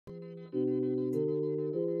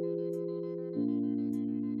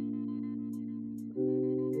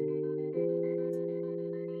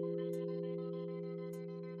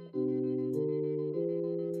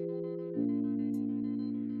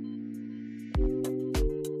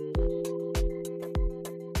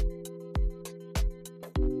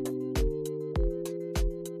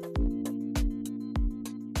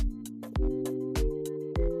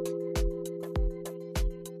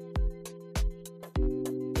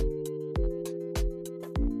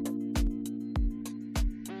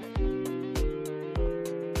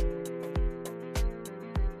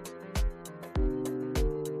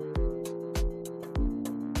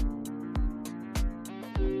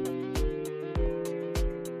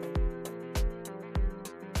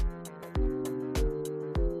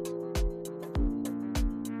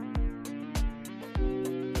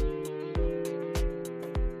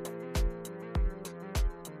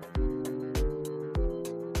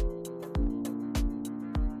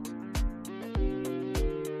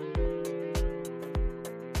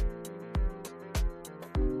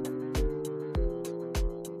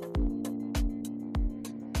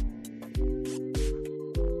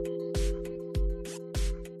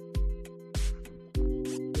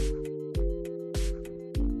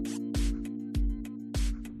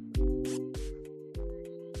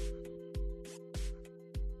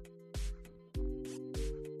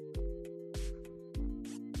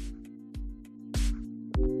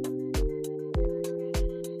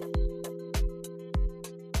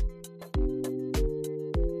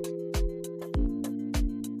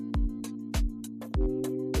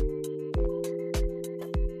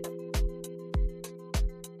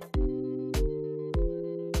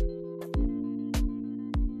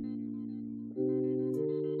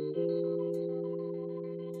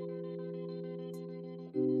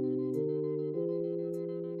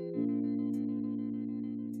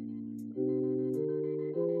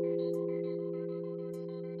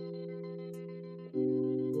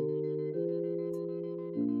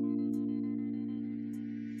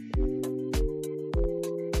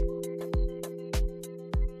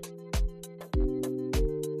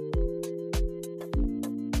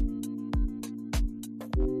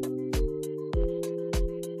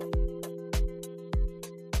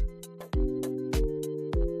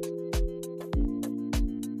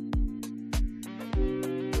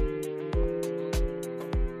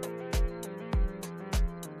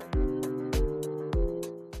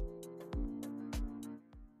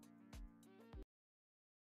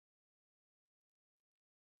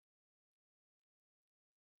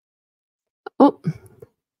Oh,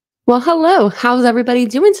 well, hello. How's everybody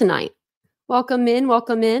doing tonight? Welcome in.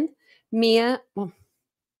 Welcome in. Mia, well,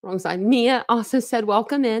 wrong side. Mia also said,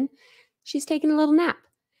 welcome in. She's taking a little nap.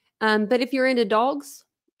 But if you're into dogs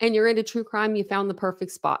and you're into true crime, you found the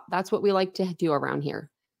perfect spot. That's what we like to do around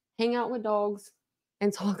here. Hang out with dogs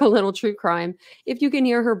and talk a little true crime. If you can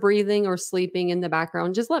hear her breathing or sleeping in the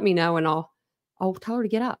background, just let me know and I'll tell her to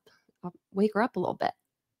get up. I'll wake her up a little bit.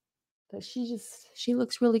 But she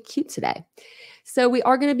looks really cute today. So we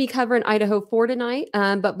are going to be covering Idaho 4 tonight.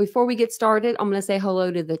 But before we get started, I'm going to say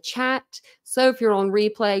hello to the chat. So if you're on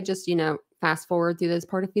replay, just, fast forward through this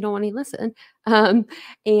part if you don't want to listen.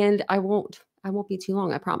 And I won't be too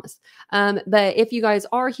long, I promise. But if you guys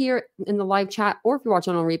are here in the live chat or if you're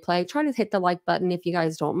watching on replay, try to hit the like button if you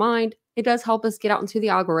guys don't mind. It does help us get out into the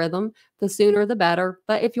algorithm. The sooner, the better.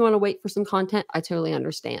 But if you want to wait for some content, I totally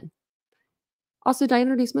understand. Also, did I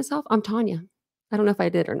introduce myself? I'm Tanya. I don't know if I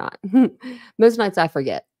did or not. Most nights I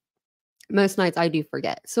forget. Most nights I do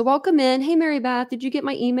forget. So welcome in. Hey, Mary Beth, did you get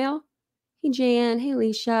my email? Hey, Jan. Hey,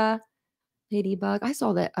 Alicia. Ladybug. I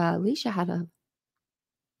saw that Alicia had a...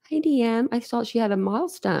 Hey, DM. I saw she had a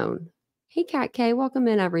milestone. Hey, Cat K. Welcome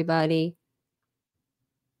in, everybody.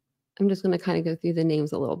 I'm just going to kind of go through the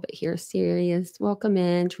names a little bit here. Sirius. Welcome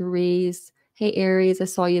in. Therese. Hey, Aries. I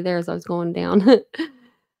saw you there as I was going down.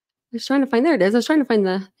 I was trying to find, there it is. I was trying to find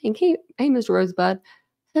the thing. Hey, Mr. Rosebud.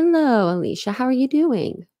 Hello, Alicia. How are you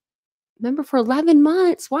doing? Remember, for 11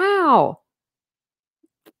 months. Wow.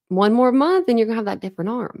 One more month and you're going to have that different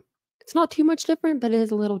arm. It's not too much different, but it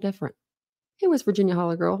is a little different. Hey, West Virginia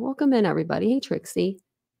Hollow Girl. Welcome in, everybody. Hey, Trixie.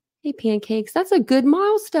 Hey, Pancakes. That's a good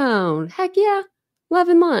milestone. Heck yeah.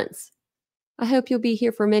 11 months. I hope you'll be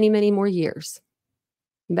here for many, many more years.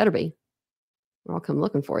 You better be. Or I'll come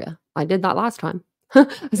looking for you. I did that last time. I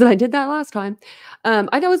said I did that last time. I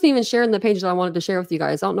wasn't even sharing the page that I wanted to share with you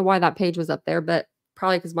guys. I don't know why that page was up there, but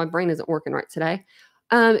probably because my brain isn't working right today.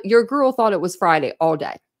 Your girl thought it was Friday all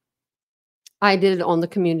day. I did it on the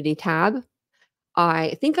community tab.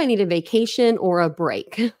 I think I need a vacation or a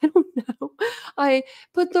break. I don't know. I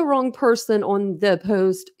put the wrong person on the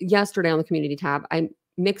post yesterday on the community tab. I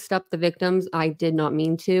mixed up the victims. I did not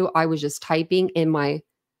mean to. I was just typing and my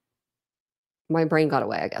brain got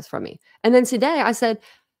away, I guess, from me. And then today I said,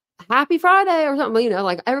 happy Friday or something,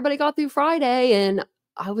 like everybody got through Friday. And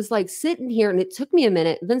I was like sitting here and it took me a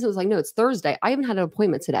minute. Then it was like, no, it's Thursday. I even had an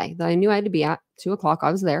appointment today that I knew I had to be at 2:00.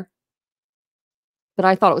 I was there, but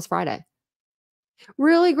I thought it was Friday.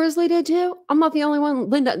 Really? Grizzly did too? I'm not the only one.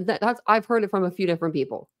 Linda, I've heard it from a few different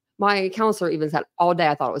people. My counselor even said all day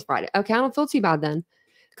I thought it was Friday. Okay, I don't feel too bad then.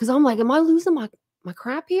 Because I'm like, am I losing my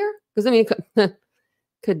crap here? Because I mean,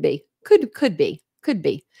 could be. Could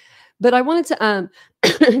be. But I wanted to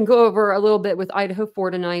go over a little bit with Idaho 4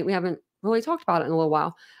 tonight. We haven't really talked about it in a little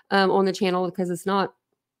while on the channel because it's not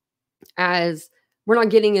we're not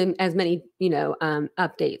getting as many,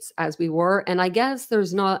 updates as we were. And I guess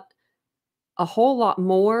there's not a whole lot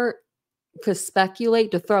more to speculate,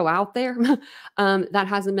 to throw out there that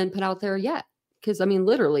hasn't been put out there yet. Because, I mean,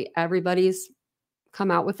 literally everybody's come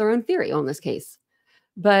out with their own theory on this case.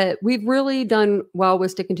 But we've really done well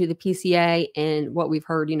with sticking to the PCA and what we've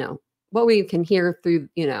heard, what we can hear through,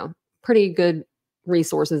 pretty good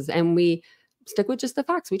resources. And we stick with just the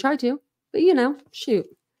facts. We try to. But, shoot.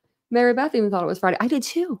 Mary Beth even thought it was Friday. I did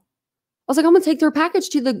too. I was like, I'm going to take their package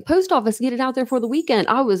to the post office and get it out there for the weekend.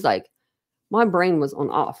 I was like, my brain was on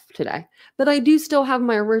off today. But I do still have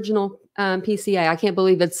my original PCA. I can't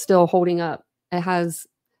believe it's still holding up. It has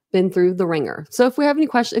been through the ringer. So if you have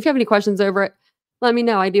any questions over it, let me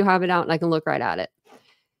know. I do have it out and I can look right at it.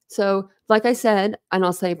 So like I said, and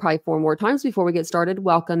I'll say probably 4 more times before we get started,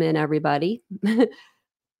 welcome in everybody.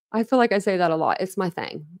 I feel like I say that a lot. It's my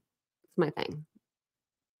thing. It's my thing.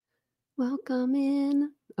 Welcome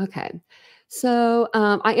in. Okay. So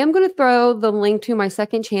I am going to throw the link to my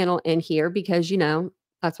second channel in here because,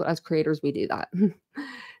 that's what as creators, we do that.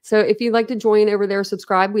 So if you'd like to join over there,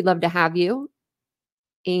 subscribe, we'd love to have you.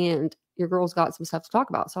 And your girl's got some stuff to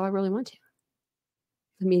talk about. So I really want to.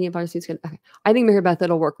 The medium body suit's good. Okay. I think Mary Beth,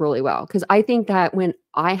 it'll work really well. Because I think that when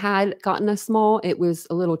I had gotten a small, it was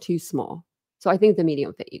a little too small. So I think the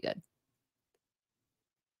medium fit you good.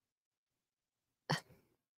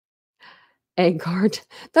 Egg guard.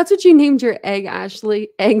 That's what you named your egg, Ashley.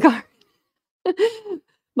 Egg guard.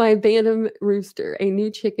 My Bantam rooster, a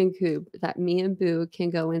new chicken coop that me and Boo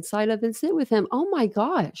can go inside of and sit with him. Oh my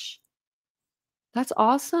gosh. That's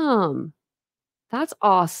awesome. That's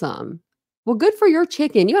awesome. Well, good for your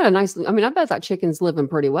chicken. You had a nice, I bet that chicken's living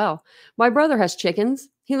pretty well. My brother has chickens.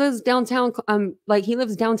 He lives downtown. He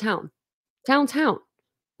lives downtown. Downtown.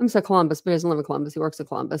 I'm saying Columbus, but he doesn't live in Columbus. He works in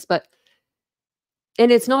Columbus. But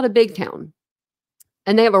And it's not a big town.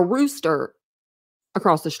 And they have a rooster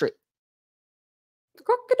across the street.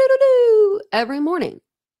 Cock-a-doodle-doo every morning.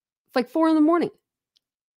 It's like 4 in the morning.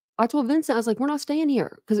 I told Vincent, I was like, we're not staying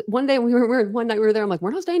here. Because one night we were there. I'm like,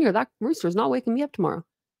 we're not staying here. That rooster's not waking me up tomorrow.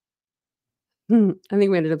 I think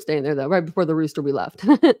we ended up staying there though, right before the rooster we left.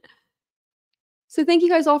 So thank you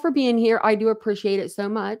guys all for being here. I do appreciate it so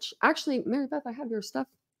much. Actually, Mary Beth, I have your stuff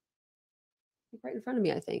right in front of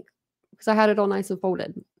me, I think, because I had it all nice and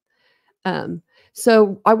folded.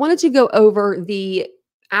 So I wanted to go over the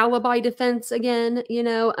alibi defense again,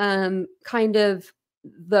 kind of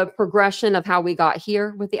the progression of how we got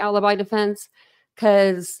here with the alibi defense,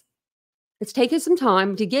 because it's taken some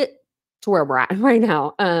time to get to where we're at right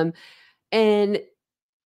now. And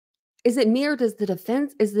is it me or is the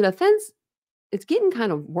defense, it's getting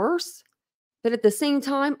kind of worse, but at the same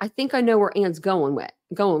time, I think I know where Anne's going.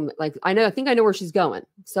 Like, I think I know where she's going.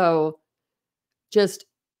 So just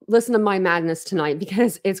listen to my madness tonight,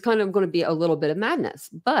 because it's kind of going to be a little bit of madness.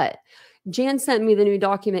 But Jan sent me the new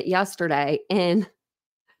document yesterday, and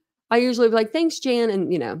I usually be like, thanks, Jan.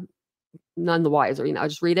 And, none the wiser, I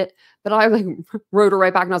just read it. But I like wrote her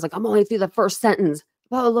right back, and I was like, I'm only through the first sentence,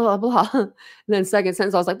 blah, blah, blah. And then second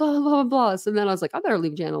sentence, I was like, blah, blah, blah. So then I was like, I better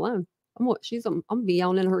leave Jan alone. I'm gonna be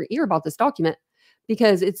yelling in her ear about this document,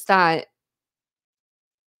 because it's that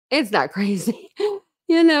crazy.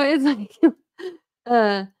 It's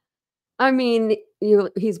like, I mean,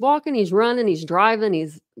 he's walking, he's running, he's driving,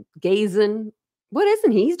 he's gazing. What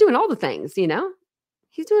isn't he? He's doing all the things,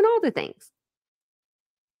 He's doing all the things.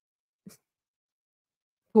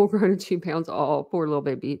 Full grown 2 pounds. Oh, poor little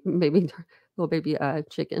baby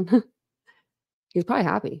chicken. He's probably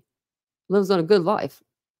happy. Lives on a good life.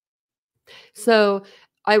 So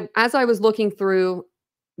as I was looking through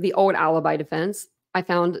the old alibi defense, I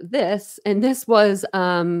found this, and this was,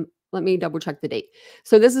 let me double check the date.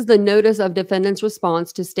 So this is the notice of defendant's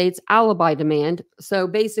response to state's alibi demand. So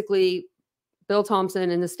basically, Bill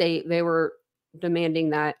Thompson and the state, they were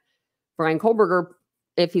demanding that Bryan Kohberger,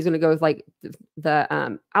 if he's going to go with like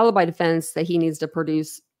the alibi defense, that he needs to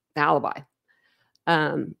produce the alibi.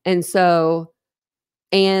 And so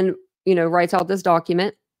Anne, writes out this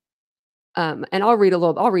document. And I'll read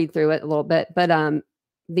through it a little bit, but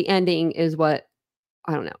the ending is what,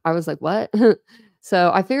 I don't know. I was like, what?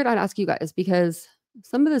 So I figured I'd ask you guys, because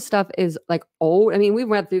some of this stuff is like old. I mean, we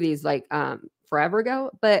went through these like forever ago,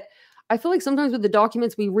 but I feel like sometimes with the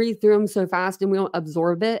documents, we read through them so fast and we don't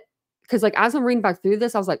absorb it. Because like as I'm reading back through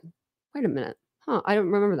this, I was like, wait a minute. I don't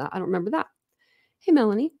remember that. I don't remember that. Hey,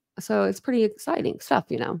 Melanie. So it's pretty exciting stuff,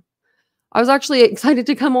 I was actually excited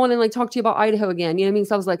to come on and like talk to you about Idaho again. You know what I mean?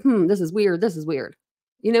 So I was like, this is weird. This is weird.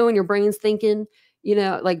 When your brain's thinking,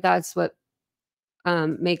 like that's what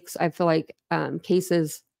makes, I feel like,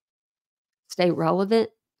 cases stay relevant.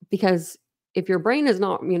 Because if your brain is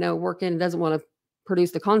not, working, doesn't want to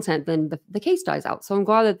produce the content, then the case dies out. So I'm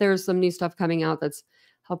glad that there's some new stuff coming out that's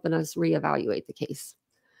helping us reevaluate the case.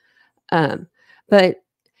 But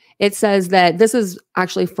it says that this is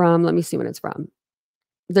actually from, let me see when it's from,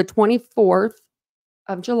 the 24th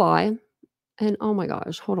of July. And oh my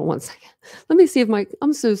gosh, hold on one second. Let me see if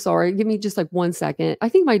I'm so sorry. Give me just like 1 second. I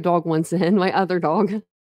think my dog wants in, my other dog.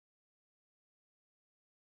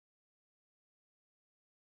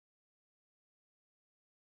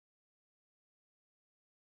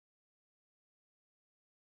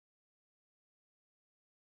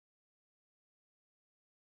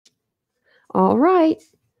 All right.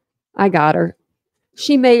 I got her.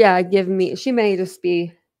 She may she may just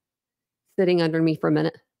be sitting under me for a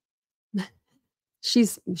minute.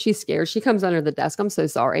 She's scared. She comes under the desk. I'm so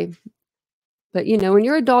sorry. But when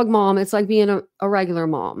you're a dog mom, it's like being a regular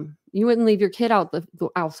mom. You wouldn't leave your kid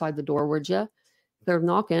outside the door, would you? They're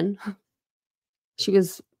knocking. She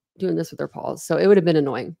was doing this with her paws, so it would have been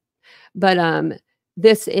annoying. But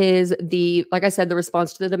this is like I said, the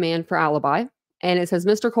response to the demand for alibi. And it says,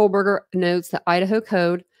 Mr. Kohberger notes that Idaho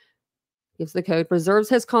code, gives the code, reserves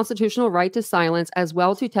his constitutional right to silence as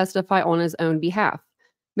well to testify on his own behalf.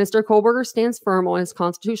 Mr. Kohberger stands firm on his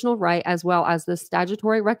constitutional right as well as the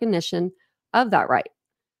statutory recognition of that right.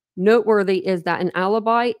 Noteworthy is that an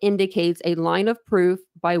alibi indicates a line of proof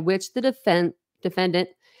by which the defendant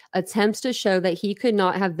attempts to show that he could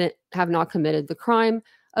not have not committed the crime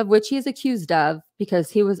of which he is accused of because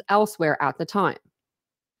he was elsewhere at the time.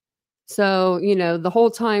 So, the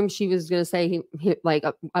whole time she was going to say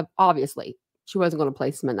obviously she wasn't going to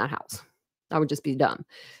place him in that house. That would just be dumb.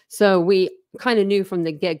 So we kind of knew from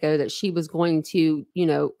the get-go that she was going to,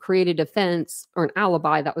 create a defense or an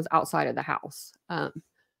alibi that was outside of the house,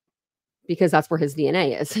 because that's where his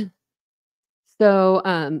DNA is.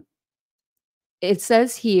 So it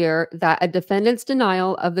says here that a defendant's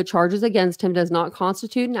denial of the charges against him does not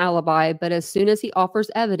constitute an alibi, but as soon as he offers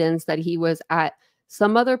evidence that he was at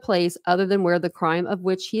some other place other than where the crime of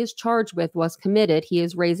which he is charged with was committed, he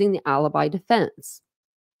is raising the alibi defense.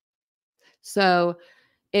 So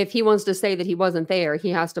if he wants to say that he wasn't there, he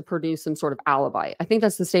has to produce some sort of alibi. I think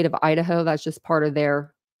that's the state of Idaho. That's just part of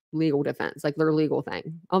their legal defense, like their legal thing.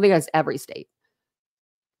 I don't think that's every state.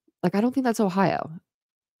 Like, I don't think that's Ohio.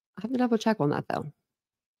 I have to double check on that though.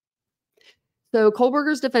 So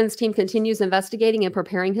Kohberger's defense team continues investigating and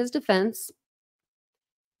preparing his defense.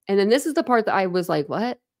 And then this is the part that I was like,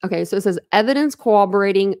 what? Okay, so it says evidence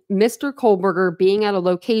corroborating Mr. Kohberger being at a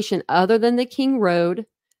location other than the King Road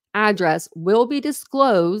address will be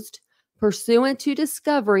disclosed pursuant to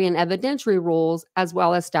discovery and evidentiary rules as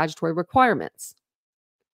well as statutory requirements.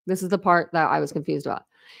 This is the part that I was confused about.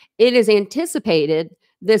 It is anticipated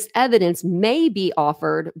this evidence may be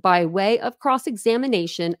offered by way of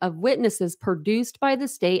cross-examination of witnesses produced by the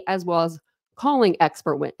state as well as calling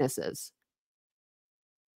expert witnesses.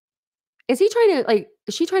 Is he trying to,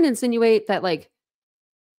 is she trying to insinuate that,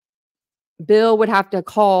 Bill would have to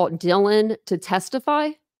call Dylan to testify?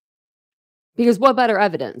 Because what better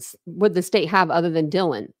evidence would the state have other than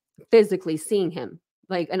Dylan physically seeing him,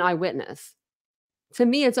 like an eyewitness? To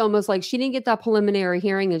me, it's almost like she didn't get that preliminary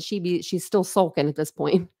hearing and she's still sulking at this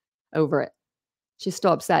point over it. She's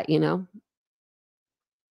still upset,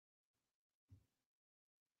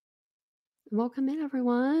 Welcome in,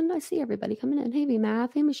 everyone. I see everybody coming in. Hey,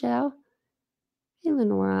 Math. Hey, Michelle. Hey,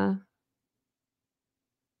 Lenora.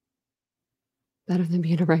 Better than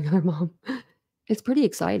being a regular mom. It's pretty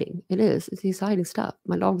exciting. It is. It's exciting stuff.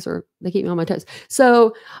 My dogs they keep me on my toes.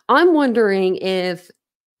 So I'm wondering if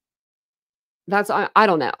I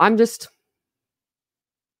don't know. I'm just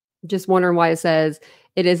wondering why it says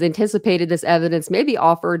it is anticipated this evidence may be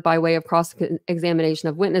offered by way of cross-examination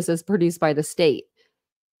of witnesses produced by the state.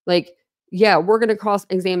 Yeah, we're going to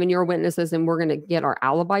cross-examine your witnesses and we're going to get our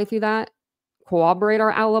alibi through that, corroborate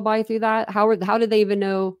our alibi through that. How did they even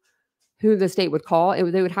know who the state would call?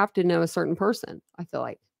 They would have to know a certain person, I feel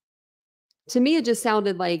like. To me, it just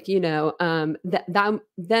sounded like, them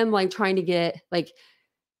trying to get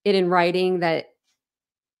it in writing that,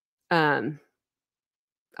 I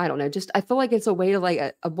don't know, I feel like it's a way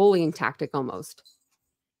to a bullying tactic almost.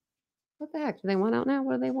 What the heck? Do they want out now?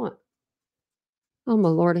 What do they want? Oh, my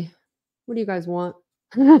lordy. What do you guys want?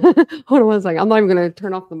 Hold on one second. I'm not even going to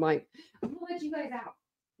turn off the mic. I'm going to let you guys out.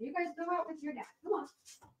 You guys go out with your dad. Come on.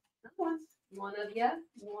 Come on. One of you.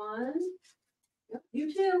 One. Yep,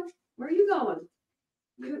 you two. Where are you going?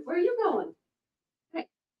 Where are you going? Hey.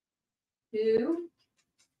 Two.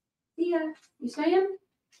 See ya. You staying?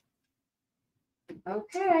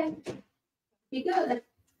 Okay. Be good.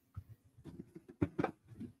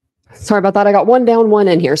 Sorry about that. I got one down, one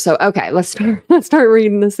in here. So, okay, let's start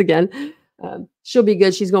reading this again. She'll be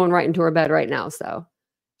good. She's going right into her bed right now. So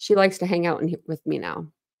she likes to hang out with me now.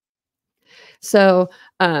 So,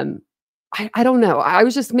 I don't know. I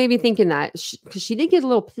was just maybe thinking that because she did get a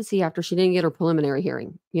little pissy after she didn't get her preliminary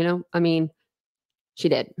hearing, I mean, she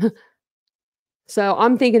did. So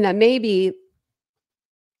I'm thinking that maybe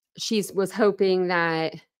she was hoping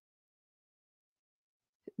that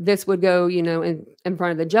this would go, in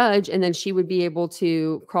front of the judge, and then she would be able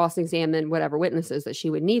to cross-examine whatever witnesses that she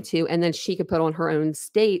would need to, and then she could put on her own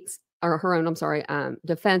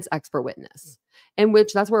defense expert witness, in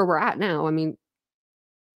which that's where we're at now. I mean,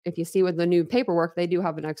 if you see with the new paperwork, they do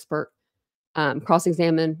have an expert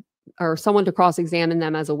cross-examine or someone to cross-examine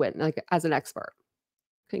them as a witness, as an expert.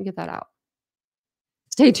 Couldn't get that out.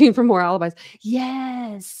 Stay tuned for more alibis.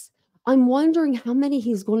 Yes. I'm wondering how many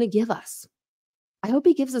he's going to give us. I hope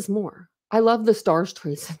he gives us more. I love the stars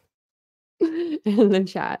trees in the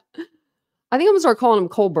chat. I think I'm going to start calling him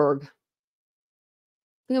Kohberg. I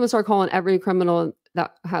think I'm going to start calling every criminal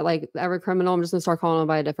every criminal. I'm just going to start calling him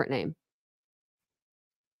by a different name.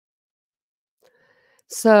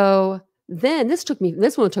 So then this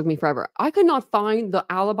one took me forever. I could not find the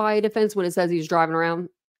alibi defense when it says he was driving around.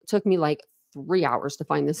 It took me 3 hours to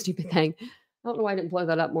find this stupid thing. I don't know why I didn't blow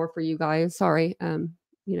that up more for you guys. Sorry.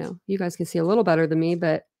 You guys can see a little better than me,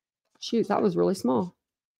 but shoot, that was really small.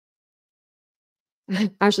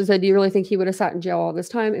 Ashley said, do you really think he would have sat in jail all this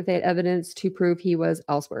time if they had evidence to prove he was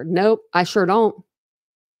elsewhere? Nope, I sure don't.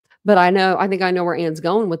 But I think I know where Ann's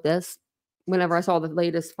going with this. Whenever I saw the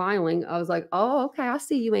latest filing, I was like, oh, okay, I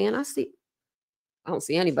see you, Ann. I don't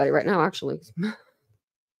see anybody right now, actually.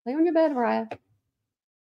 Lay on your bed, Mariah.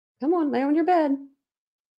 Come on, lay on your bed.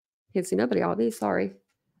 Can't see nobody, all these, sorry.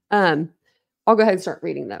 I'll go ahead and start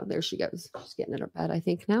reading, though. There she goes. She's getting in her bed, I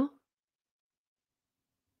think, now.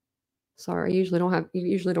 Sorry, you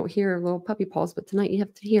usually don't hear little puppy paws, but tonight you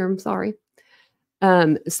have to hear 'em, sorry.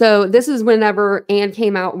 So this is whenever Anne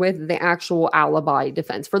came out with the actual alibi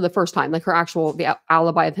defense for the first time, like her actual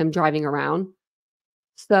alibi of him driving around.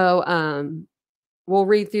 So, we'll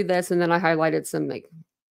read through this, and then I highlighted some, like,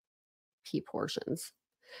 key portions.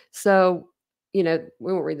 So, we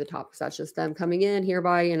won't read the top because that's just them coming in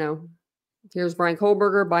hereby, here's Bryan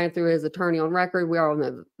Kohberger buying through his attorney on record. We all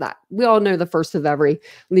know that. We all know the first of every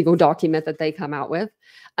legal document that they come out with.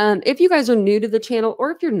 If you guys are new to the channel,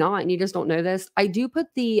 or if you're not and you just don't know this, I do put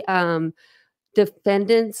the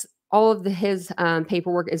defendants, all of his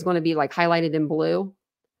paperwork is going to be like highlighted in blue,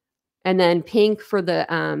 and then pink for the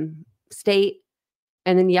state,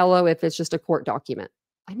 and then yellow if it's just a court document.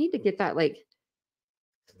 I need to get that like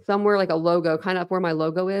somewhere like a logo, kind of where my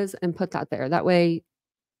logo is, and put that there. That way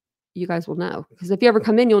you guys will know. Because if you ever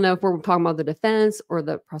come in, you'll know if we're talking about the defense or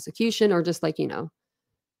the prosecution or just like,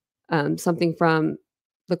 something from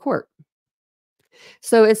the court.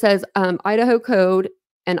 So it says Idaho Code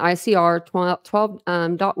and ICR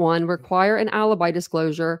 12.1 require an alibi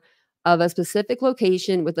disclosure of a specific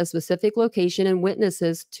location with a specific location and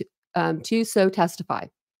witnesses to so testify.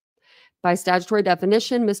 By statutory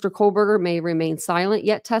definition, Mr. Kohberger may remain silent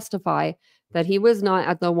yet testify that he was not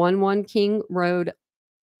at the 11 King Road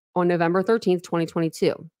on November 13th,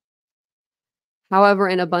 2022. However,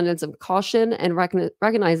 in abundance of caution and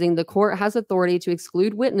recognizing the court has authority to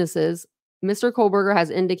exclude witnesses, Mr. Kohberger has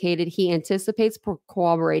indicated he anticipates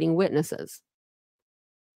corroborating witnesses.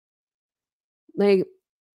 Like,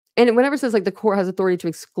 and whenever it says like the court has authority to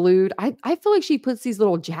exclude, I feel like she puts these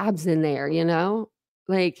little jabs in there,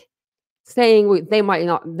 like saying they might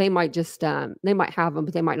not, they might just, they might have them,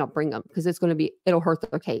 but they might not bring them because it'll hurt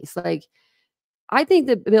their case. Like, I think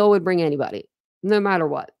that Bill would bring anybody, no matter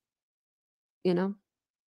what, you know?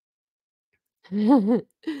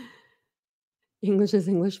 English is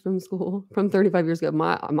English from school from 35 years ago.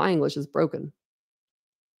 My English is broken.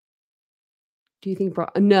 Do you think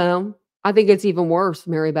no, I think it's even worse,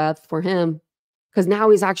 Mary Beth, for him, because now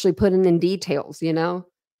he's actually putting in details,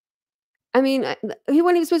 I mean, he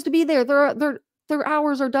wasn't even supposed to be there. Their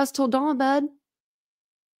hours are dusk till dawn, bud.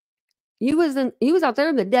 He was out there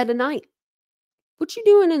in the dead of night. What you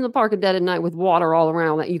doing in the park at dead of night with water all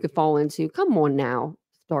around that you could fall into? Come on now,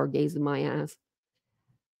 stargazing my ass.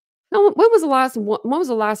 Now, when was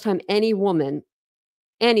the last time any woman,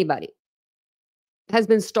 anybody, has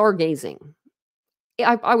been stargazing?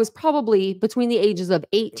 I was probably between the ages of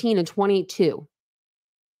 18 and 22.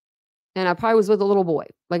 And I probably was with a little boy.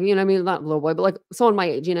 Like, you know what I mean? Not a little boy, but like someone my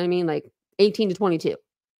age, you know what I mean? Like 18 to 22.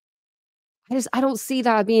 I don't see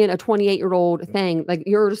that being a 28-year-old thing. Like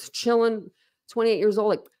you're just chilling, 28 years old.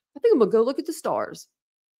 Like, I think I'm gonna go look at the stars.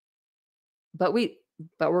 But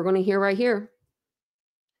we're gonna hear right here.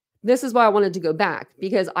 This is why I wanted to go back,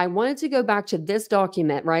 because I wanted to go back to this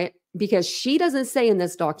document, right? Because she doesn't say in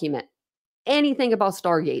this document anything about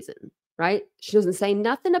stargazing, right? She doesn't say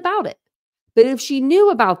nothing about it. But if she knew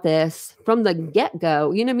about this from the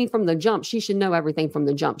get-go, you know what I mean, from the jump, she should know everything from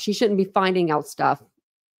the jump. She shouldn't be finding out stuff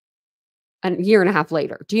a year and a half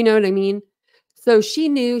later. Do you know what I mean? So she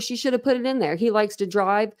knew she should have put it in there. He likes to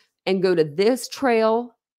drive and go to this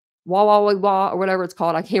trail, or whatever it's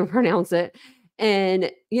called. I can't pronounce it.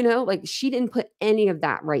 And, like she didn't put any of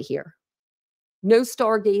that right here. No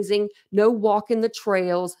stargazing, no walking the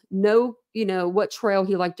trails, no, what trail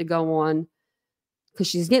he liked to go on. Because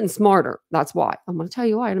she's getting smarter. That's why. I'm going to tell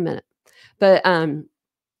you why in a minute. But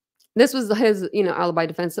this was his, alibi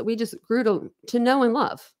defense that we just grew to know and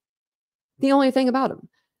love. The only thing about him,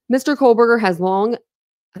 Mr. Kohberger has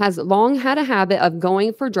long had a habit of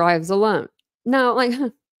going for drives alone. Now, like,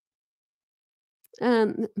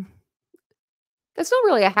 that's not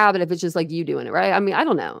really a habit if it's just like you doing it, right? I mean, I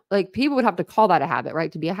don't know. Like people would have to call that a habit,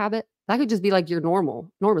 right? To be a habit, that could just be like your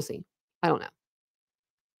normalcy. I don't know.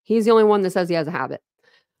 He's the only one that says he has a habit.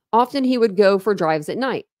 Often he would go for drives at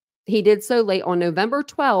night. He did so late on November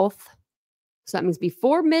 12th. So that means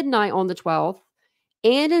before midnight on the 12th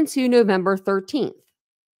and into November 13th.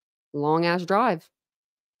 Long ass drive.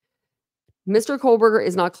 Mr. Kohberger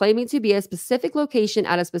is not claiming to be a specific location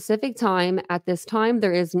at a specific time. At this time,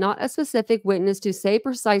 there is not a specific witness to say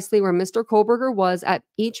precisely where Mr. Kohberger was at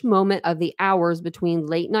each moment of the hours between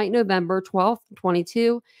late night November 12th,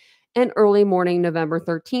 22 and early morning November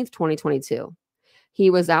 13th, 2022. He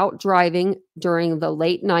was out driving during the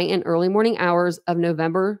late night and early morning hours of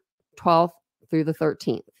November 12th through the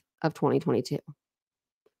 13th of 2022.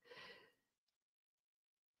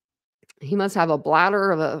 He must have a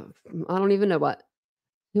bladder of I don't even know what.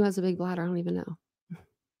 Who has a big bladder? I don't even know.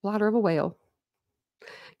 Bladder of a whale.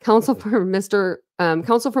 Counsel for Mr.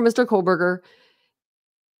 Kohberger.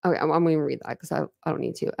 Okay, I'm going to read that because I don't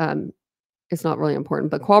need to. It's not really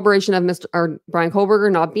important, but corroboration of Bryan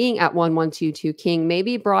Kohberger not being at 1122 King may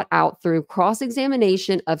be brought out through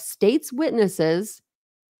cross-examination of state's witnesses.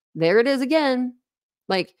 There it is again.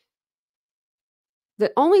 Like,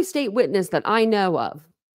 the only state witness that I know of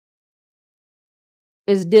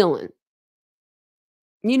is Dylan.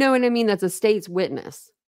 You know what I mean? That's a state's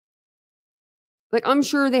witness. Like, I'm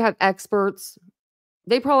sure they have experts.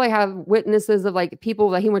 They probably have witnesses of, like, people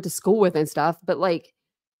that he went to school with and stuff. But, like,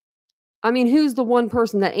 I mean, who's the one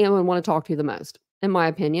person that Anne would want to talk to the most? In my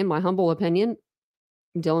opinion, my humble opinion,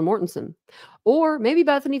 Dylan Mortensen. Or maybe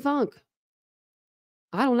Bethany Funk.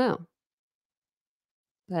 I don't know.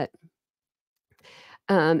 But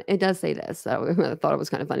it does say this, so I thought it was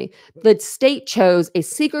kind of funny. The state chose a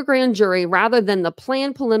secret grand jury rather than the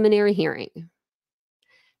planned preliminary hearing.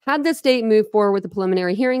 Had the state moved forward with the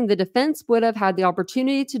preliminary hearing, the defense would have had the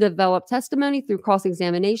opportunity to develop testimony through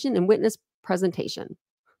cross-examination and witness presentation.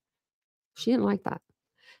 She didn't like that.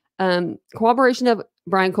 Corroboration of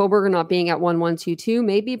Bryan Kohberger not being at 1122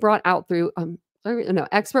 may be brought out through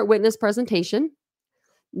expert witness presentation.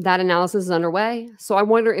 That analysis is underway. So I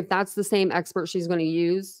wonder if that's the same expert she's going to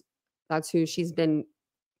use. That's who she's been,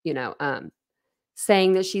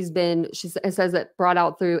 saying that it says that brought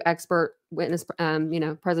out through expert witness,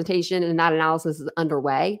 presentation, and that analysis is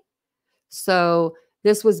underway. So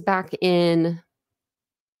this was back in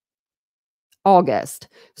August.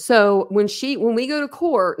 So when we go to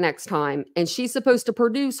court next time and she's supposed to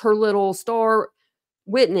produce her little star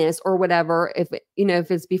witness or whatever, if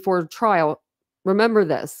it's before trial, remember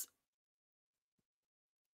this.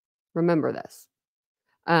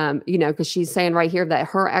 Because she's saying right here that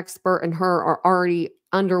her expert and her are already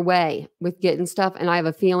underway with getting stuff. And I have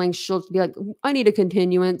a feeling she'll be like, I need a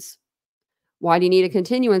continuance. Why do you need a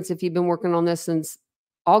continuance if you've been working on this since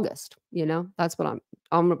August? That's what I'm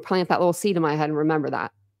going to plant that little seed in my head and remember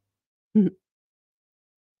that.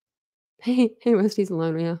 Hey, Rusty's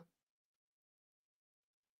alone, yeah.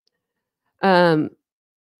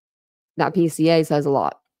 That PCA says a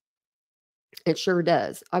lot. It sure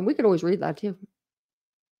does. We could always read that too.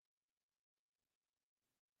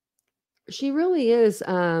 She really is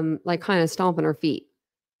like kind of stomping her feet.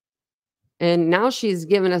 And now she's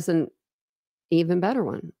given us an even better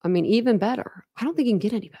one. I mean, even better. I don't think you can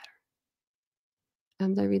get any better.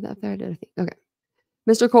 Did I read that fair? Did I think? Okay.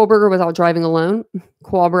 Mr. Kohberger was out driving alone.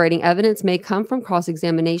 Corroborating evidence may come from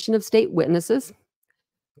cross-examination of state witnesses.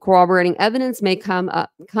 Corroborating evidence may come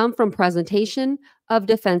from presentation of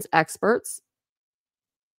defense experts.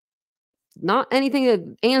 Not anything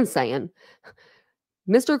that Anne's saying.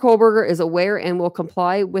 Mr. Kohberger is aware and will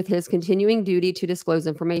comply with his continuing duty to disclose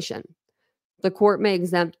information. The court may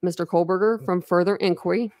exempt Mr. Kohberger from further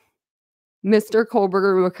inquiry. Mr.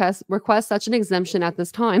 Kohberger requests such an exemption at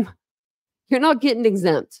this time. You're not getting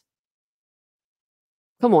exempt.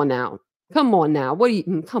 Come on now. Come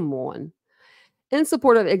on. In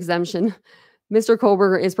support of exemption, Mr.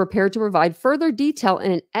 Kohberger is prepared to provide further detail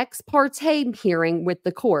in an ex parte hearing with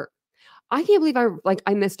the court. I can't believe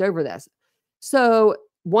I missed over this. So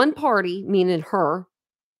one party, meaning her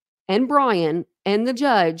and Bryan and the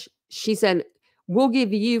judge, she said, we'll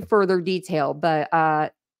give you further detail, but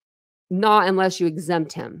not unless you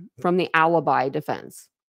exempt him from the alibi defense.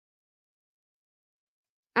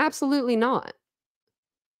 Absolutely not.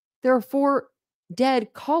 There are 4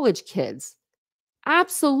 dead college kids.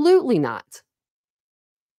 Absolutely not.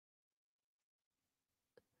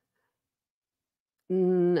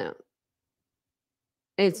 No.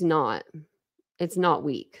 It's not. It's not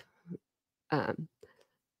weak. I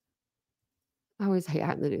always hate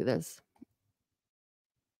having to do this.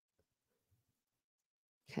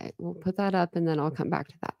 Okay, we'll put that up and then I'll come back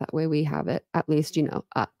to that. That way we have it at least,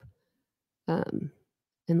 up. And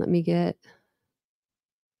let me get...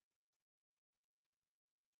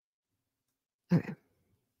 Okay.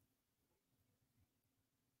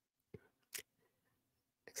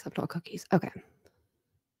 Accept all cookies. Okay.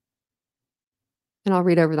 And I'll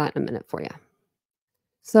read over that in a minute for you.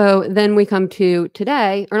 So then we come to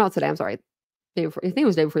today, or not today, I'm sorry. Day before, I think it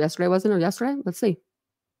was day before yesterday, wasn't it? Or yesterday? Let's see.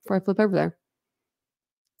 Before I flip over there.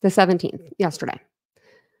 The 17th, yesterday.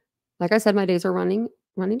 Like I said, my days are running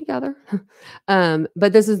together.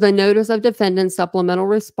 But this is the notice of defendant's supplemental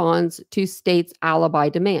response to state's alibi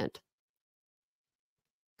demand.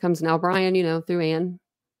 Comes now, Bryan, through Anne.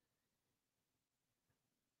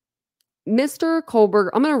 Mr. Kohberger,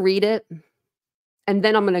 I'm going to read it and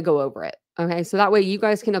then I'm going to go over it. Okay. So that way you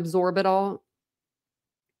guys can absorb it all.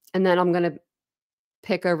 And then I'm going to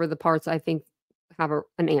pick over the parts I think have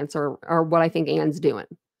an answer or what I think Anne's doing.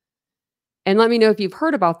 And let me know if you've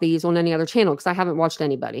heard about these on any other channel because I haven't watched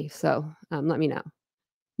anybody. So let me know.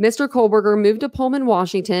 Mr. Kohberger moved to Pullman,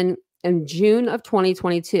 Washington in June of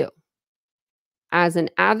 2022. As an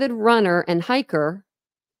avid runner and hiker,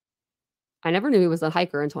 I never knew he was a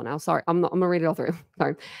hiker until now. Sorry, I'm going to read it all through.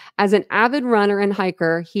 Sorry. As an avid runner and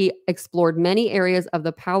hiker, he explored many areas of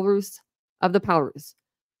the Palaus.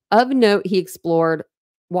 Of note, he explored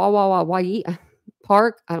Wawa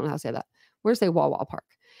Park. I don't know how to say that. We're going to say Wawa Park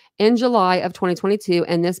in July of 2022,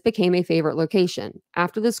 and this became a favorite location.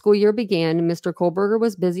 After the school year began, Mr. Kohberger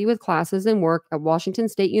was busy with classes and work at Washington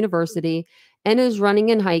State University, and his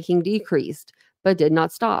running and hiking decreased, but did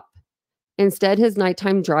not stop. Instead, his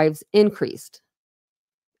nighttime drives increased.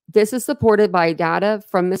 This is supported by data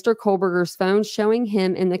from Mr. Kohberger's phone showing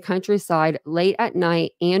him in the countryside late at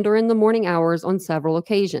night and or in the morning hours on several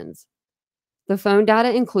occasions. The phone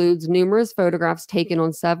data includes numerous photographs taken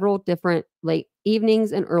on several different late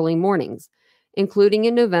evenings and early mornings, including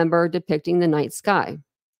in November depicting the night sky.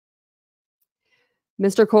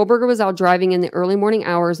 Mr. Kohberger was out driving in the early morning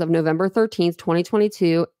hours of November 13th,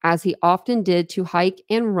 2022, as he often did to hike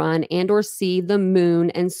and run and or see the moon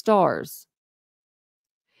and stars.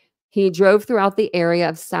 He drove throughout the area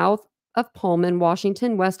of south of Pullman,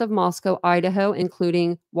 Washington, west of Moscow, Idaho,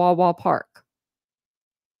 including Wawa Park.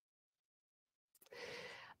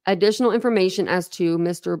 Additional information as to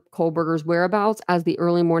Mr. Kohberger's whereabouts as the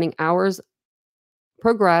early morning hours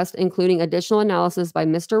progressed, including additional analysis by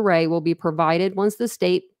Mr. Ray, will be provided once the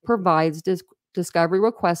state provides discovery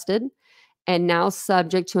requested and now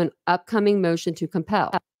subject to an upcoming motion to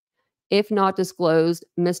compel. If not disclosed,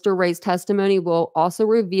 Mr. Ray's testimony will also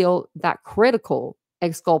reveal that critical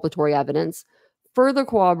exculpatory evidence, further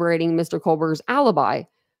corroborating Mr. Kohberger's alibi,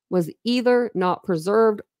 was either not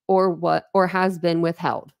preserved or has been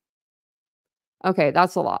withheld. Okay,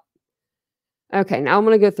 that's a lot. Okay, now I'm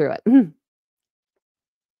going to go through it.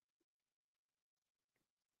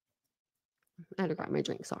 I had to grab my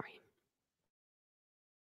drink, sorry.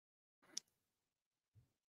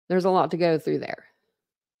 There's a lot to go through there.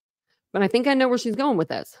 But I think I know where she's going with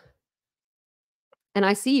this. And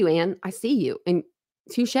I see you, Anne. I see you. And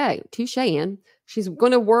touche, Anne. She's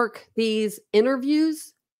going to work these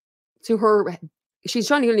interviews to her. She's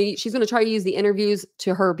going to try to use the interviews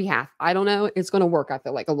to her behalf. I don't know. It's going to work, I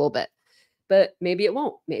feel like, a little bit. But maybe it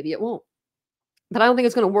won't. Maybe it won't. But I don't think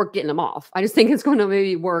it's going to work getting them off. I just think it's going to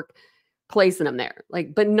maybe work placing them there.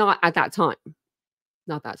 But not at that time.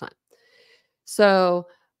 Not that time. So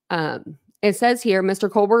it says here, Mr.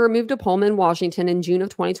 Kohberger moved to Pullman, Washington in June of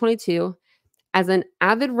 2022. As an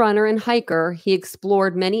avid runner and hiker, he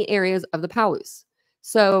explored many areas of the Palaus.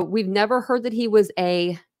 So we've never heard that he was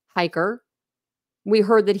a hiker. We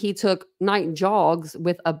heard that he took night jogs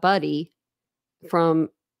with a buddy from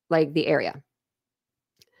the area.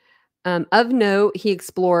 Of note, he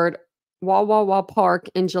explored Wawa Park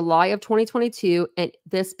in July of 2022, and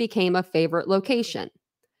this became a favorite location.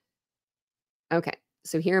 Okay,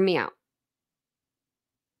 so hear me out.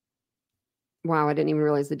 Wow, I didn't even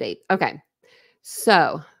realize the date. Okay,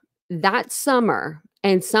 so that summer,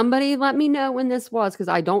 and somebody let me know when this was because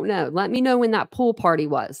I don't know. Let me know when that pool party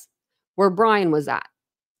was, where Bryan was at.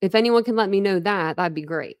 If anyone can let me know that, that'd be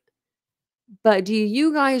great. But do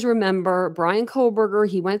you guys remember Bryan Kohberger?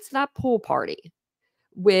 He went to that pool party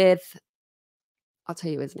with, I'll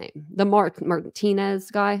tell you his name, the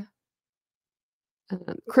Martinez guy.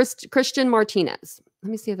 Christian Martinez.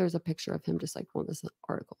 Let me see if there's a picture of him just on this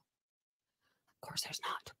article. Of course there's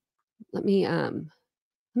not. Let me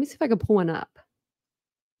see if I can pull one up.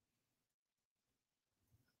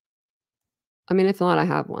 I mean, if not, I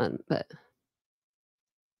have one, but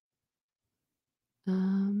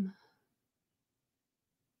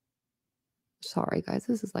sorry guys,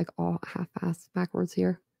 this is all half-assed backwards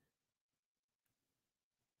here.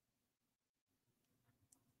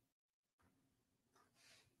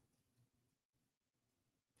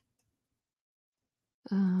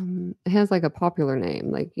 It has a popular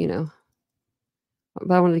name, but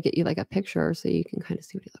I wanted to get you a picture so you can kind of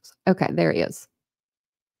see what he looks like. Okay, there he is.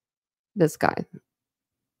 This guy.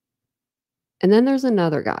 And then there's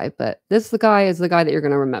another guy, but the guy is the guy that you're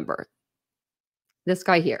going to remember. This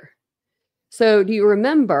guy here. So do you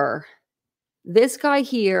remember this guy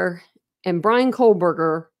here and Bryan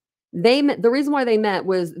Kohberger? They met. The reason why they met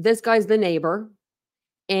was this guy's the neighbor.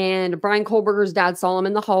 And Bryan Kohberger's dad saw him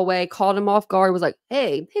in the hallway, called him off guard, was like,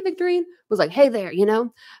 hey, Victorine. Was like, hey there,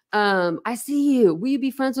 I see you. Will you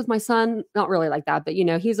be friends with my son? Not really like that, but,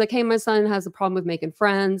 he's like, hey, my son has a problem with making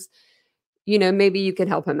friends. Maybe you could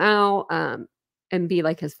help him out and be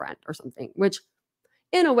his friend or something, which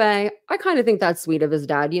in a way, I kind of think that's sweet of his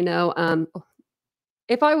dad,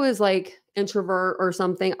 if I was like introvert or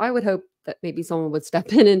something, I would hope that maybe someone would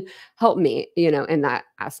step in and help me, in that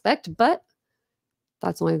aspect. But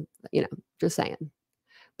that's only, just saying.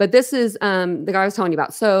 But this is the guy I was telling you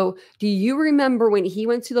about. So, do you remember when he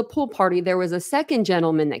went to the pool party? There was a second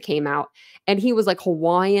gentleman that came out, and he was like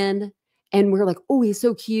Hawaiian, and we are like, "Oh, he's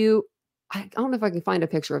so cute." I don't know if I can find a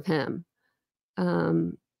picture of him.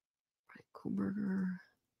 Bryan Kohberger.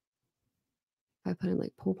 I put in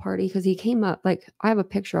like pool party because he came up. Like I have a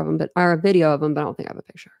picture of him, or a video of him, but I don't think I have a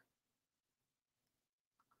picture.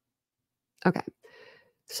 Okay,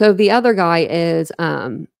 so the other guy is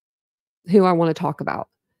who I want to talk about,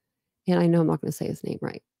 and I know I'm not going to say his name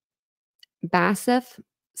right. Bassif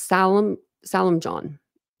Salam John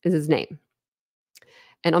is his name.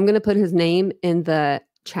 And I'm gonna put his name in the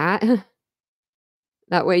chat.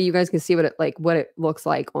 That way you guys can see what it looks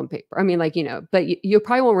like on paper. I mean, but you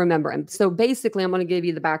probably won't remember him. So basically, I'm gonna give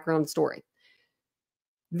you the background story.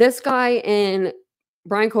 This guy and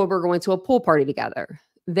Bryan Kohberger went to a pool party together.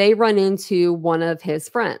 They run into one of his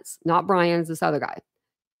friends, not Brian's, this other guy.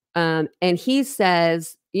 And he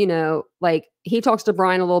says, he talks to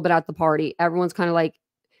Bryan a little bit at the party. Everyone's kind of like,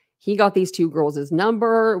 he got these two girls'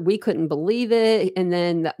 number. We couldn't believe it. And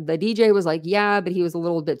then the DJ was like, yeah, but he was a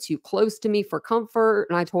little bit too close to me for comfort.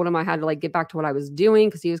 And I told him I had to get back to what I was doing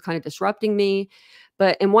because he was kind of disrupting me.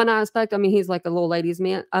 But in one aspect, I mean, he's like a little ladies'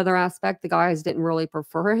 man. Other aspect, the guys didn't really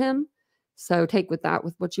prefer him. So take with that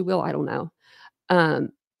with what you will. I don't know.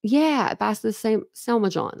 Yeah, that's the same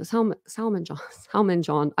Selma John. Salmon John. Salmon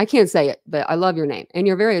John. I can't say it, but I love your name. And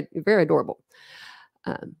you're very, very adorable.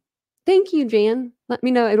 Thank you, Jan. Let me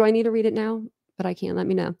know. Do I need to read it now? But I can. Let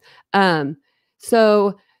me know.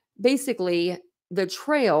 So basically, the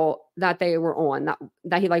trail that they were on,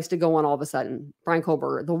 that he likes to go on all of a sudden, Bryan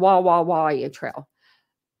Kohberger, the Wah trail.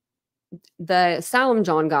 The Salam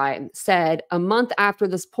John guy said a month after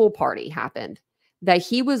this pool party happened that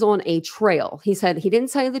he was on a trail. He said he didn't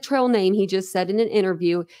say the trail name. He just said in an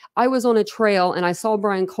interview, I was on a trail and I saw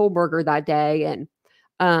Bryan Kohberger that day. And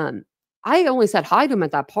I only said hi to him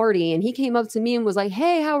at that party, and he came up to me and was like,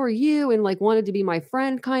 hey, how are you? And wanted to be my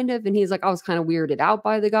friend kind of. And he's like, I was kind of weirded out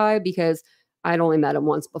by the guy because I'd only met him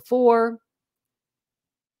once before.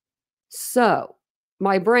 So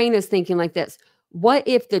my brain is thinking like this. What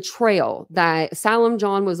if the trail that Salam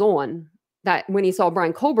John was on, that when he saw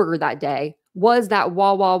Bryan Kohberger that day, was that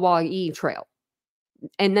Wah trail?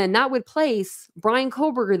 And then that would place Bryan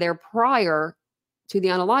Kohberger there prior to the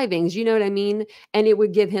unalivings, you know what I mean? And it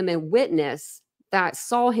would give him a witness that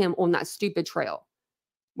saw him on that stupid trail,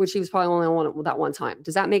 which he was probably only on that one time.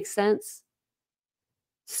 Does that make sense?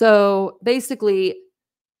 So basically,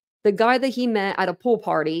 the guy that he met at a pool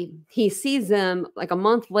party, he sees them like a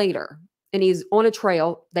month later, and he's on a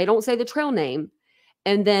trail. They don't say the trail name.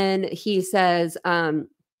 And then he says,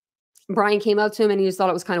 Bryan came up to him and he just thought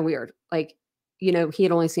it was kind of weird. He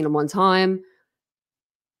had only seen him one time.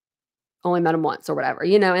 Only met him once or whatever,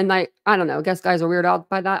 and I don't know, I guess guys are weirded out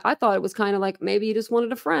by that. I thought it was kind of like maybe you just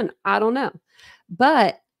wanted a friend. I don't know.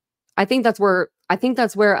 But I think that's where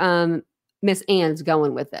Miss Ann's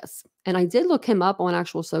going with this. And I did look him up on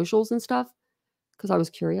actual socials and stuff because I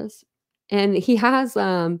was curious. And he has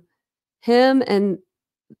him and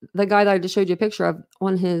the guy that I just showed you a picture of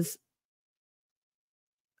on his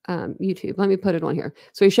YouTube. Let me put it on here.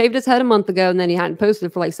 So he shaved his head a month ago and then he hadn't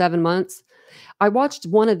posted for like 7 months. I watched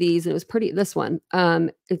one of these and it was pretty, this one,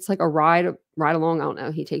 it's like a ride along. I don't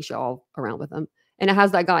know. He takes you all around with him and it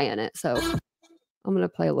has that guy in it. So I'm going to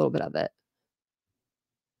play a little bit of it.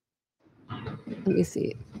 Let me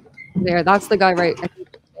see. There, that's the guy right. I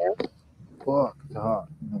think there. Fuck, dog.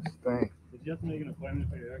 This thing. Did you have to make an appointment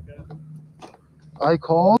for your haircut? I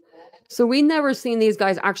called. So we never seen these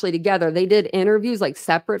guys actually together. They did interviews like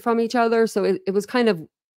separate from each other. So it was kind of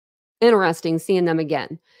interesting seeing them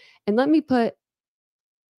again. And let me put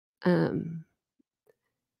the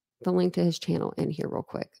link to his channel in here real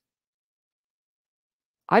quick.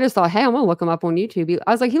 I just thought, hey, I'm gonna look him up on YouTube.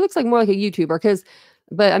 I was like, he looks like more like a YouTuber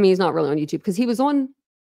but I mean, he's not really on YouTube because he was on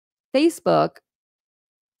Facebook.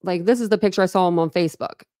 Like this is the picture I saw him on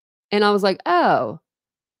Facebook, and I was like, oh,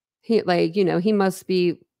 he he must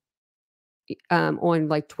be on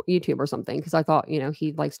like YouTube or something because I thought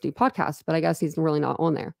he likes to do podcasts, but I guess he's really not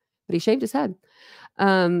on there. But he shaved his head.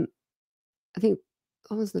 I think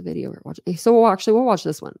what was the video we're watching? So we'll watch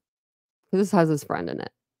this one because this has his friend in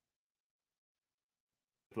it.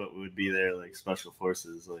 what would be their like special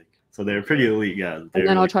forces, like, so they're pretty elite guys. And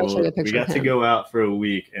then I'll try to show you a picture. We got of to him. go out for a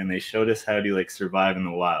week, and they showed us how to like survive in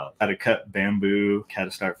the wild, how to cut bamboo, how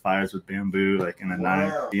to start fires with bamboo, like in a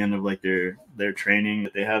knife. At the end of like their training,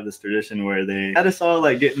 they have this tradition where they had us all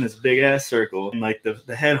like get in this big ass circle, and like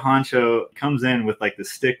the head honcho comes in with like the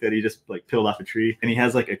stick that he just like peeled off a tree, and he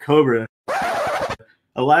has like a cobra.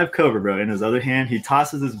 A live cobra, bro. In his other hand, he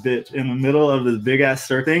tosses this bitch in the middle of this big ass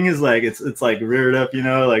circle. Thing is like it's like reared up, you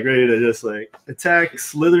know, like ready to just like attack,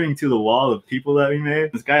 slithering to the wall of people that we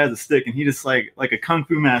made. This guy has a stick, and he just like a kung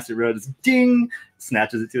fu master, bro. Just ding,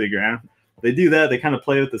 snatches it to the ground. They do that. They kind of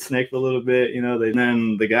play with the snake for a little bit, you know.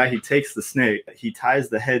 Then the guy, he takes the snake, he ties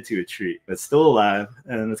the head to a tree that's still alive,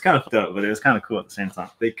 and it's kind of fucked up, but it was kind of cool at the same time.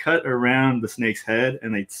 They cut around the snake's head,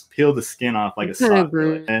 and they peel the skin off like a sock,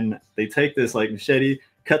 and they take this like machete,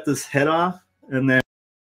 cut this head off, and then.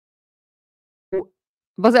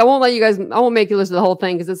 But I won't let you guys. I won't make you listen to the whole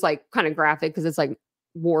thing because it's like kind of graphic because it's like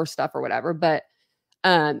war stuff or whatever. But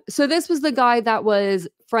so this was the guy that was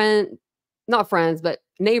not friends, but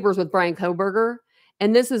neighbors with Bryan Kohberger.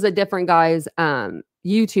 And this is a different guy's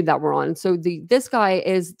YouTube that we're on. So this guy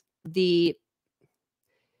is I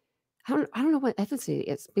don't know what ethnicity he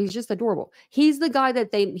is, but he's just adorable. He's the guy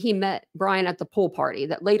that he met Bryan at the pool party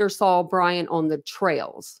that later saw Bryan on the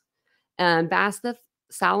trails. Bastith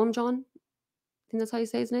Salam John. I think that's how you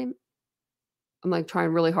say his name. I'm like trying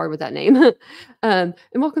really hard with that name. And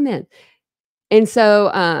welcome in. And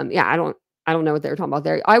so yeah, I don't know what they were talking about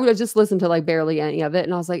there. I would have just listened to like barely any of it.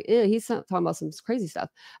 And I was like, ew, he's talking about some crazy stuff.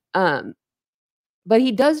 But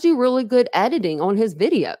he does do really good editing on his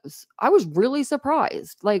videos. I was really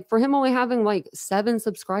surprised. Like for him only having like 7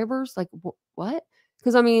 subscribers, like what?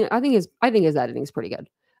 Because I mean, I think his editing is pretty good.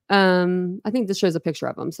 I think this shows a picture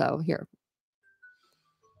of him. So here.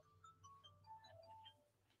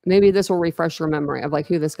 Maybe this will refresh your memory of like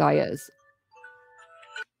who this guy is.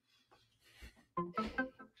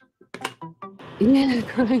 Yeah,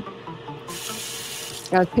 right.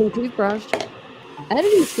 Got a pink toothbrush.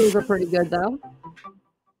 Editing skills are pretty good though.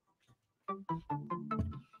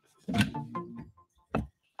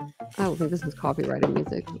 I don't think this is copyrighted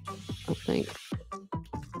music. I think.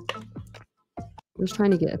 I was trying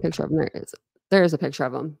to get a picture of him. There it is. There's a picture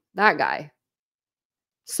of him. That guy.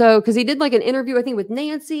 So, because he did like an interview, I think, with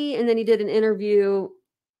Nancy, and then he did an interview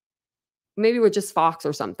maybe with just Fox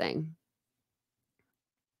or something.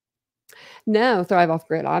 No, Thrive Off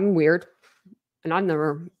Grid. I'm weird. And I've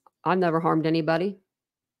never harmed anybody.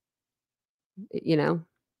 You know.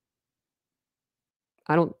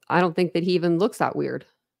 I don't think that he even looks that weird.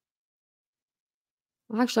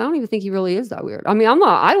 Actually, I don't even think he really is that weird. I mean,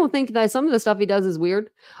 I don't think that some of the stuff he does is weird.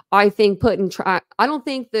 I think I don't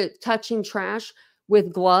think that touching trash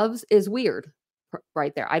with gloves is weird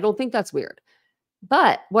right there. I don't think that's weird.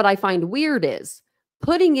 But what I find weird is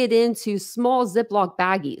putting it into small Ziploc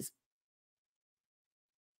baggies.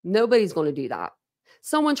 Nobody's going to do that.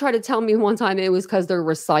 Someone tried to tell me one time it was because they're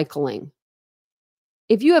recycling.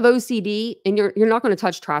 If you have OCD and you're not going to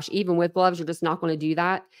touch trash, even with gloves, you're just not going to do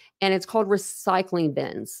that. And it's called recycling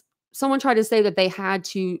bins. Someone tried to say that they had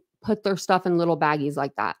to put their stuff in little baggies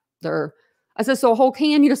like that. I said, so a whole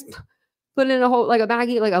can, you just put it in a whole, like a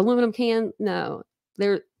baggie, like aluminum can? No.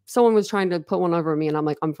 Someone was trying to put one over me, and I'm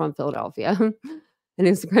like, I'm from Philadelphia. And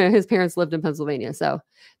his parents lived in Pennsylvania. So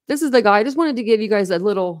this is the guy. I just wanted to give you guys a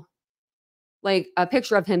little, like a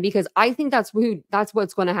picture of him, because I think that's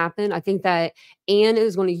what's going to happen. I think that Anne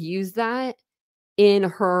is going to use that in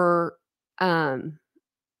her, and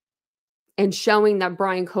showing that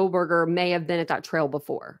Bryan Kohberger may have been at that trail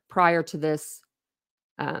before, prior to this,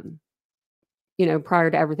 prior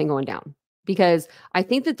to everything going down. Because I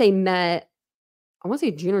think that they met, I want to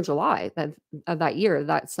say June or July of that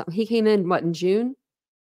year. He came in June?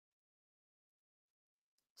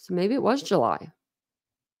 So maybe it was July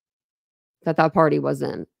that party was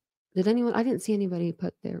in. I didn't see anybody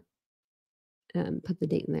put the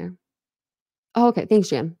date in there. Oh, okay. Thanks,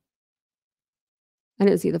 Jan. I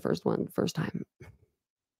didn't see the first time.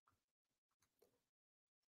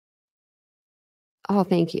 Oh,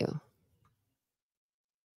 thank you.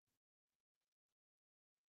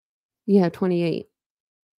 Yeah, 28.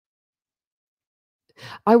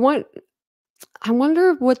 I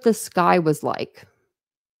wonder what the sky was like.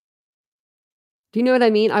 Do you know what I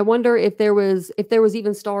mean? I wonder if there was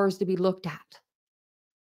even stars to be looked at.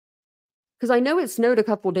 Because I know it snowed a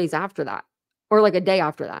couple days after that, or like a day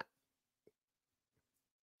after that.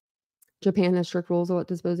 Japan has strict rules about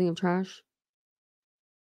disposing of trash.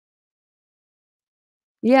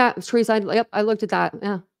 Yeah, Teresa, yep, I looked at that.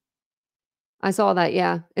 Yeah. I saw that,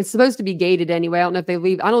 yeah. It's supposed to be gated anyway. I don't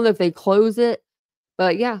know if they close it,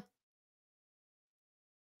 But yeah.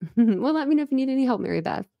 Well, let me know if you need any help, Mary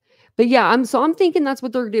Beth. But yeah, I'm thinking that's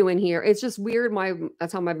what they're doing here. It's just weird.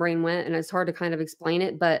 That's how my brain went, and it's hard to kind of explain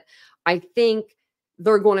it. But I think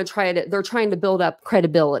they're trying to build up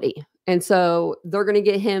credibility. And so they're going to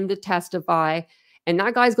get him to testify, and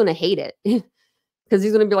that guy's going to hate it because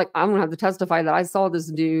he's going to be like, I'm going to have to testify that I saw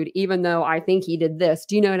this dude, even though I think he did this.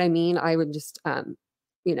 Do you know what I mean? I would just,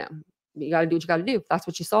 you got to do what you got to do. If that's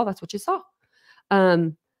what you saw. That's what you saw.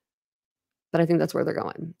 But I think that's where they're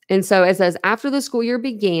going. And so it says, after the school year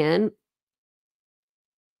began,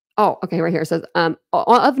 oh, okay, right here. It says,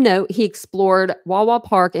 of note, he explored Wawa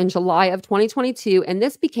Park in July of 2022, and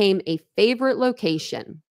this became a favorite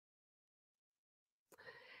location.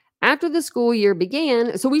 After the school year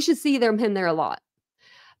began, so we should see him there a lot.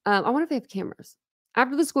 I wonder if they have cameras.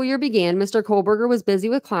 After the school year began, Mr. Kohberger was busy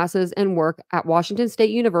with classes and work at Washington State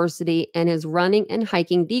University, and his running and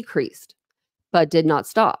hiking decreased, but did not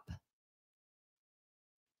stop.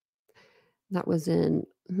 That was in,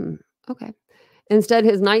 okay. Instead,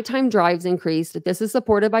 his nighttime drives increased. This is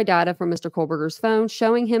supported by data from Mr. Kohberger's phone,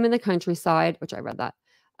 showing him in the countryside, which I read that.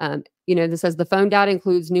 This says the phone data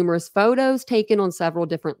includes numerous photos taken on several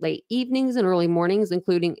different late evenings and early mornings,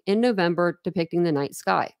 including in November, depicting the night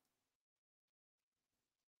sky.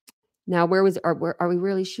 Now, are we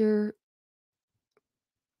really sure?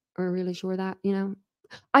 Are we really sure that,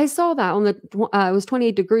 I saw that on it was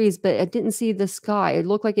 28 degrees, but I didn't see the sky. It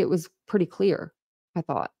looked like it was pretty clear, I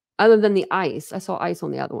thought, other than the ice. I saw ice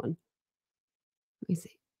on the other one. Let me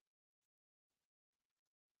see.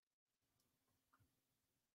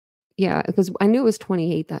 Yeah, because I knew it was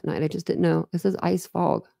 28 that night. I just didn't know. It says ice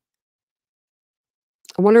fog.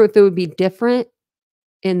 I wonder if it would be different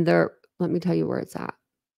in their, let me tell you where it's at.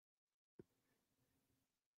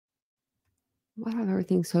 Why do I have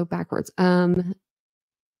everything so backwards?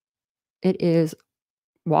 It is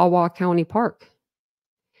Wawa County Park.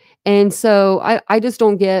 And so I just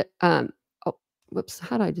don't get, oh, whoops,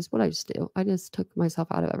 what did I just do? I just took myself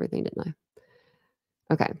out of everything, didn't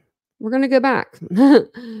I? Okay, we're going to go back. We're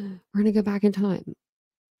going to go back in time. I'm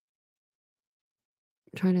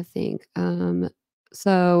trying to think.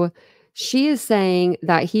 So she is saying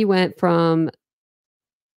that he went from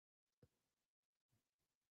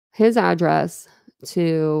his address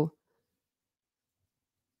to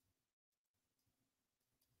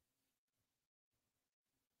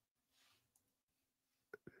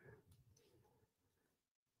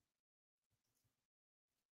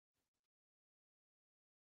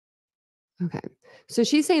okay. So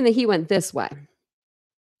she's saying that he went this way.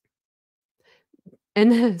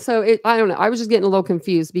 And so I don't know. I was just getting a little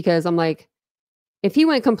confused because I'm like, if he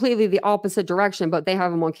went completely the opposite direction, but they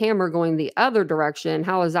have him on camera going the other direction,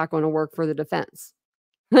 how is that going to work for the defense?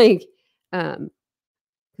 Like, because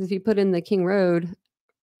if you put in the King Road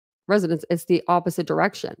residence, it's the opposite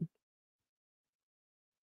direction.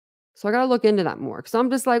 So I got to look into that more because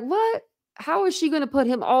I'm just like, what? How is she going to put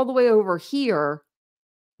him all the way over here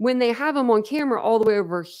when they have him on camera all the way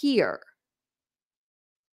over here?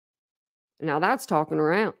 Now that's talking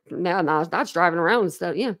around. Now that's driving around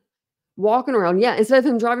instead. Yeah. Walking around. Yeah. Instead of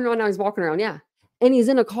him driving around, now he's walking around. Yeah. And he's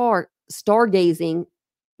in a car stargazing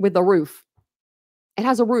with a roof. It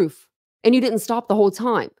has a roof. And you didn't stop the whole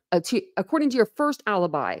time. According to your first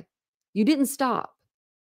alibi, you didn't stop.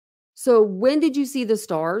 So when did you see the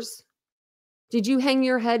stars? Did you hang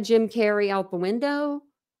your head Jim Carrey out the window?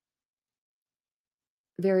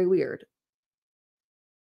 Very weird.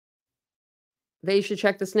 They should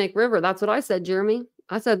check the Snake River. That's what I said, Jeremy.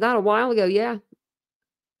 I said that a while ago. Yeah.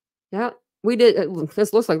 Yeah, we did.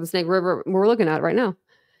 This looks like the Snake River we're looking at right now.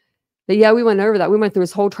 But yeah, we went over that. We went through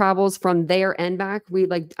his whole travels from there and back.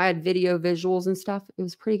 I had video visuals and stuff. It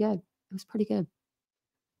was pretty good. It was pretty good.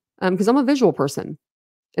 Because I'm a visual person.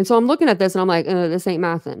 And so I'm looking at this and I'm like, this ain't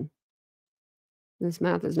mathing. This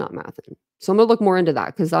math is not mathing. So I'm going to look more into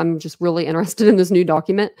that because I'm just really interested in this new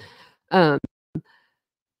document. It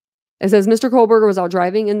says Mr. Kohberger was out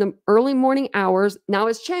driving in the early morning hours. Now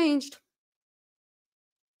it's changed.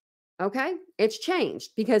 Okay, it's changed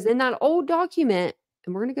because in that old document,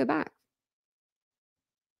 and we're going to go back.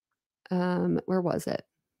 Where was it?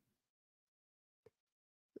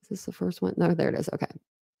 Is this the first one? No, there it is. Okay,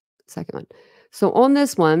 second one. So on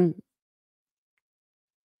this one,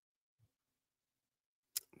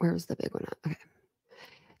 where's the big one at? Okay.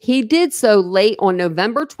 He did so late on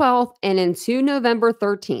November 12th and into November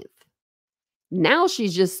 13th. Now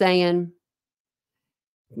she's just saying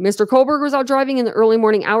Mr. Kohberger was out driving in the early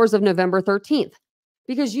morning hours of November 13th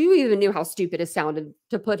because you even knew how stupid it sounded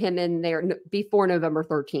to put him in there before November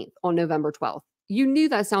 13th on November 12th. you knew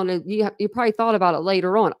that sounded, you probably thought about it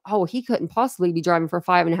later on. Oh, he couldn't possibly be driving for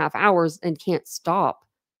 5.5 hours and can't stop.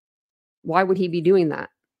 Why would he be doing that?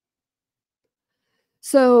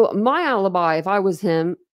 So my alibi, if I was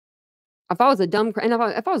him, if I was a dumb, and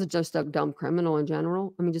if I was just a dumb criminal in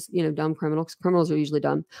general, I mean, just, dumb criminals, criminals are usually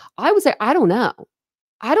dumb. I would say, I don't know.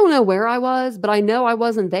 I don't know where I was, but I know I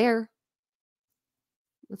wasn't there.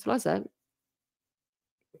 That's what I said.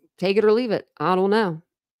 Take it or leave it. I don't know.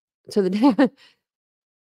 To the day,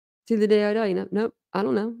 to the day I die, nope, I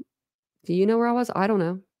don't know. Do you know where I was? I don't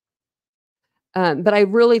know. But I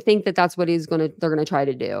really think that that's what they're gonna try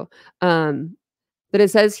to do. But it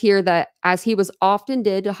says here that as he was often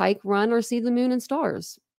did to hike, run, or see the moon and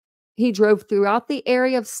stars, he drove throughout the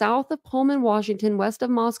area of south of Pullman, Washington, west of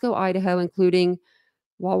Moscow, Idaho, including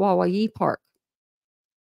Wawa Park.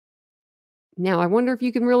 Now, I wonder if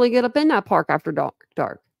you can really get up in that park after dark.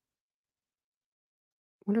 I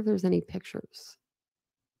wonder if there's any pictures.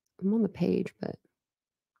 I'm on the page, but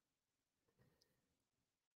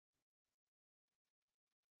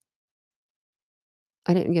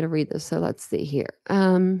I didn't get to read this, so let's see here.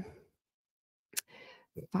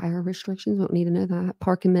 Fire restrictions, don't need to know that.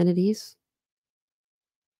 Park amenities.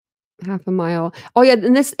 Half a mile. Oh yeah,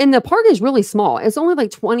 and the park is really small. It's only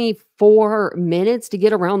like 24 minutes to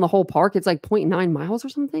get around the whole park. It's like 0.9 miles or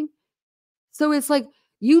something. So it's like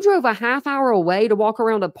you drove a half hour away to walk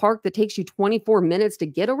around a park that takes you 24 minutes to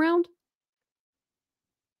get around.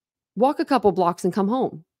 Walk a couple blocks and come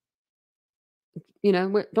home.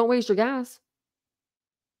 Don't waste your gas.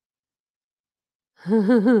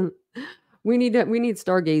 We need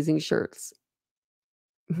stargazing shirts.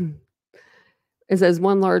 It says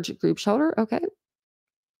one large group shelter. Okay.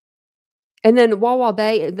 And then Wawa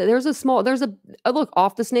Bay, there's a look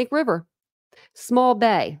off the Snake River, small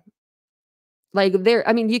bay. Like there,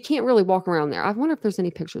 I mean, you can't really walk around there. I wonder if there's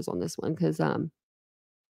any pictures on this one because I'll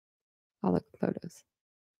look at photos.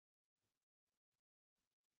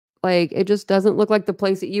 Like it just doesn't look like the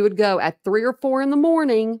place that you would go at 3 or 4 in the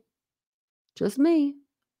morning. Just me.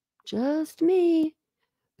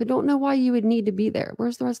 But don't know why you would need to be there.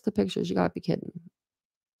 Where's the rest of the pictures? You gotta be kidding.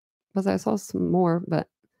 Because I saw some more, but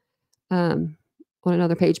on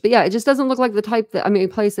another page. But yeah, it just doesn't look like the type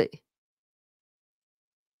place that.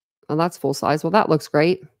 Oh, that's full size. Well, that looks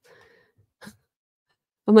great.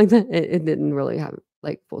 I'm like, it didn't really have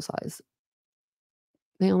like full size.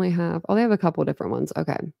 They have a couple different ones.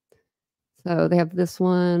 Okay. So they have this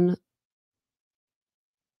one.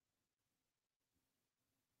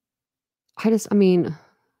 How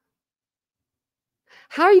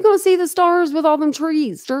are you going to see the stars with all them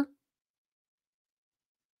trees, sir?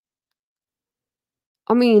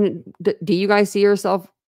 I mean, do you guys see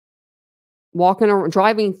yourself walking or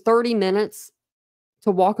driving 30 minutes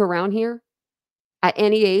to walk around here at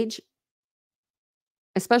any age?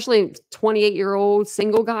 Especially 28-year-old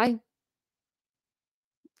single guy?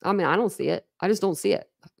 I mean, I don't see it. I just don't see it.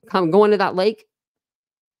 Come going to that lake.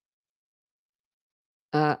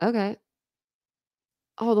 Okay.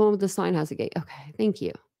 Oh, the one with the sign has a gate. Okay, thank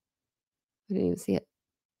you. I didn't even see it.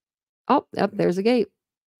 Oh, yep, there's a gate.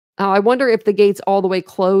 I wonder if the gate's all the way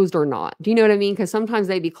closed or not. Do you know what I mean? Because sometimes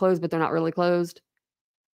they'd be closed, but they're not really closed.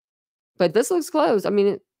 But this looks closed. I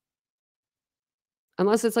mean,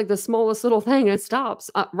 unless it's like the smallest little thing and it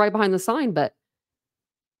stops right behind the sign. But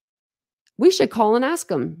we should call and ask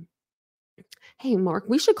them. Hey, Mark,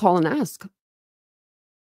 we should call and ask.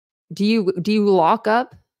 Do you lock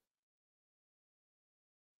up?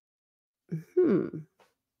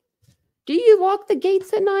 Do you lock the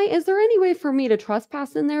gates at night? Is there any way for me to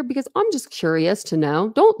trespass in there? Because I'm just curious to know.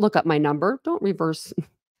 Don't look up my number. Don't reverse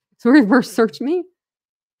search me.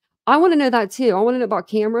 I want to know that too. I want to know about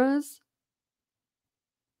cameras.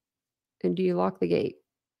 And do you lock the gate?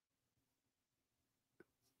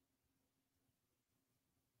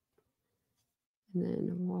 And then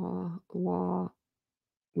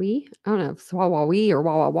I don't know if it's Wah-wah-wee or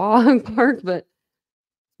Wah-wah-wah Park, but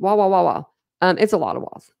Wah-wah-wah-wah. It's a lot of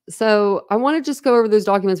walls. So I want to just go over those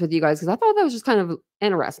documents with you guys because I thought that was just kind of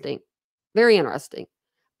interesting. Very interesting.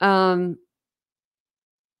 I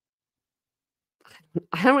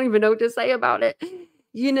don't even know what to say about it.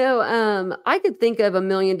 I could think of a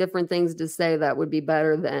million different things to say that would be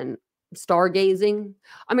better than stargazing.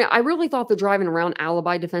 I mean, I really thought the driving around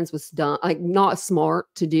alibi defense was done, like not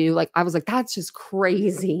smart to do. Like I was like, that's just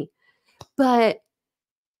crazy. But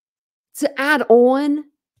to add on,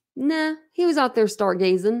 nah, he was out there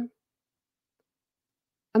stargazing.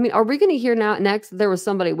 I mean, are we going to hear next there was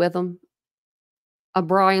somebody with him? A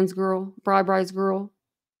Brian's girl, Bry's girl.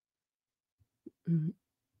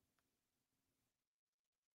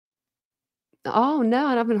 Oh, no,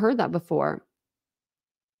 I haven't heard that before.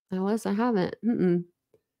 Alice, I haven't. Mm-mm.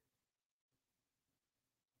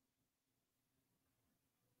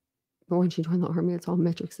 But when she joined the army, it's all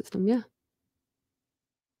metric system. Yeah.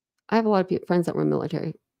 I have a lot of friends that were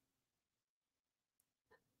military.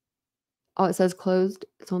 Oh, it says closed.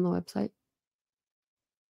 It's on the website.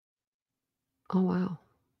 Oh, wow.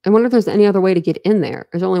 I wonder if there's any other way to get in there.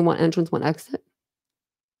 There's only one entrance, one exit.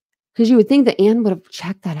 Because you would think that Anne would have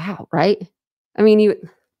checked that out, right? I mean,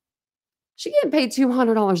 she getting paid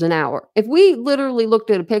 $200 an hour. If we literally looked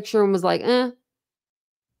at a picture and was like,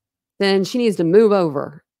 then she needs to move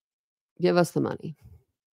over. Give us the money.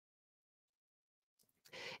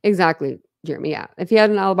 Exactly, Jeremy. Yeah. If he had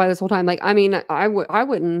an alibi this whole time, like, I mean, I would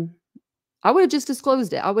have just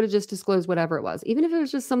disclosed it. I would have just disclosed whatever it was. Even if it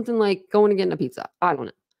was just something like going to get a pizza. I don't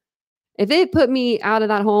know. If it put me out of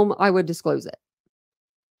that home, I would disclose it.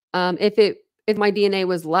 If my DNA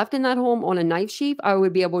was left in that home on a knife sheath, I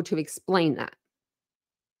would be able to explain that.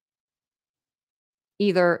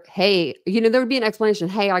 Either, hey, there would be an explanation.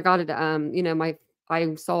 Hey, I got it.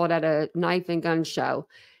 I saw it at a knife and gun show,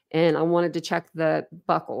 and I wanted to check the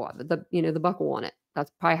buckle, the buckle on it.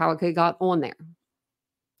 That's probably how it got on there.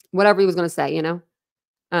 Whatever he was going to say,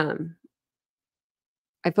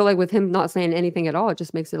 I feel like with him not saying anything at all, it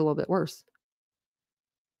just makes it a little bit worse.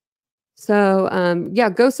 So, yeah,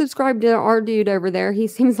 go subscribe to our dude over there. He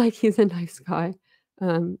seems like he's a nice guy.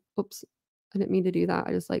 Oops, I didn't mean to do that.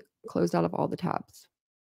 I just closed out of all the tabs.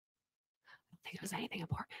 I don't think it was anything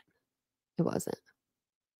important. It wasn't.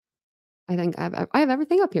 I think I have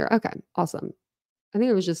everything up here. Okay, awesome. I think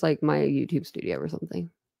it was just my YouTube studio or something.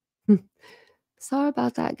 Sorry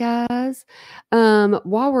about that, guys.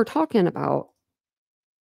 While we're talking about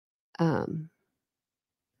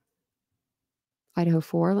Idaho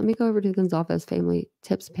 4, let me go over to the Gonzalez family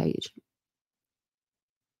tips page.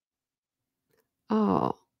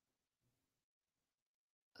 Oh,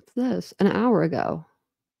 what's this? An hour ago.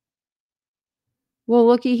 Well,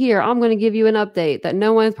 looky here. I'm going to give you an update that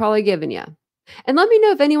no one's probably given you. And let me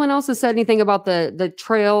know if anyone else has said anything about the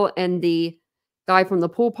trail and the guy from the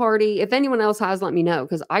pool party. If anyone else has, let me know,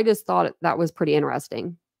 because I just thought that was pretty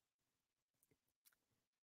interesting.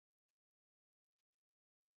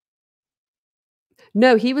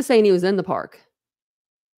 No, he was saying he was in the park.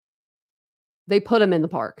 They put him in the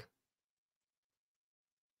park.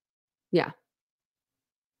 Yeah.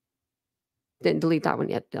 Didn't delete that one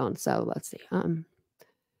yet, Dawn. So let's see.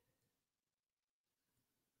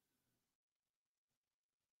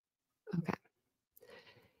 Okay.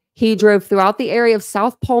 He drove throughout the area of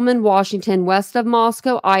South Pullman, Washington, west of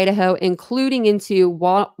Moscow, Idaho, including into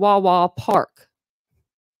Wawa Park.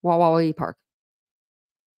 Wawa Park.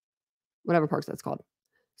 Whatever parks that's called.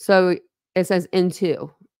 So it says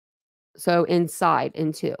into. So inside,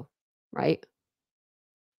 into, right?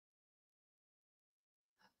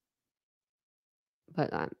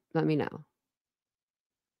 But let me know.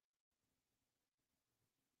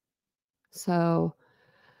 So,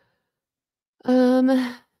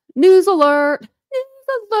 news alert. News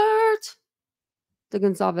alert. The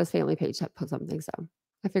Gonzalez family page put something, so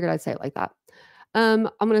I figured I'd say it like that. I'm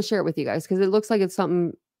going to share it with you guys because it looks like it's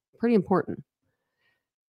something pretty important.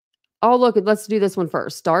 Oh, look, let's do this one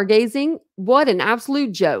first. Stargazing. What an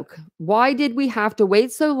absolute joke. Why did we have to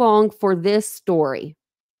wait so long for this story?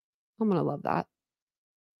 I'm going to love that.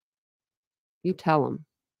 You tell them.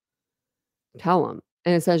 Tell them.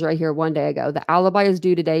 And it says right here, 1 day ago, the alibi is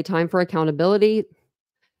due today. Time for accountability.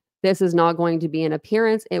 This is not going to be an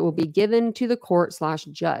appearance. It will be given to the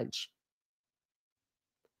court/judge.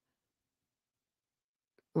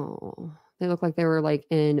 Oh, they look like they were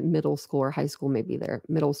in middle school or high school, maybe they're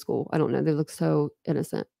middle school. I don't know. They look so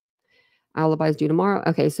innocent. Alibi is due tomorrow.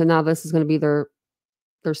 Okay, so now this is going to be their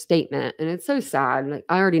statement. And it's so sad.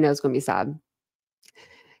 I already know it's going to be sad.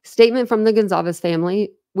 Statement from the Gonzalez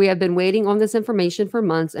family. We have been waiting on this information for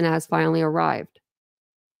months and it has finally arrived.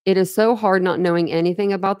 It is so hard not knowing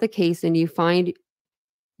anything about the case, and you find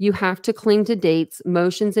you have to cling to dates,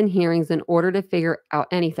 motions, and hearings in order to figure out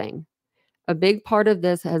anything. A big part of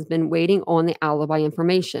this has been waiting on the alibi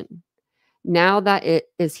information. Now that it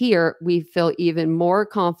is here, we feel even more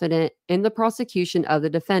confident in the prosecution of the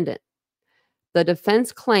defendant. The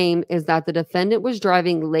defense claim is that the defendant was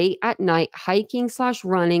driving late at night,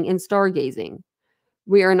 hiking/running and stargazing.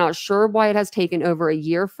 We are not sure why it has taken over a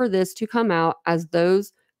year for this to come out, as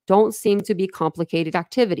those don't seem to be complicated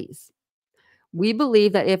activities. We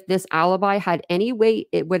believe that if this alibi had any weight,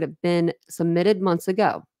 it would have been submitted months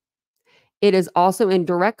ago. It is also in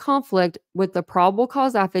direct conflict with the probable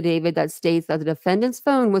cause affidavit that states that the defendant's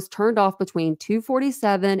phone was turned off between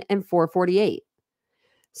 2:47 and 4:48.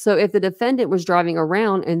 So if the defendant was driving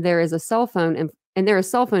around and there is a cell phone and there is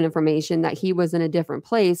cell phone information that he was in a different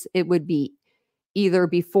place, it would be either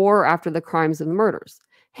before or after the crimes and the murders,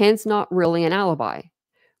 hence not really an alibi.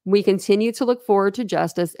 We continue to look forward to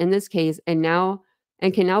justice in this case and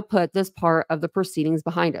can now put this part of the proceedings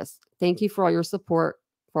behind us. Thank you for all your support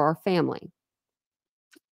for our family.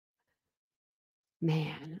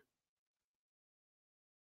 Man.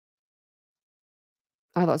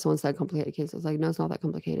 I thought someone said complicated case. I was like, no, it's not that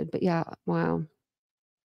complicated. But yeah, wow.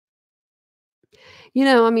 You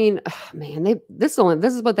know, I mean, man, this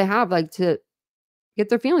is what they have like to get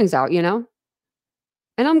their feelings out, you know?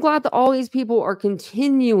 And I'm glad that all these people are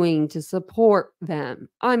continuing to support them.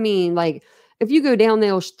 I mean, like, if you go down,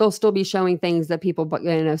 they'll still be showing things that people,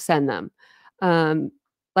 send them.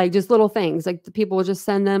 Like just little things. Like the people will just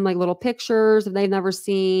send them like little pictures that they've never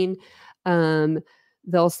seen.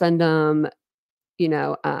 They'll send them,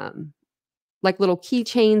 like little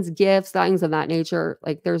keychains, gifts, things of that nature.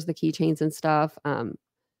 Like there's the keychains and stuff.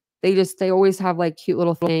 They always have like cute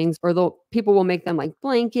little things, or people will make them like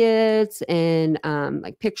blankets and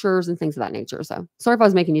like pictures and things of that nature. So sorry if I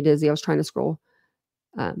was making you dizzy. I was trying to scroll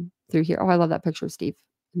through here. Oh, I love that picture of Steve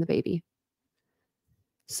and the baby.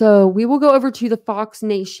 So we will go over to the Fox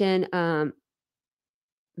Nation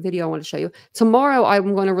video I want to show you. Tomorrow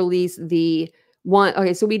I'm going to release the one.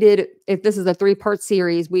 Okay, so if this is a 3-part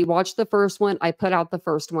series, we watched the first one. I put out the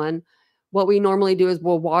first one. What we normally do is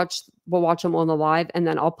we'll watch them on the live, and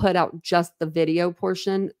then I'll put out just the video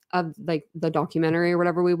portion of like the documentary or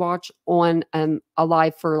whatever we watch on a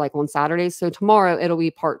live for like on Saturdays. So tomorrow it'll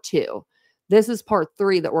be part 2. This is part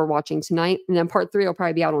 3 that we're watching tonight, and then part 3 will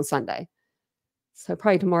probably be out on Sunday. So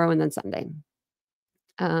probably tomorrow and then Sunday.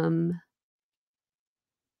 I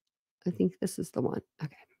think this is the one.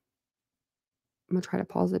 Okay. I'm gonna try to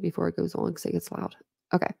pause it before it goes on because it gets loud.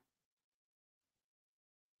 Okay.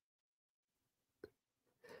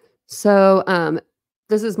 So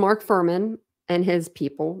this is Mark Furman and his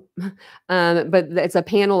people, but it's a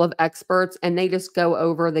panel of experts, and they just go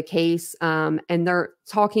over the case, and they're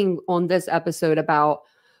talking on this episode about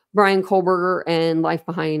Bryan Kohberger and life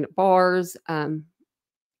behind bars,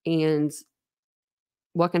 and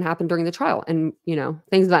what can happen during the trial, and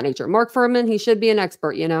things of that nature. Mark Furman, he should be an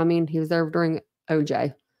expert. I mean, he was there during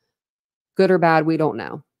OJ. Good or bad, we don't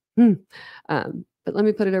know. But let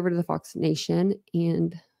me put it over to the Fox Nation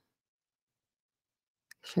and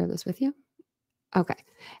share this with you. Okay.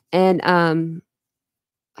 And I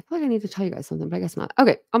feel like I need to tell you guys something, but I guess not.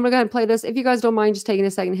 Okay, I'm gonna go ahead and play this. If you guys don't mind just taking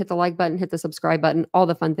a second, hit the like button, hit the subscribe button, all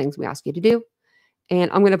the fun things we ask you to do.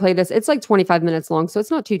 And I'm gonna play this. It's like 25 minutes long, so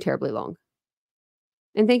it's not too terribly long.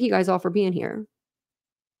 And thank you guys all for being here.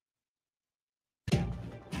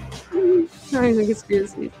 Trying to get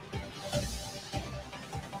scared.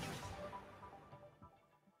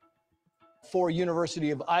 4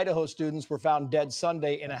 University of Idaho students were found dead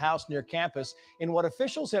Sunday in a house near campus in what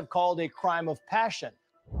officials have called a crime of passion.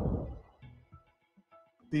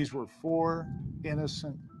 These were 4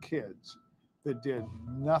 innocent kids that did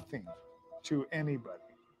nothing to anybody,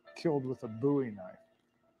 killed with a Bowie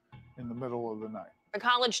knife in the middle of the night. A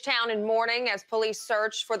college town in mourning as police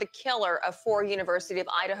searched for the killer of 4 University of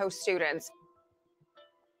Idaho students.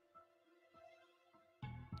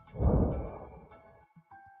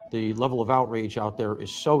 The level of outrage out there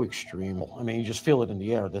is so extreme. I mean, you just feel it in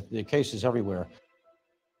the air. The case is everywhere.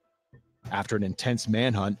 After an intense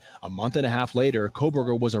manhunt, a month and a half later,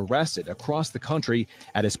 Kohberger was arrested across the country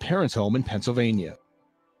at his parents' home in Pennsylvania.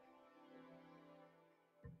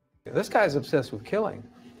 This guy's obsessed with killing.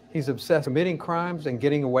 He's obsessed with committing crimes and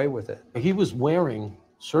getting away with it. He was wearing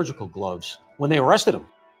surgical gloves when they arrested him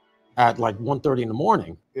at like 1:30 in the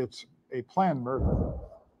morning. It's a planned murder.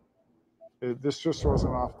 This just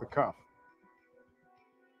wasn't off the cuff.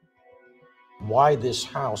 Why this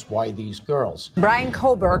house? Why these girls? Bryan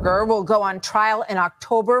Kohberger will go on trial in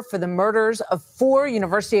October for the murders of 4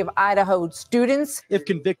 University of Idaho students. If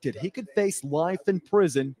convicted, he could face life in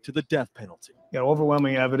prison to the death penalty.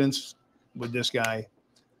 Overwhelming evidence with this guy.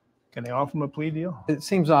 Can they offer him a plea deal? It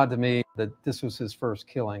seems odd to me that this was his first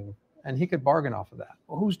killing, and he could bargain off of that.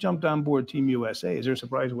 Well, who's jumped on board Team USA? Is there a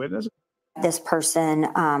surprise witness? This person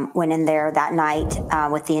went in there that night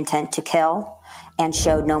with the intent to kill and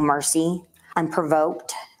showed no mercy,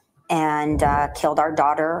 unprovoked, and killed our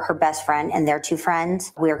daughter, her best friend, and their 2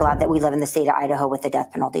 friends. We are glad that we live in the state of Idaho with the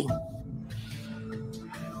death penalty.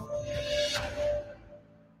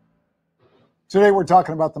 Today we're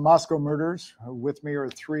talking about the Moscow murders. With me are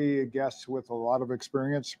 3 guests with a lot of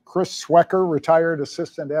experience. Chris Swecker, retired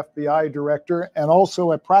assistant FBI director and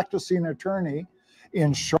also a practicing attorney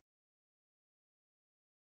in Charlotte.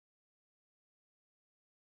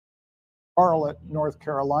 Charlotte, North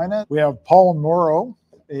Carolina. We have Paul Morrow,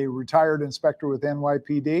 a retired inspector with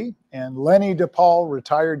NYPD, and Lenny DePaul,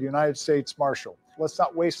 retired United States Marshal. Let's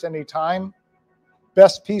not waste any time.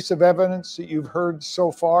 Best piece of evidence that you've heard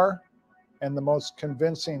so far, and the most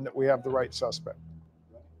convincing that we have the right suspect.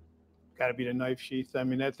 Got to be the knife sheath. I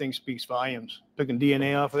mean, that thing speaks volumes. Picking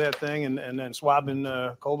DNA off of that thing and then swabbing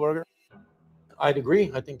Kohberger. I'd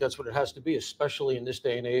agree. I think that's what it has to be, especially in this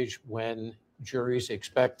day and age when juries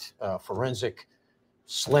expect forensic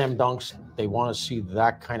slam dunks. They want to see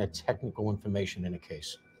that kind of technical information in a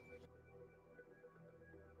case.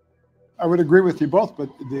 I would agree with you both, but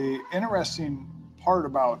the interesting part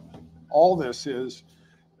about all this is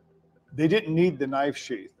they didn't need the knife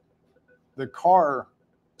sheath. The car,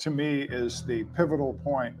 to me, is the pivotal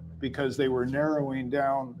point because they were narrowing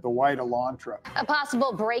down the white Elantra. A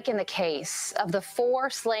possible break in the case of the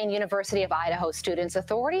 4 slain University of Idaho students.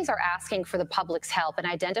 Authorities are asking for the public's help in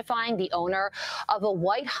identifying the owner of a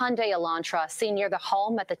white Hyundai Elantra seen near the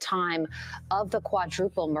home at the time of the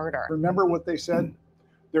quadruple murder. Remember what they said?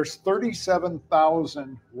 There's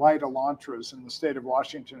 37,000 white Elantras in the state of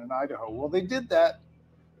Washington and Idaho. Well, they did that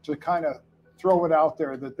to kind of throw it out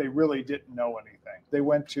there that they really didn't know anything. They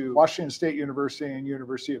went to Washington State University and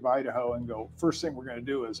University of Idaho and go, first thing we're going to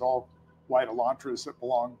do is all white Elantras that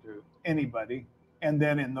belong to anybody, and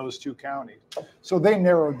then in those 2 counties. So they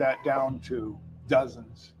narrowed that down to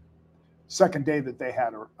dozens. Second day that they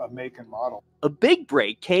had a make and model. A big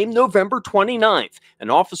break came November 29th. An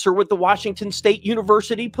officer with the Washington State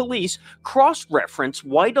University Police cross-referenced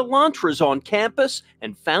white Elantras on campus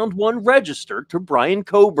and found one registered to Bryan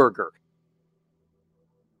Kohberger.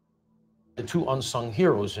 The 2 unsung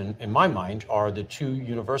heroes in my mind are the 2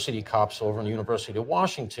 university cops over in the University of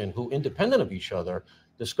Washington who, independent of each other,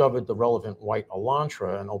 discovered the relevant white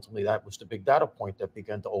Elantra, and ultimately that was the big data point that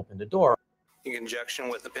began to open the door. In conjunction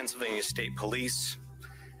with the Pennsylvania State Police,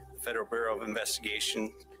 Federal Bureau of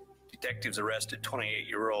Investigation, detectives arrested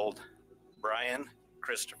 28-year-old Bryan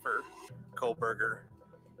Christopher Kohberger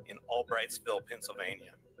in Albrightsville,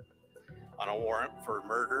 Pennsylvania, on a warrant for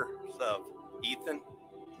murder of Ethan,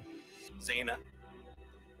 Zana,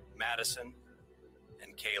 Madison,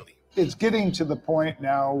 and Kaylee. It's getting to the point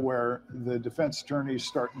now where the defense attorney is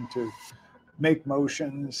starting to make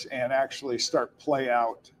motions and actually start play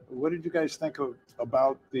out. What did you guys think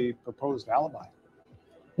about the proposed alibi?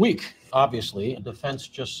 Weak, obviously. The defense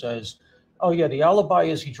just says, oh yeah, the alibi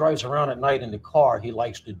is he drives around at night in the car. He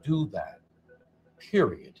likes to do that,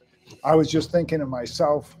 period. I was just thinking of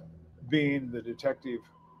myself being the detective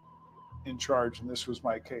in charge, and this was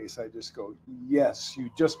my case. I just go, yes,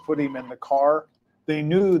 you just put him in the car. They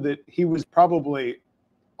knew that he was probably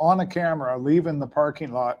on a camera leaving the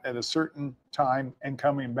parking lot at a certain time and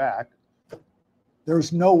coming back.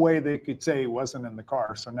 There's no way they could say he wasn't in the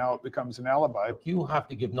car. So now it becomes an alibi. You have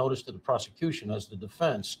to give notice to the prosecution as the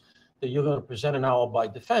defense that you're going to present an alibi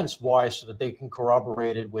defense. Why? So that they can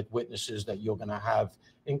corroborate it with witnesses that you're going to have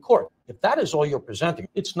in court. If that is all you're presenting,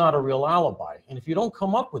 it's not a real alibi. And if you don't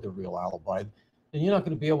come up with a real alibi, then you're not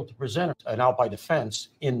going to be able to present an alibi defense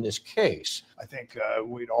in this case. I think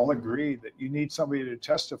we'd all agree that you need somebody to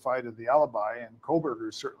testify to the alibi, and Kohberger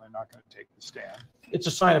is certainly not going to take the stand. It's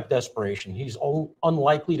a sign of desperation. He's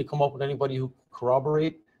unlikely to come up with anybody who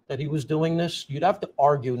corroborate that he was doing this. You'd have to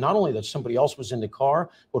argue not only that somebody else was in the car,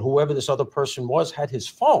 but whoever this other person was had his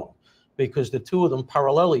phone, because the 2 of them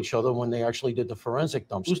parallel each other when they actually did the forensic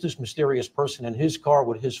dumps. Who's this mysterious person in his car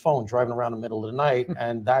with his phone driving around in the middle of the night?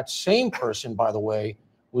 And that same person, by the way,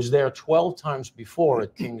 was there 12 times before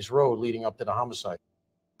at Kings Road leading up to the homicide.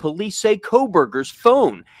 Police say Kohberger's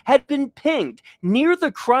phone had been pinged near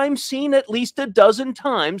the crime scene at least a dozen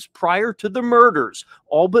times prior to the murders,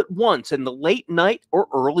 all but once in the late night or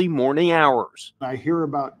early morning hours. I hear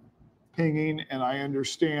about pinging and I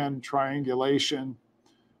understand triangulation,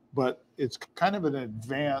 but it's kind of an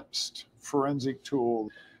advanced forensic tool.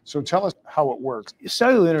 So tell us how it works.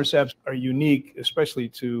 Cellular intercepts are unique,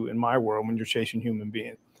 especially in my world, when you're chasing human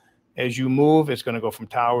beings. As you move, it's going to go from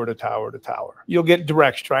tower to tower to tower. You'll get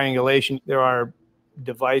direct triangulation. There are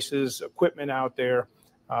devices, equipment out there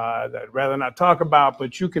that I'd rather not talk about,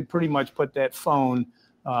 but you could pretty much put that phone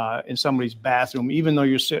in somebody's bathroom, even though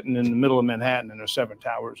you're sitting in the middle of Manhattan and there's 7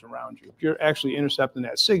 towers around you. You're actually intercepting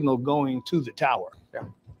that signal going to the tower. Yeah.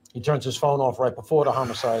 He turns his phone off right before the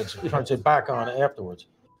homicides. He turns it back on afterwards.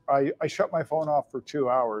 I shut my phone off for 2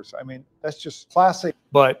 hours. I mean, that's just classic.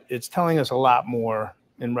 But it's telling us a lot more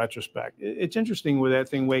in retrospect. It's interesting where that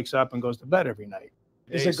thing wakes up and goes to bed every night.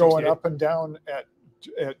 Is it going up and down at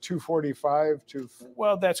 2:45 to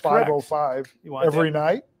well, that's 5:05 every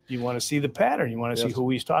night? You want to see the pattern. You want to see who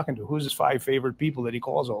he's talking to. Who's his 5 favorite people that he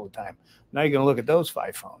calls all the time? Now you're going to look at those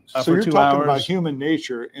 5 phones. So For you're 2 talking hours. about human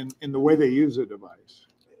nature in the way they use a device.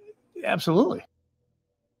 Absolutely.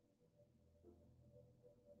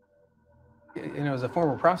 You know, as a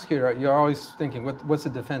former prosecutor, you're always thinking, what's the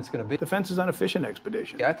defense going to be? Defense is on a fishing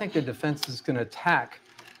expedition. Yeah, I think the defense is going to attack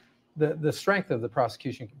the strength of the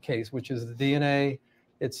prosecution case, which is the DNA,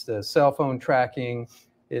 it's the cell phone tracking,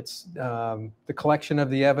 it's the collection of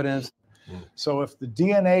the evidence. So if the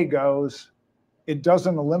DNA goes, it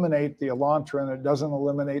doesn't eliminate the Elantra and it doesn't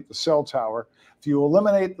eliminate the cell tower. If you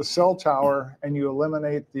eliminate the cell tower and you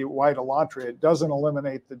eliminate the white Elantra, it doesn't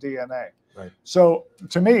eliminate the DNA. Right. So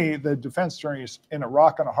to me, the defense attorney is in a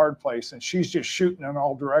rock and a hard place, and she's just shooting in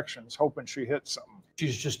all directions, hoping she hits something.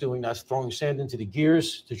 She's just doing that, throwing sand into the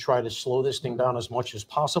gears to try to slow this thing down as much as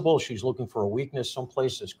possible. She's looking for a weakness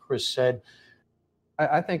someplace, as Chris said.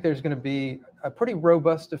 I think there's going to be a pretty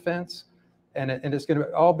robust defense, and it's going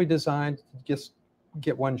to all be designed to just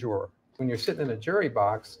get one juror. When you're sitting in a jury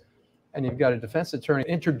box and you've got a defense attorney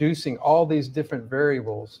introducing all these different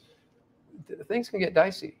variables, things can get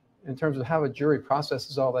dicey in terms of how a jury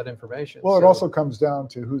processes all that information. Well, it also comes down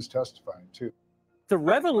to who's testifying too. The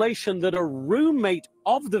revelation that a roommate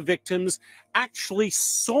of the victims actually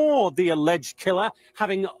saw the alleged killer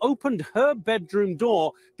having opened her bedroom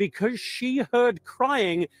door because she heard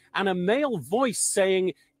crying and a male voice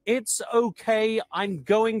saying, "It's okay, I'm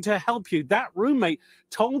going to help you." That roommate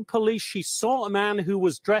told police she saw a man who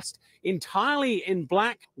was dressed entirely in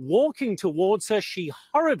black walking towards her. She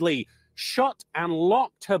hurriedly shut and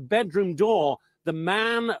locked her bedroom door. The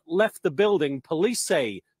man left the building. Police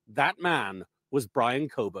say that man was Bryan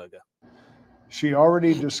Kohberger. She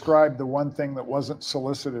already described the one thing that wasn't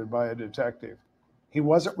solicited by a detective. He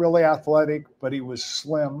wasn't really athletic, but he was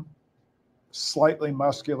slim, slightly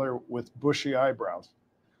muscular with bushy eyebrows.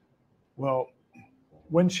 Well,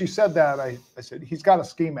 when she said that, I said, he's got a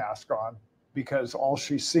ski mask on because all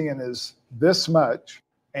she's seeing is this much.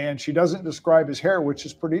 And she doesn't describe his hair, which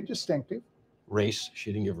is pretty distinctive. Race,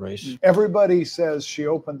 she didn't give race. Everybody says she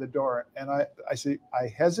opened the door. And I say, I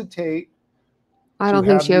hesitate. I don't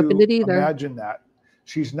think she opened it either. Imagine that.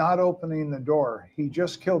 She's not opening the door. He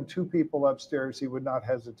just killed 2 people upstairs. He would not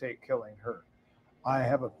hesitate killing her. I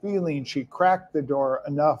have a feeling she cracked the door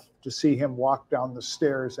enough to see him walk down the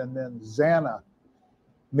stairs, and then Xana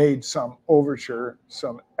made some overture,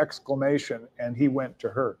 some exclamation, and he went to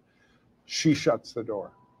her. She shuts the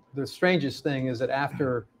door. The strangest thing is that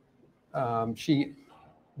after she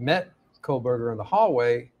met Kohberger in the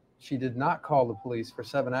hallway, she did not call the police for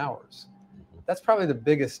 7 hours. That's probably the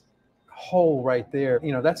biggest hole right there.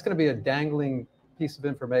 You know, that's going to be a dangling piece of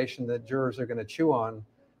information that jurors are going to chew on.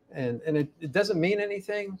 And it doesn't mean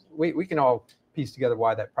anything. We can all piece together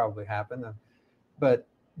why that probably happened. But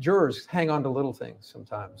jurors hang on to little things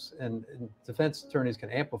sometimes. And defense attorneys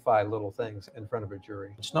can amplify little things in front of a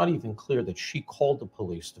jury. It's not even clear that she called the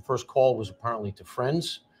police. The first call was apparently to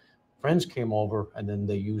friends. Friends came over, and then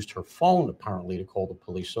they used her phone apparently to call the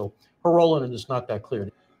police. So her role in it is not that clear.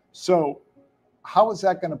 So how is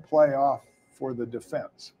that going to play off for the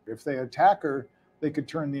defense? If they attack her, they could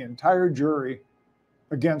turn the entire jury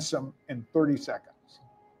against them in 30 seconds.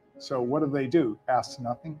 So what do? Ask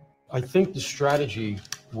nothing? I think the strategy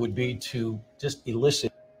would be to just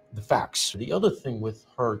elicit the facts. The other thing with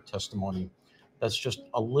her testimony that's just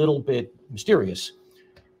a little bit mysterious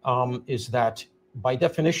is that by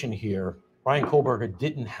definition here, Bryan Kohberger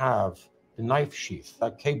didn't have the knife sheath.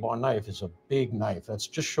 That K-bar knife is a big knife. That's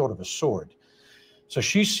just short of a sword. So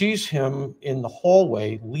she sees him in the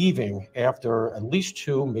hallway leaving after at least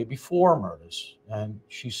 2, maybe 4 murders. And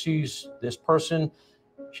she sees this person.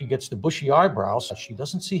 She gets the bushy eyebrows. She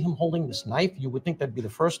doesn't see him holding this knife. You would think that'd be the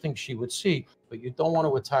first thing she would see, but you don't want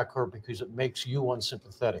to attack her because it makes you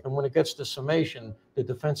unsympathetic. And when it gets to summation, the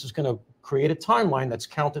defense is going to create a timeline that's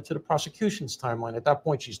counter to the prosecution's timeline. At that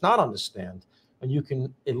point, she's not on the stand, and you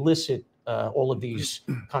can elicit all of these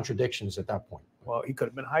contradictions at that point. Well, he could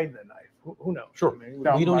have been hiding the knife. Who knows? Sure. I mean,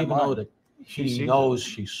 We don't even know that she knows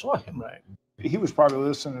she saw him. Right. He was probably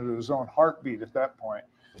listening to his own heartbeat at that point.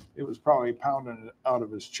 It was probably pounding it out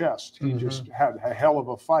of his chest. He just had a hell of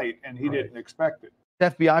a fight, and he didn't expect it.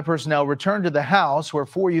 FBI personnel returned to the house where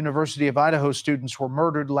 4 University of Idaho students were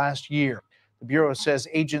murdered last year. The Bureau says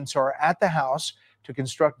agents are at the house to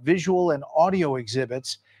construct visual and audio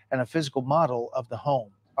exhibits and a physical model of the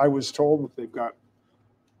home. I was told that they've got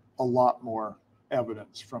a lot more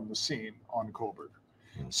evidence from the scene on Kohberger.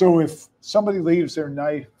 So if somebody leaves their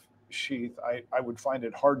knife sheath, I would find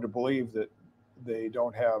it hard to believe that they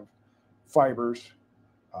don't have fibers,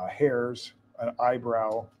 hairs, an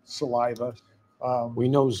eyebrow, saliva. We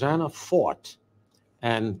know Xana fought,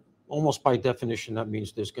 and almost by definition, that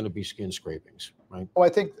means there's going to be skin scrapings, right? Well, I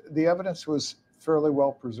think the evidence was fairly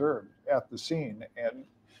well preserved at the scene, and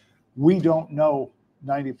we don't know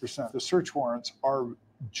 90%. The search warrants are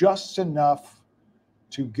just enough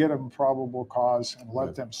to get them probable cause and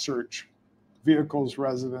let them search vehicles,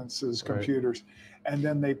 residences, computers, and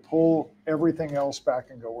then they pull everything else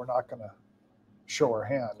back and go, we're not going to show our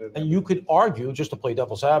hand. And you could argue, just to play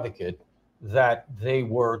devil's advocate, that they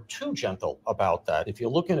were too gentle about that. If you're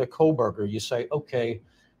looking at Kohberger, you say, okay,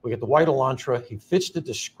 we get the white Elantra, he fits the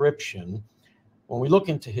description. When we look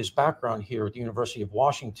into his background here at the University of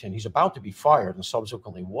Washington, he's about to be fired and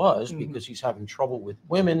subsequently was because he's having trouble with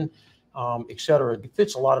women, et cetera. He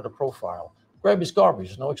fits a lot of the profile. Grab his garbage.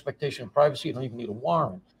 There's no expectation of privacy. You don't even need a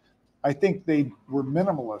warrant. I think they were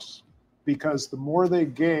minimalists because the more they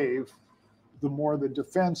gave, the more the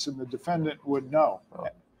defense and the defendant would know.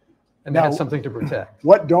 And they had something to protect.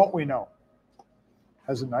 What don't we know?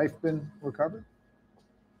 Has a knife been recovered?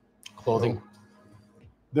 Clothing.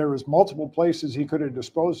 There was multiple places he could have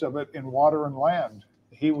disposed of it in water and land.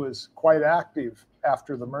 He was quite active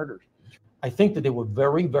after the murders. I think that they were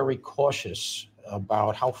very, very cautious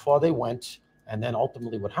about how far they went. And then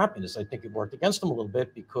ultimately what happened is I think it worked against them a little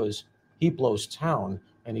bit because he blows town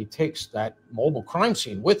and he takes that mobile crime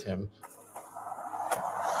scene with him.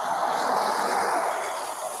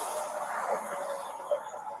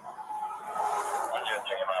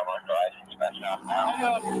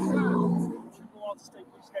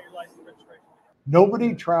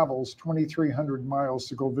 Nobody travels 2,300 miles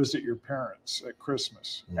to go visit your parents at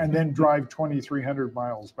Christmas and then drive 2,300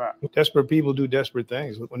 miles back. Desperate people do desperate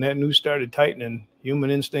things. When that noose started tightening, human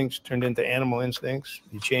instincts turned into animal instincts.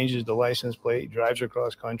 He changes the license plate, drives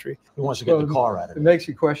across country. He wants to get the car out of it. It makes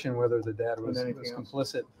you question whether the dad was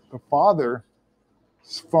complicit. The father's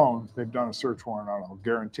phone, they've done a search warrant on it, I'll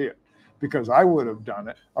guarantee it. Because I would have done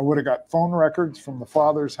it. I would have got phone records from the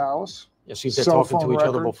father's house. Yeah, see if they're talking to each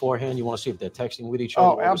other beforehand. You want to see if they're texting with each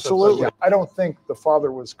other. Oh, absolutely. I don't think the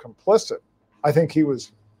father was complicit. I think he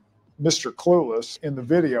was Mr. Clueless in the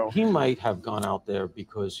video. He might have gone out there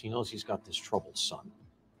because he knows he's got this troubled son.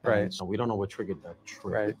 Right. And so we don't know what triggered that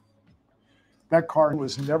trip. Right. That car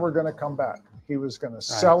was never going to come back. He was going to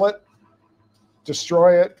sell it,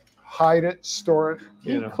 destroy it, hide it, store it.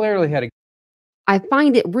 He clearly had a... I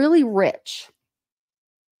find it really rich.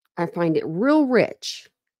 I find it real rich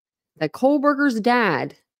that Kohberger's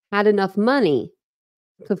dad had enough money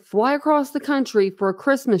to fly across the country for a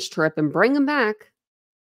Christmas trip and bring him back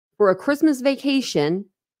for a Christmas vacation.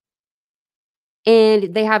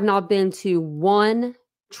 And they have not been to one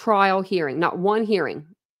trial hearing, not one hearing,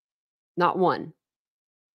 not one.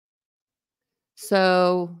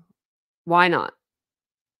 So why not?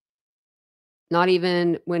 Not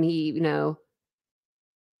even when he,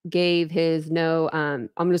 gave his I'm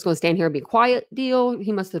just going to stand here and be quiet deal.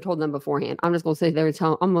 He must have told them beforehand. I'm just going to sit there and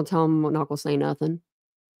I'm going to tell him I'm not going to say nothing.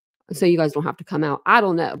 So you guys don't have to come out. I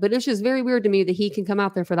don't know. But it's just very weird to me that he can come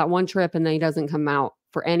out there for that one trip and then he doesn't come out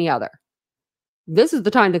for any other. This is the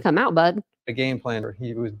time to come out, bud. A game plan.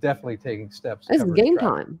 He was definitely taking steps. It's game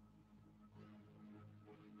time.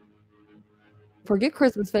 Forget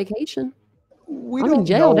Christmas vacation. We I'm don't in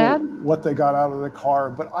jail, know Dad. what they got out of the car,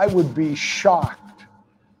 but I would be shocked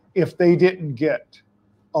if they didn't get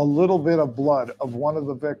a little bit of blood of one of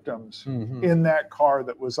the victims in that car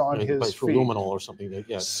that was on his feet. Luminol or something.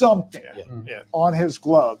 Something on his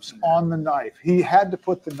gloves, on the knife. He had to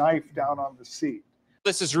put the knife down on the seat.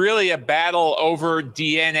 This is really a battle over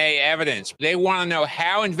DNA evidence. They want to know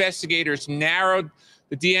how investigators narrowed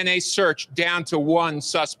the DNA search down to one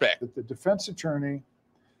suspect. The defense attorney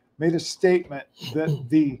made a statement that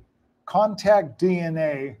the contact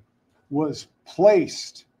DNA was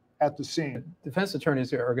placed at the scene. Defense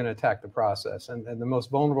attorneys are going to attack the process, and the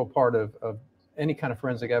most vulnerable part of any kind of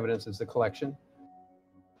forensic evidence is the collection.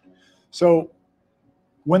 So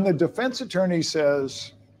when the defense attorney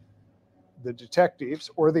says the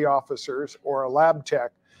detectives or the officers or a lab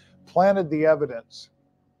tech planted the evidence,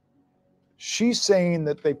 she's saying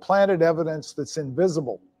that they planted evidence that's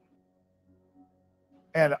invisible.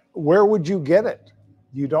 And where would you get it?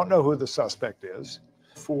 You don't know who the suspect is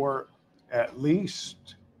for at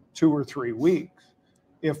least 2 or 3 weeks,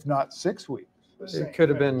 if not 6 weeks. It could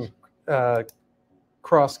have been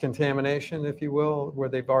cross-contamination, if you will, where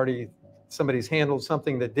somebody's handled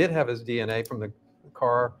something that did have his DNA from the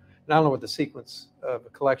car. And I don't know what the sequence of the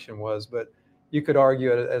collection was, but you could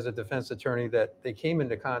argue as a defense attorney that they came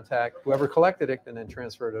into contact, whoever collected it, and then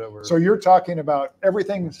transferred it over. So you're talking about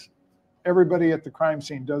everybody at the crime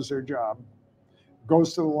scene does their job,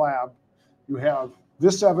 goes to the lab. You have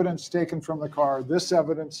this evidence taken from the car, this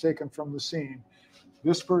evidence taken from the scene.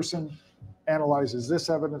 This person analyzes this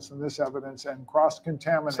evidence and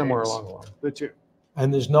cross-contaminates somewhere along the line. the two.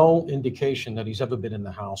 And there's no indication that he's ever been in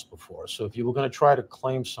the house before. So if you were going to try to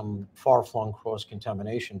claim some far-flung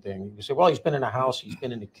cross-contamination thing, you say, well, he's been in a house, he's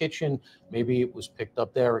been in the kitchen, maybe it was picked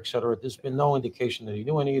up there, et cetera. There's been no indication that he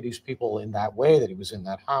knew any of these people in that way, that he was in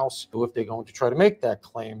that house. So if they're going to try to make that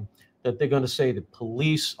claim, that they're going to say the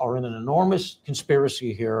police are in an enormous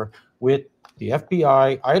conspiracy here with the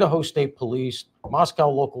FBI, Idaho State Police, Moscow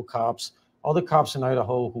local cops, other cops in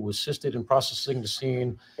Idaho who assisted in processing the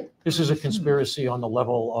scene. This is a conspiracy on the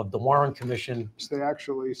level of the Warren Commission. They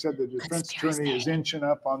actually said the defense attorney is inching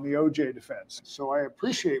up on the OJ defense. So I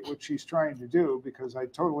appreciate what she's trying to do because I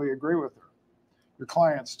totally agree with her. Your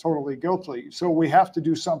client's totally guilty. So we have to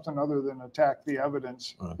do something other than attack the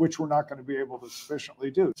evidence, which we're not going to be able to sufficiently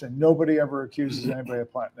do. So nobody ever accuses anybody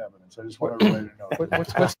of planting evidence. I just want everybody to know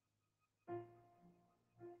that.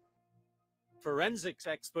 Forensics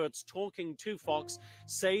experts talking to Fox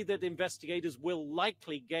say that investigators will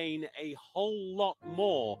likely gain a whole lot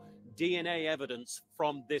more DNA evidence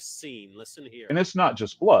from this scene. Listen here. And it's not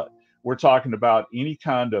just blood. We're talking about any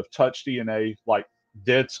kind of touch DNA, like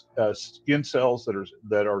dead skin cells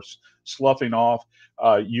that are sloughing off.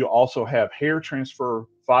 You also have hair transfer,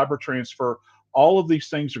 fiber transfer. All of these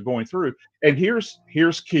things are going through. And here's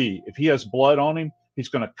key. If he has blood on him, he's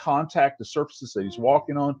going to contact the surfaces that he's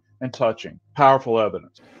walking on and touching. Powerful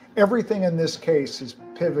evidence. Everything in this case is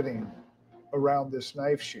pivoting around this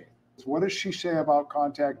knife sheath. What does she say about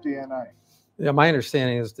contact DNA? Yeah, my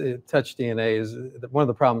understanding is the touch DNA is one of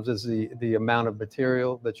the problems is the amount of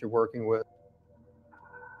material that you're working with.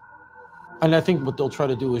 And I think what they'll try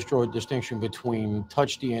to do is draw a distinction between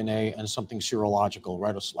touch DNA and something serological,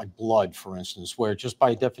 right? It's like blood, for instance, where just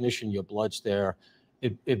by definition, your blood's there.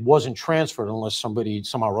 It wasn't transferred unless somebody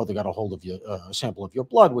somehow or other got a hold of a sample of your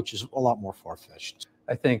blood, which is a lot more far-fetched.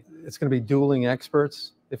 I think it's going to be dueling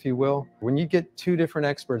experts, if you will. When you get two different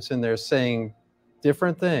experts in there saying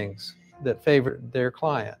different things that favor their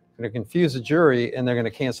client, they're going to confuse the jury and they're going to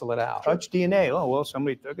cancel it out. Touch DNA. Oh, well,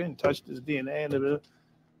 somebody took it and touched his DNA.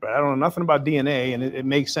 But I don't know nothing about DNA, and it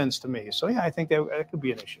makes sense to me. So, yeah, I think that could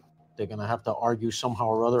be an issue. They're going to have to argue somehow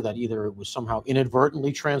or other that either it was somehow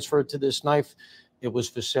inadvertently transferred to this knife, it was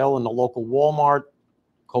for sale in the local Walmart,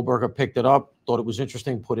 Kohberger picked it up, thought it was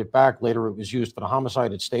interesting, put it back. Later, it was used for the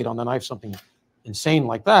homicide. It stayed on the knife, something insane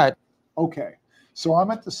like that. Okay, so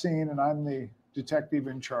I'm at the scene and I'm the detective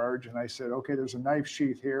in charge. And I said, okay, there's a knife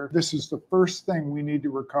sheath here. This is the first thing we need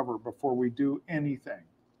to recover before we do anything,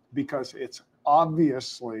 because it's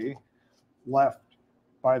obviously left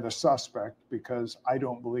by the suspect, because I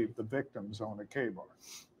don't believe the victims own a K-bar.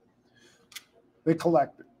 They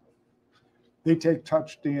collect it. They take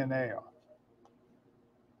touch DNA off.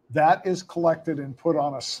 That is collected and put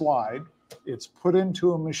on a slide. It's put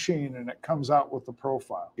into a machine and it comes out with the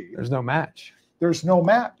profile. There's no match. There's no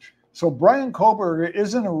match. So Bryan Kohberger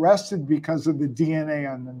isn't arrested because of the DNA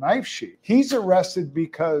on the knife sheath. He's arrested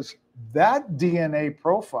because that DNA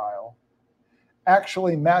profile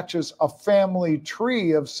actually matches a family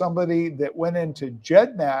tree of somebody that went into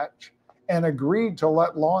GEDmatch and agreed to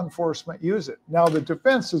let law enforcement use it. Now the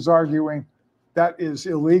defense is arguing that is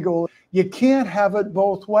illegal. You can't have it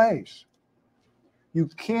both ways. You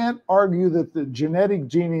can't argue that the genetic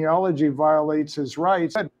genealogy violates his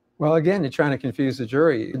rights. Well, again, you're trying to confuse the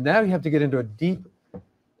jury. Now you have to get into a deep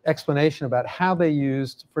explanation about how they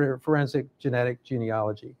used forensic genetic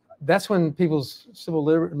genealogy. That's when people's civil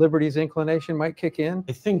liberties inclination might kick in.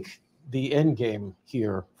 I think the end game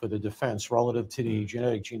here for the defense relative to the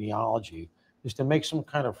genetic genealogy is to make some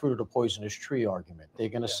kind of fruit of the poisonous tree argument. They're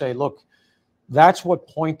going to say, look, that's what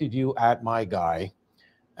pointed you at my guy.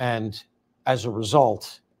 And as a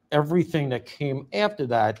result, everything that came after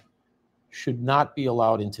that should not be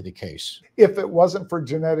allowed into the case. If it wasn't for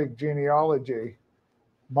genetic genealogy,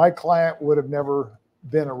 my client would have never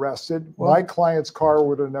been arrested. Well, my client's car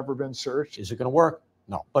would have never been searched. Is it going to work?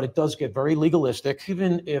 No, but it does get very legalistic.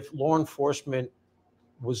 Even if law enforcement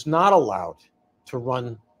was not allowed to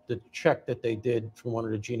run the check that they did from one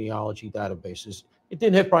of the genealogy databases, it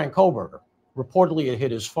didn't hit Bryan Kohberger. Reportedly, it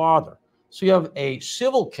hit his father. So you have a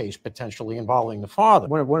civil case potentially involving the father.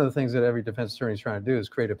 One of the things that every defense attorney is trying to do is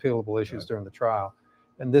create appealable issues during the trial.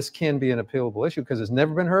 And this can be an appealable issue because it's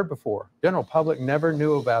never been heard before. General public never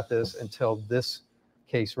knew about this until this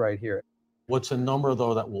case right here. What's a number,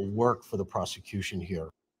 though, that will work for the prosecution here?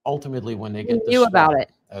 Ultimately, when they get knew about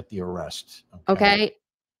it at the arrest. Okay.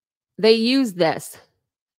 They use this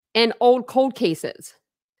in old cold cases.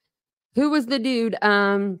 Who was the dude?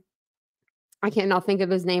 I cannot think of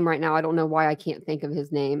his name right now. I don't know why I can't think of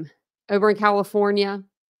his name. Over in California,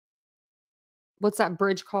 what's that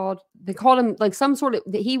bridge called? They called him like some sort of,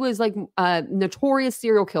 he was like a notorious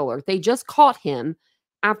serial killer. They just caught him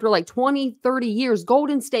after like 20, 30 years.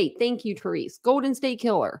 Golden State. Thank you, Therese. Golden State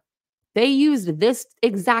Killer. They used this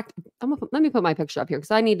exact, let me put my picture up here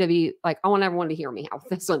because I need to be like, I want everyone to hear me out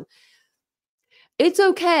this one. It's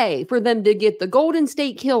okay for them to get the Golden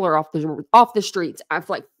State Killer off the streets. I've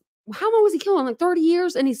like, how long was he killing? Like 30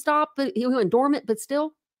 years? And he stopped, but he went dormant, but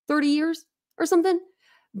still 30 years or something.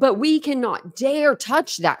 But we cannot dare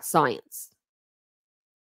touch that science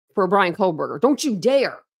for Bryan Kohberger. Don't you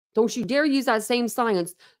dare. Don't you dare use that same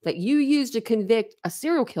science that you used to convict a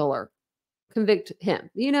serial killer. Convict him.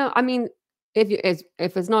 You know, I mean, if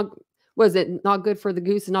it's not, was it not good for the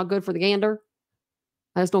goose and not good for the gander?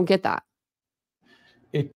 I just don't get that.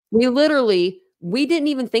 We didn't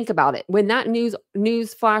even think about it. When that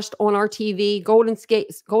news flashed on our TV,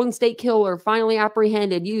 Golden State Killer finally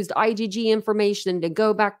apprehended, used IgG information to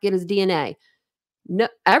go back get his DNA. No,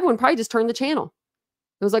 everyone probably just turned the channel.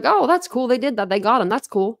 It was like, oh, that's cool. They did that. They got him. That's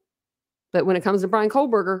cool. But when it comes to Bryan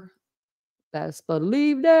Kohberger, best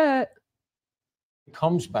believe that. It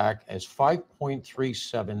comes back as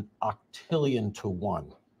 5.37 octillion to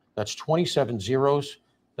 1. That's 27 zeros.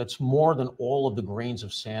 That's more than all of the grains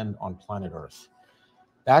of sand on planet Earth.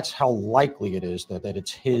 That's how likely it is that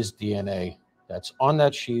it's his DNA that's on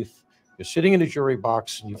that sheath. You're sitting in a jury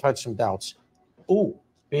box and you've had some doubts. Ooh,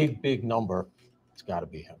 big number. It's got to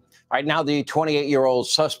be him. All right, now the 28-year-old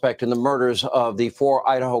suspect in the murders of the 4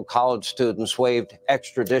 Idaho college students waived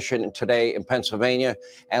extradition today in Pennsylvania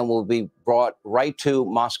and will be brought right to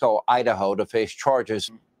Moscow, Idaho to face charges.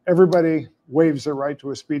 Everybody waives their right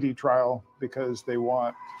to a speedy trial because they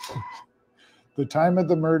want the time of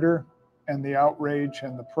the murder and the outrage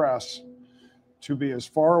and the press to be as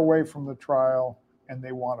far away from the trial, and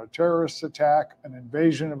they want a terrorist attack, an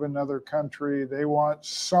invasion of another country. They want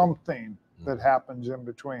something that happens in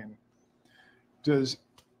between. Does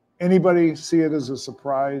anybody see it as a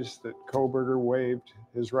surprise that Kohberger waived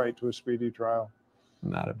his right to a speedy trial?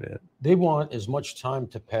 Not a bit. They want as much time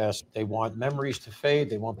to pass. They want memories to fade.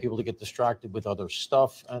 They want people to get distracted with other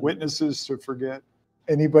stuff. And witnesses to forget.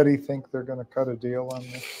 Anybody think they're going to cut a deal on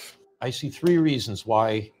this? I see 3 reasons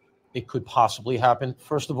why it could possibly happen.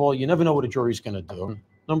 First of all, you never know what a jury's going to do.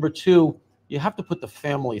 Number 2, you have to put the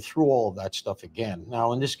family through all of that stuff again.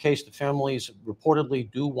 Now, in this case, the families reportedly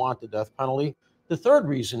do want the death penalty. The 3rd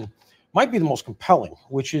reason might be the most compelling,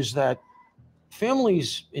 which is that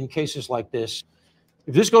families in cases like this,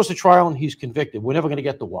 if this goes to trial and he's convicted, we're never going to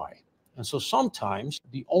get the why. And so sometimes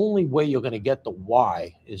the only way you're going to get the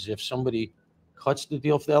why is if somebody cuts the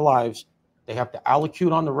deal for their lives. They have to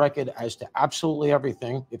allocute on the record as to absolutely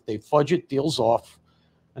everything. If they fudge it, deal's off.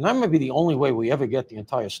 And that might be the only way we ever get the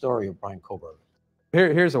entire story of Bryan Kohberger.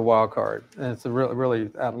 Here's a wild card, and it's a really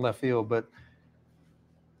out of left field, but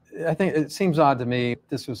I think it seems odd to me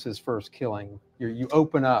this was his first killing. You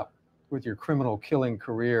open up with your criminal killing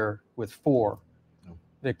career with 4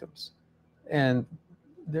 victims. And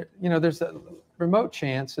there's a remote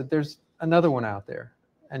chance that there's another one out there,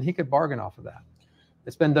 and he could bargain off of that.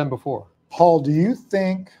 It's been done before. Paul, do you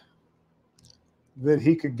think that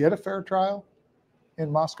he could get a fair trial in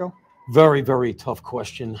Moscow? Very tough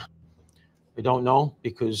question. I don't know,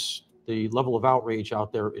 because the level of outrage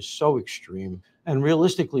out there is so extreme. And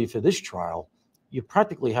realistically, for this trial, you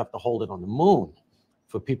practically have to hold it on the moon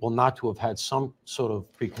for people not to have had some sort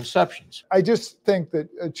of preconceptions. I just think that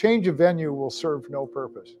a change of venue will serve no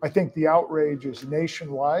purpose. I think the outrage is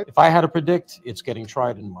nationwide. If I had to predict, it's getting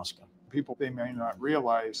tried in Moscow. People they may not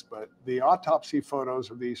realize, but the autopsy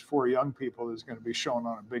photos of these 4 young people is going to be shown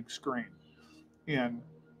on a big screen in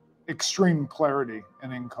extreme clarity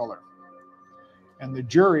and in color. And the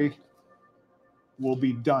jury will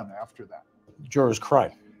be done after that. Jurors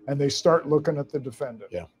cry. And they start looking at the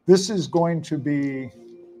defendant. Yeah. This is going to be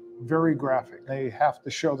very graphic. They have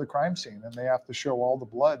to show the crime scene and they have to show all the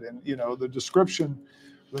blood. And, the description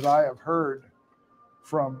that I have heard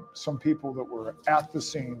from some people that were at the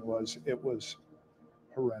scene it was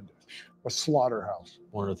horrendous, a slaughterhouse.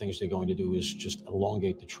 One of the things they're going to do is just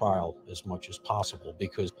elongate the trial as much as possible,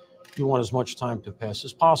 because you want as much time to pass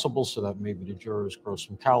as possible so that maybe the jurors grow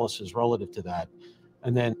some calluses relative to that.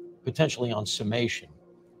 And then potentially on summation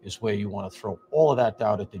is where you want to throw all of that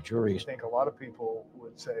doubt at the jury. I think a lot of people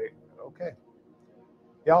would say, okay,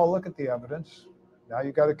 yeah, I'll look at the evidence. Now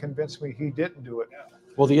you got to convince me he didn't do it.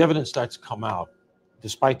 Well, the evidence that's come out,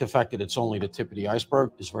 despite the fact that it's only the tip of the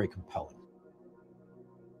iceberg, is very compelling.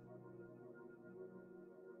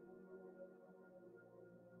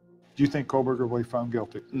 Do you think Kohberger will be found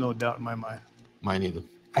guilty? No doubt in my mind. Mine either.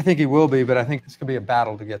 I think he will be, but I think it's going to be a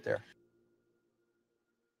battle to get there.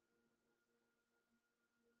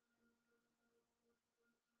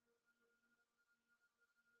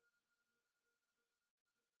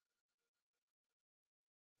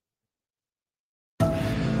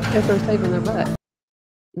 Guess they're saving their butt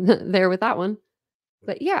there with that one.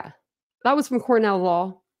 But yeah, that was from Cornell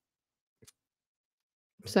Law.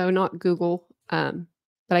 So not Google, but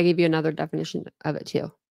I gave you another definition of it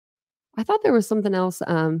too. I thought there was something else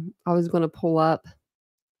I was going to pull up.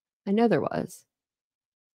 I know there was.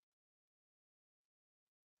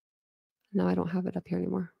 No, I don't have it up here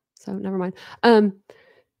anymore. So never mind.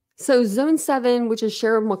 So Zone 7, which is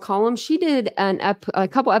Cheryl McCollum, she did a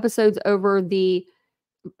couple episodes over the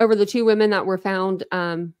two women that were found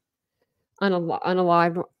unalive.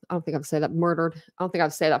 I don't think I've said that, murdered. I don't think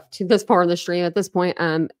I've said that to this part of the stream at this point.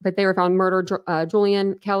 But they were found murdered,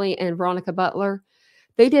 Julian Kelly and Veronica Butler.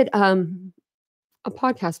 They did a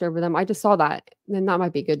podcast over them. I just saw that, and that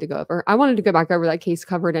might be good to go over. I wanted to go back over that case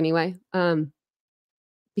covered anyway,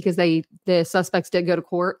 because the suspects did go to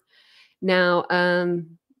court. Now,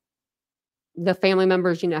 the family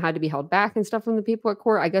members, had to be held back and stuff from the people at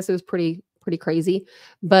court. I guess it was pretty crazy,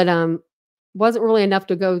 but wasn't really enough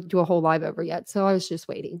to go do a whole live over yet. So I was just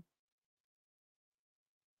waiting.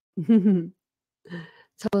 Tell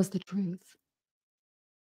us the truth.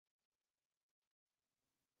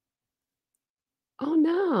 Oh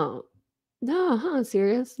no. No, huh?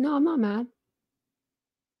 Serious? No, I'm not mad.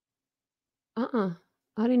 I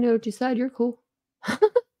didn't know what you said. You're cool.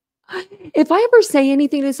 If I ever say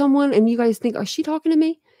anything to someone and you guys think, is she talking to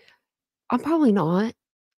me? I'm probably not.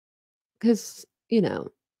 Because,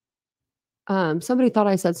 somebody thought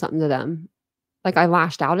I said something to them. Like I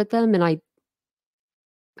lashed out at them, and I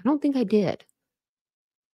don't think I did.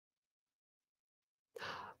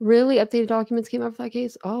 Really? Updated documents came out for that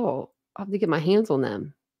case? Oh, I'll have to get my hands on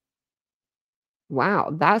them.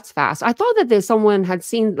 Wow, that's fast. I thought that someone had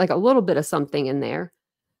seen like a little bit of something in there.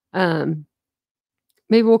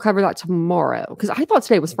 Maybe we'll cover that tomorrow, because I thought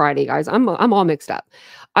today was Friday, guys. I'm all mixed up,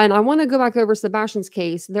 and I want to go back over Sebastian's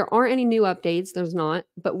case. There aren't any new updates. There's not,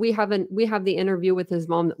 but we have the interview with his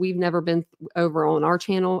mom that we've never been over on our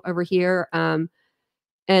channel over here. And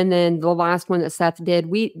then the last one that Seth did,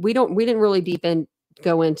 we didn't really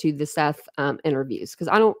go into the Seth interviews, because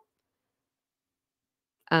I don't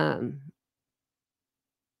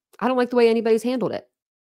like the way anybody's handled it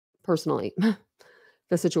personally.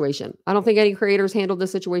 The situation. I don't think any creators handled the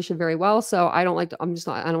situation very well. So I don't I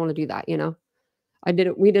don't want to do that.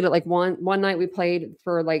 We did it like one night we played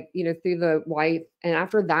for through the wife. And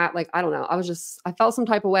after that, I don't know. I felt some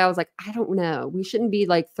type of way. I was like, I don't know. We shouldn't be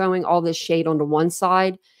throwing all this shade onto one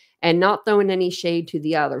side and not throwing any shade to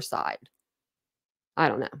the other side. I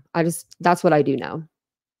don't know. That's what I do know.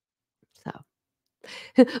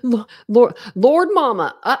 So Lord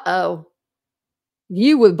Mama, uh-oh.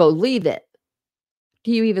 You would believe it.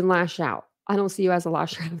 Do you even lash out? I don't see you as a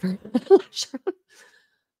lash outer.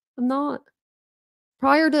 I'm not.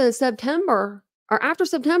 Prior to September, or after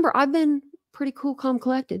September, I've been pretty cool, calm,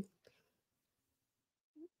 collected.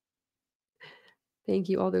 Thank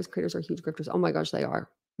you. All those creators are huge grifters. Oh my gosh, they are.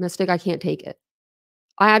 Mystic, I can't take it.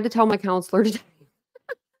 I had to tell my counselor today.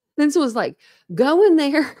 This was like, go in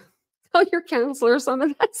there, tell your counselor some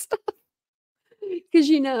of that stuff. Because,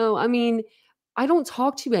 I don't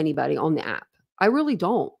talk to anybody on the app. I really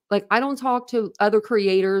don't. I don't talk to other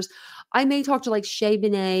creators. I may talk to Shay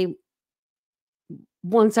Benet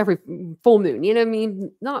once every full moon. You know what I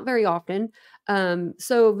mean? Not very often.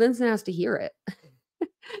 So Vincent has to hear it.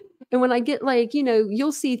 And when I get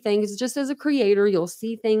you'll see things just as a creator, you'll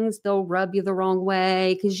see things, they'll rub you the wrong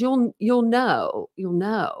way because you'll know.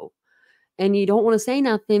 And you don't want to say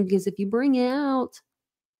nothing, because if you bring it out,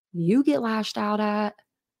 you get lashed out at.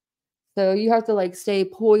 So you have to stay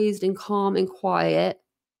poised and calm and quiet.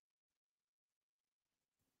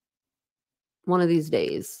 One of these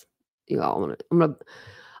days, I'm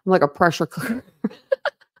like a pressure cooker.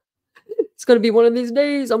 It's going to be one of these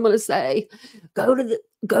days. I'm going to say, go to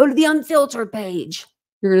the unfiltered page.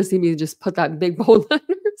 You're going to see me just put that in big bold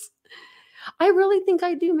letters. I really think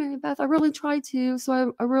I do, Mary Beth. I really tried to.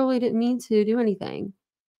 So I really didn't mean to do anything.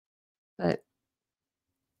 But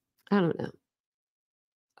I don't know.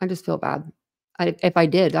 I just feel bad. If I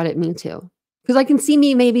did, I didn't mean to. Because I can see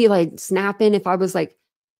me maybe snapping if I was I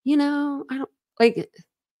don't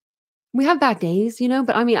we have bad days,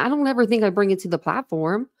 but I don't ever think I bring it to the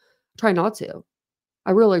platform. Try not to.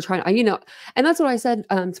 I really try, and that's what I said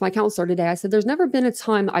to my counselor today. I said, there's never been a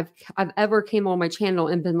time I've ever came on my channel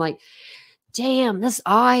and been like, damn, this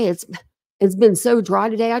eye, It's been so dry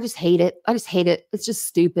today. I just hate it. I just hate it. It's just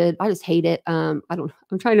stupid. I just hate it. I'm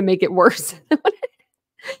trying to make it worse.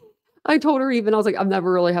 I told her even, I was like, I've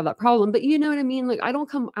never really had that problem, but you know what I mean? Like, I don't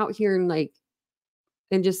come out here and like,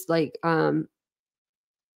 and just like, tell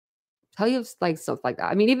you like stuff like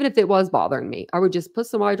that. I mean, even if it was bothering me, I would just put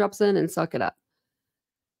some eye drops in and suck it up.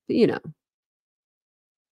 But you know,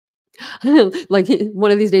 like one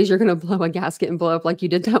of these days you're going to blow a gasket and blow up like you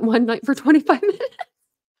did that one night for 25 minutes.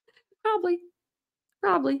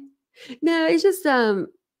 Probably. No, it's just,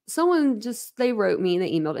 someone just, they wrote me and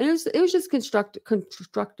they emailed, and it was just constructive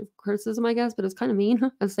criticism, I guess, but it's kind of mean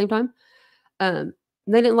at the same time. They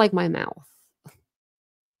didn't like my mouth.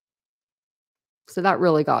 So that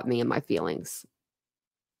really got me in my feelings.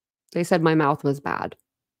 They said my mouth was bad.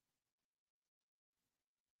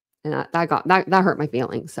 And that hurt my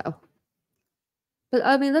feelings. So, but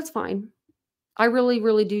I mean, that's fine. I really,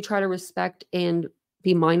 really do try to respect and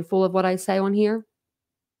be mindful of what I say on here.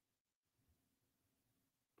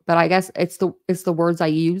 But I guess it's the words I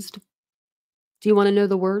used. Do you want to know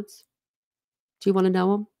the words? Do you want to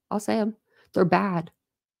know them? I'll say them. They're bad.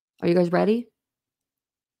 Are you guys ready?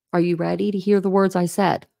 Are you ready to hear the words I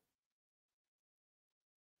said?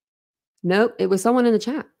 Nope, it was someone in the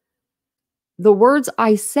chat. The words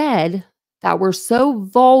I said that were so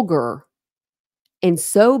vulgar and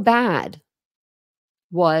so bad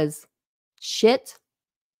was shit.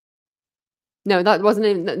 No, that wasn't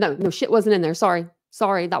in. No, shit wasn't in there. Sorry,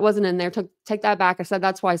 that wasn't in there. Take that back. I said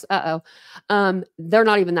that twice. They're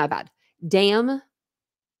not even that bad. Damn,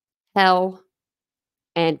 hell,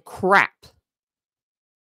 and crap.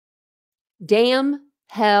 Damn,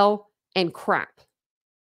 hell, and crap.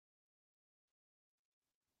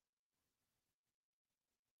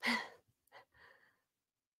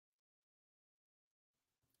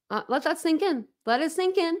 Let that sink in. Let it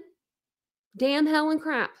sink in. Damn, hell, and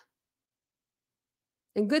crap.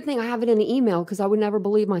 And good thing I have it in an email because I would never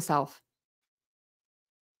believe myself.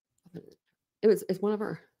 It's one of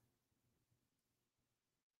her.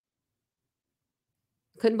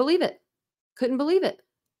 Couldn't believe it. Couldn't believe it.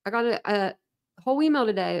 I got a whole email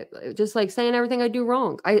today, just like saying everything I do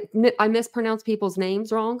wrong. I mispronounce people's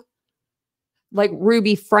names wrong. Like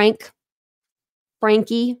Ruby Frank,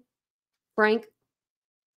 Frankie, Frank.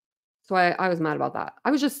 So I was mad about that.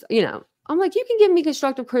 I was just, I'm like, you can give me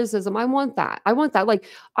constructive criticism. I want that. Like,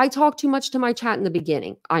 I talk too much to my chat in the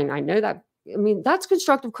beginning. I know that. I mean, that's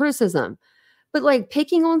constructive criticism. But like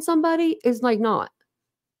picking on somebody is like not.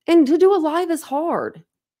 And to do a live is hard.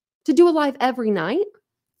 To do a live every night,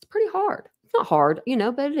 it's pretty hard. It's not hard,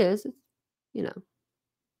 but it is.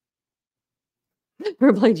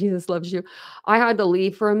 Replay Jesus loves you. I had to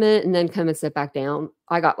leave for a minute and then come and sit back down.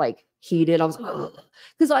 I got like heated. I was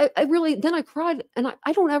because I really, then I cried, and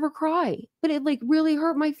I don't ever cry, but it like really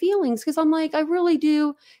hurt my feelings because I'm like, I really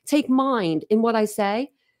do take mind in what I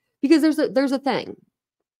say, because there's a thing.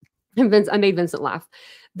 And I made Vincent laugh.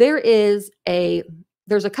 There's a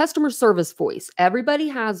customer service voice. Everybody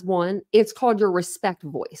has one. It's called your respect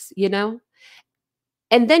voice,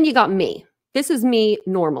 And then you got me. This is me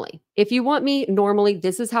normally. If you want me normally,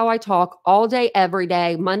 this is how I talk all day, every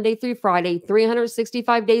day, Monday through Friday,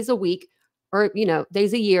 365 days a week, or,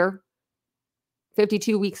 days a year,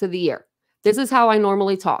 52 weeks of the year. This is how I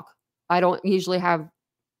normally talk. I don't usually have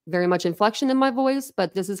very much inflection in my voice,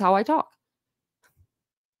 but this is how I talk.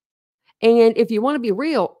 And if you want to be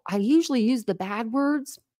real, I usually use the bad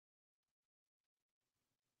words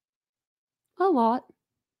a lot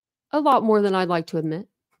more than I'd like to admit.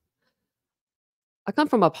 I come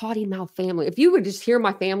from a potty mouth family. If you would just hear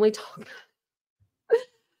my family talk,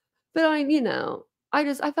 but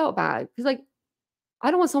I felt bad because like,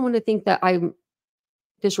 I don't want someone to think that I'm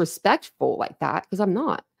disrespectful like that, because I'm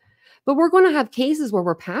not. But we're going to have cases where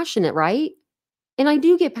we're passionate, right? And I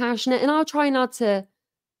do get passionate, and I'll try not to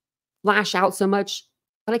lash out so much,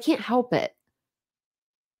 but I can't help it.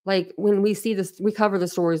 Like when we see this, we cover the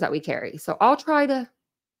stories that we carry. So I'll try to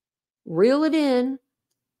reel it in.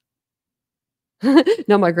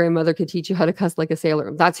 No, my grandmother could teach you how to cuss like a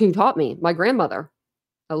sailor. That's who taught me. My grandmother,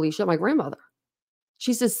 Alicia, my grandmother. She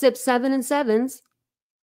used to sip 7 and 7s,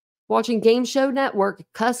 watching Game Show Network,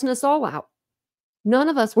 cussing us all out. None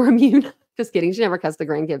of us were immune. Just kidding. She never cussed the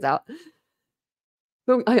grandkids out.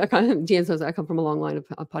 But Jan says I come from a long line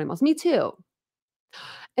of potty mouths. Me too.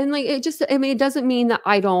 And like, it doesn't mean that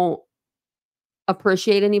I don't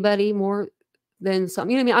appreciate anybody more than some.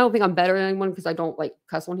 I don't think I'm better than anyone because I don't like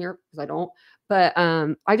cuss on here, because I don't. But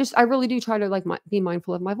I really do try to like be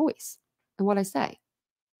mindful of my voice and what I say.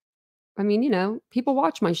 I mean, people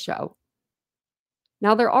watch my show.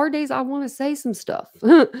 Now there are days I want to say some stuff,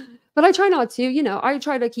 But I try not to, you know, I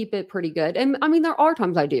try to keep it pretty good. And I mean, there are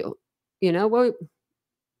times I do, you know, well,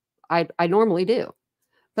 I normally do,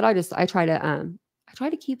 but I try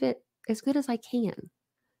to keep it as good as I can.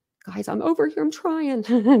 Guys, I'm over here. I'm trying.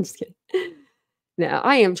 I'm just kidding. No,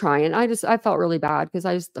 I am trying. I felt really bad because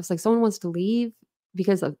I was like, someone wants to leave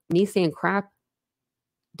because of me saying crap,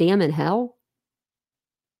 damn in hell.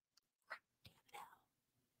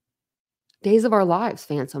 Days of Our Lives,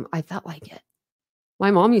 Phantom. I felt like it. My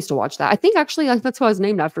mom used to watch that. I think actually that's why I was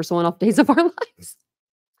named after someone off Days of Our Lives.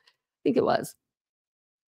 I think it was.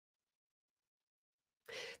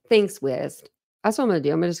 Thanks, Wiz. That's what I'm going to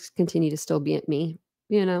do. I'm going to just continue to still be at me,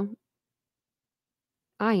 you know?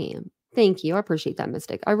 I am. Thank you. I appreciate that,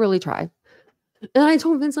 Mystic. I really try. And I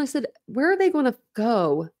told Vince, I said, where are they going to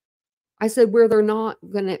go? I said, where they're not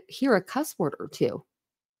going to hear a cuss word or two.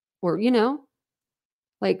 Or, you know,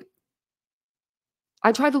 like,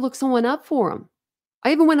 I tried to look someone up for them.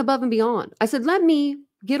 I even went above and beyond. I said, let me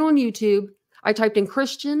get on YouTube. I typed in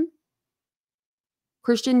Christian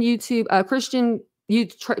YouTube,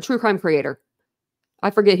 true crime creator. I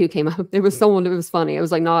forget who came up. It was someone that was funny. It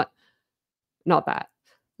was like not bad.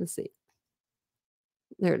 Let's see.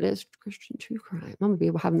 There it is. Christian true crime. I'm going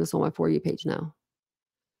to be having this on my For You page now.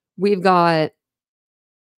 We've got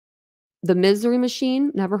The Misery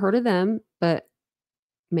Machine. Never heard of them, but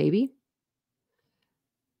maybe.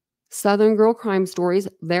 Southern Girl Crime Stories.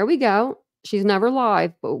 There we go. She's never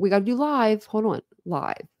live, but we got to do live. Hold on.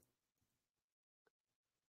 Live.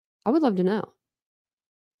 I would love to know.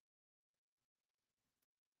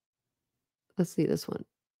 Let's see this one.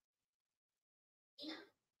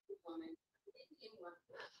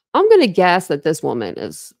 I'm going to guess that this woman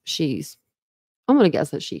I'm going to guess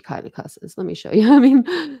that she kind of cusses. Let me show you. I mean,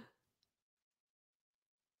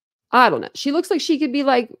 I don't know. She looks like she could be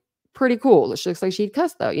like pretty cool. She looks like she'd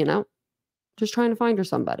cuss though, you know? Just trying to find her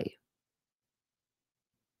somebody.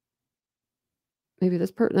 Maybe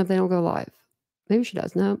this person, if they don't go live. Maybe she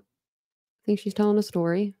does. No. I think she's telling a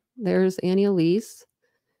story. There's Annie Elise.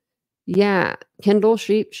 Yeah. Kendall,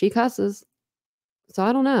 she cusses. So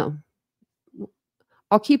I don't know.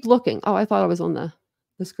 I'll keep looking. Oh, I thought I was on the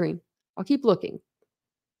screen. I'll keep looking.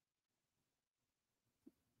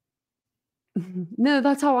 No,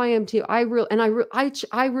 that's how I am too. I really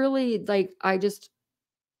like,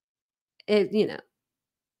 you know,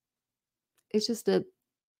 it's just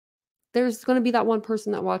there's going to be that one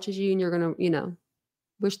person that watches you and you're going to, you know,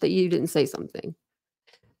 wish that you didn't say something.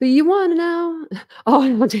 But you want to know? Oh,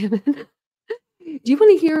 no, damn it. Do you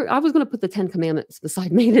want to hear? I was going to put the 10 Commandments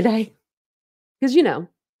beside me today. Because, you know,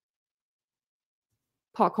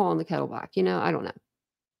 pot calling the kettle black, you know, I don't know.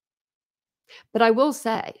 But I will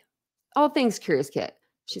say, all things Curious Kit.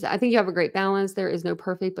 She said, I think you have a great balance. There is no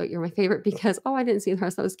perfect, but you're my favorite because, oh, I didn't see the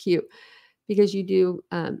rest. That was cute. Because you do,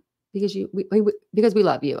 because we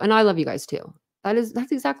love you. And I love you guys too.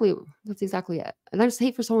 That's exactly it. And I just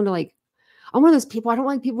hate for someone to like, I'm one of those people. I don't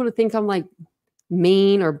like people to think I'm like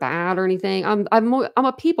mean or bad or anything. I'm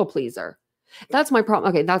a people pleaser. That's my problem.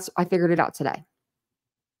 Okay, I figured it out today.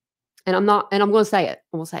 And I'm going to say it.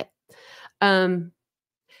 I'm going to say it.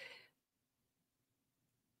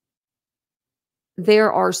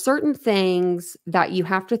 There are certain things that you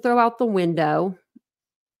have to throw out the window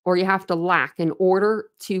or you have to lack in order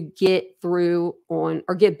to get through on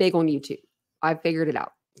or get big on YouTube. I figured it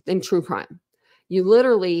out in true crime. You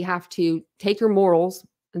literally have to take your morals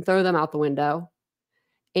and throw them out the window.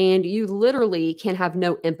 And you literally can have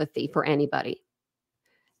no empathy for anybody.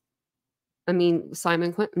 I mean,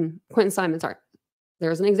 Quentin Simon, sorry.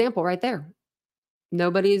 There's an example right there.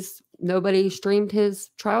 Nobody streamed his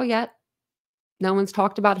trial yet. No one's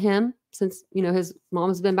talked about him since, you know, his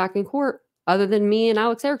mom's been back in court other than me and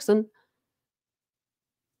Alex Erickson.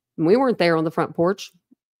 And we weren't there on the front porch.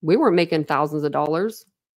 We weren't making thousands of dollars.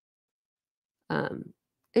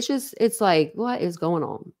 It's like, what is going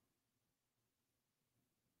on?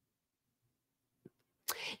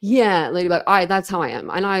 Yeah, Ladybug. That's how I am.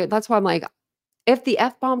 And that's why I'm like, if the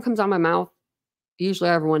F-bomb comes out of my mouth, usually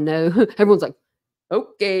everyone's like,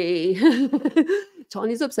 okay.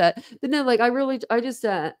 Tanya's upset. But no, like I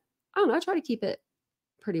don't know, I try to keep it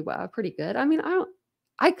pretty good. I mean,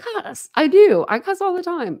 I cuss. I do. I cuss all the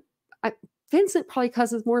time. Vincent probably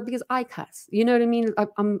cusses more because I cuss. You know what I mean?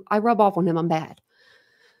 I rub off on him. I'm bad.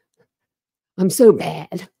 I'm so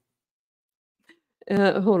bad.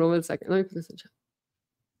 Hold on 1 second. Let me put this in chat.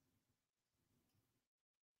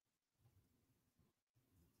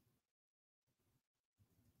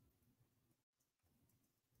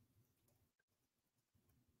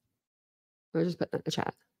 I just put that in the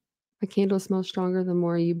chat. My candle smells stronger the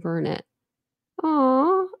more you burn it.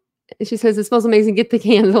 Aw, And she says, it smells amazing. Get the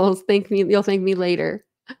candles. Thank me. You'll thank me later.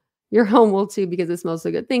 Your home will too because it smells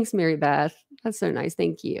so good. Thanks, Mary Beth. That's so nice.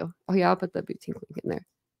 Thank you. Oh yeah, I'll put the boutique link in there.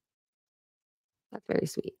 That's very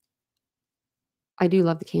sweet. I do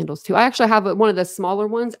love the candles too. I actually have one of the smaller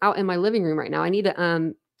ones out in my living room right now. I need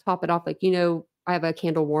to top it off. Like, I have a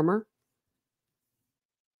candle warmer.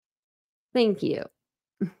 Thank you.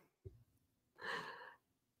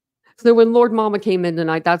 So when Lord Mama came in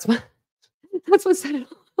tonight, that's what said it.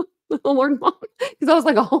 Oh, Lord Mama. Because I was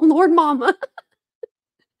like, oh, Lord Mama.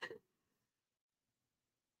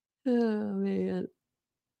 Oh, man.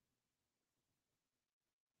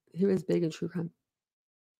 Who is big in true crime?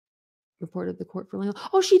 Reported the court for Leon.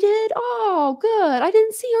 Oh, she did? Oh, good. I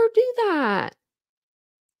didn't see her do that.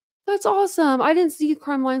 That's awesome. I didn't see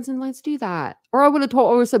Crime Lines and Lights do that. Or I would have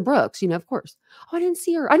told, or said Brooks, of course. Oh, I didn't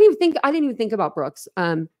see her. I didn't even think about Brooks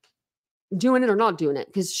doing it or not doing it,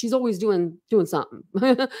 because she's always doing something.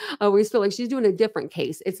 I always feel like she's doing a different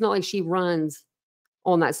case. It's not like she runs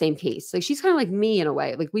on that same case. Like, she's kind of like me in a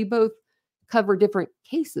way. Like, we both cover different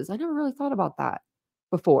cases. I never really thought about that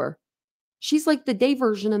before. She's like the day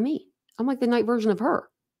version of me. I'm like the night version of her.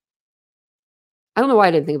 I don't know why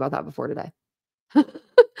I didn't think about that before today.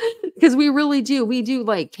 Because we really do. We do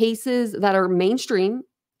like cases that are mainstream,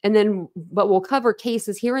 but we'll cover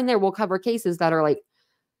cases here and there. We'll cover cases that are like,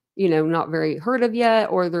 not very heard of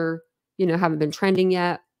yet, or they're, haven't been trending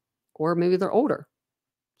yet, or maybe they're older.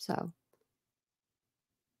 So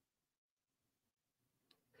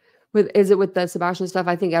is it with the Sebastian stuff?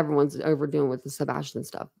 I think everyone's overdoing with the Sebastian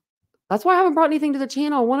stuff. That's why I haven't brought anything to the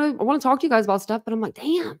channel. I want to talk to you guys about stuff, but I'm like,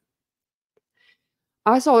 damn.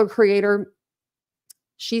 I saw a creator.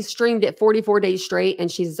 She streamed it 44 days straight,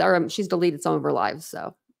 and she's deleted some of her lives.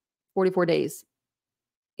 So 44 days.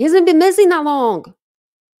 He hasn't been missing that long.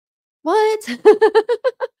 What?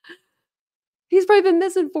 He's probably been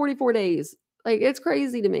missing 44 days. Like, it's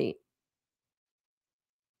crazy to me.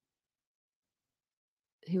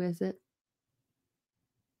 Who is it?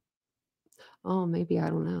 Oh, maybe. I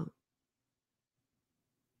don't know.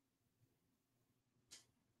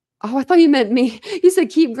 Oh, I thought you meant me. You said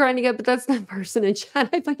keep grinding up, but that's that person in chat.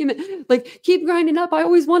 I thought you meant like keep grinding up. I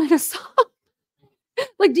always wanted a song.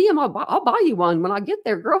 Like, DM, I'll buy you one when I get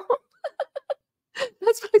there, girl.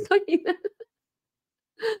 That's what I thought you meant.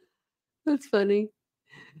 That's funny.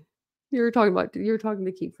 You were talking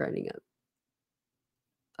to keep grinding up.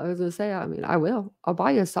 I was gonna say, I will. I'll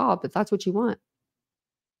buy you a sob if that's what you want.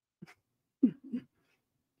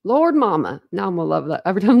 Lord Mama. Now I'm gonna love that.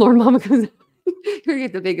 Every time Lord Mama comes in, you're gonna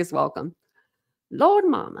get the biggest welcome. Lord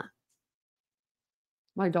Mama.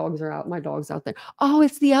 My dogs are out. My dog's out there. Oh,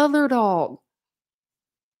 it's the other dog.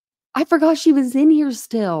 I forgot she was in here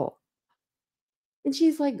still. And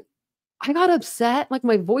she's like, I got upset. Like,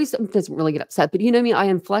 my voice doesn't really get upset, but you know what I mean? I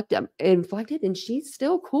inflected, and she's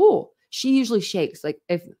still cool. She usually shakes. Like,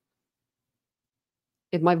 if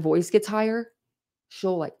my voice gets higher,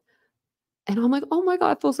 she'll like, and I'm like, oh my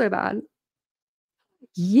God, I feel so bad.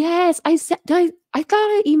 Yes, I thought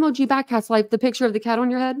I emailed you back, Cat's Life, the picture of the cat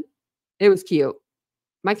on your head. It was cute.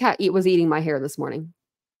 My cat was eating my hair this morning.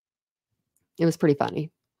 It was pretty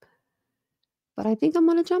funny. But I think I'm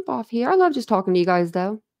going to jump off here. I love just talking to you guys,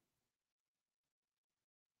 though.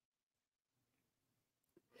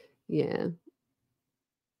 Yeah.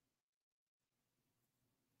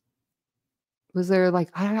 Was there like,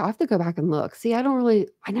 I have to go back and look. See, I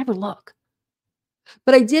never look.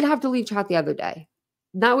 But I did have to leave chat the other day.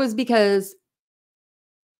 That was because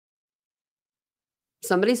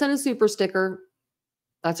somebody sent a super sticker.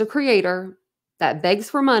 That's a creator that begs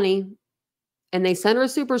for money. And they sent her a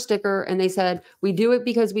super sticker and they said, we do it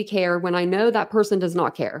because we care, when I know that person does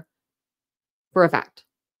not care. For a fact.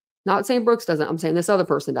 Not saying Brooks doesn't. I'm saying this other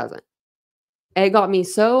person doesn't. It got me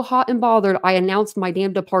so hot and bothered, I announced my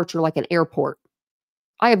damn departure like an airport.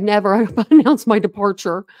 I have never announced my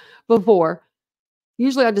departure before.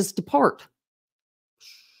 Usually I just depart.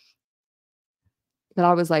 But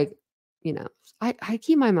I was like, I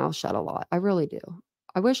keep my mouth shut a lot. I really do.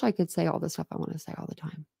 I wish I could say all the stuff I want to say all the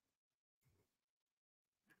time.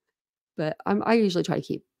 But I usually try to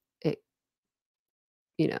keep it,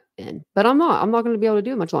 in. But I'm not going to be able to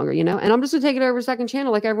do it much longer, And I'm just going to take it over a second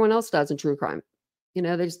channel like everyone else does in true crime. They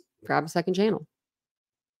just grab a second channel.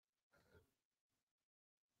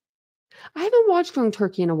 I haven't watched Strong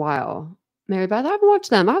Turkey in a while, Mary Beth. I haven't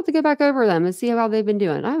watched them. I have to go back over them and see how they've been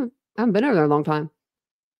doing. I haven't been over there in a long time.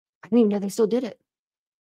 I didn't even know they still did it.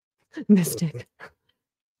 Mystic.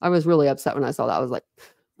 I was really upset when I saw that. I was like,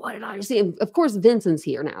 what did I see? And of course, Vincent's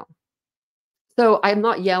here now. So I'm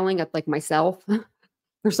not yelling at like myself.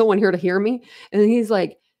 There's someone here to hear me. And he's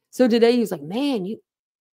like, so today he's like, man,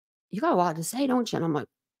 you got a lot to say, don't you? And I'm like,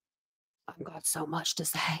 I've got so much to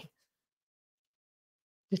say.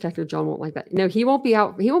 Detective John won't like that. No, he won't be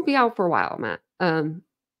out. He won't be out for a while, Matt.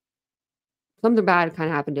 Something bad kind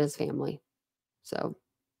of happened to his family. So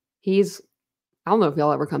I don't know if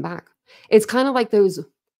he'll ever come back. It's kind of like there's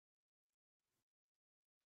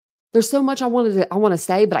so much I want to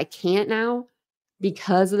say, but I can't now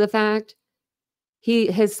because of the fact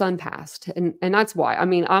his son passed. And that's why. I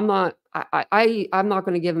mean, I'm not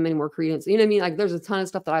going to give him any more credence. You know what I mean? Like there's a ton of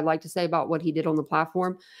stuff that I'd like to say about what he did on the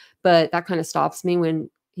platform, but that kind of stops me when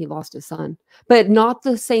he lost his son, but not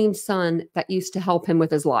the same son that used to help him with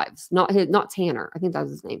his lives. Not Tanner. I think that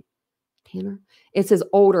was his name. Tanner. It's his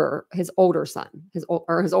older son, his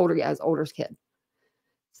older kid.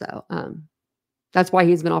 So, that's why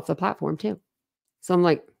he's been off the platform too. So I'm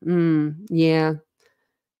like, yeah.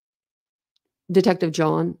 Detective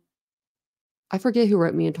John. I forget who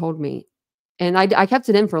wrote me and told me. And I kept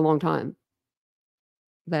it in for a long time.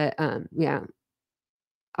 But yeah.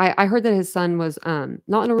 I heard that his son was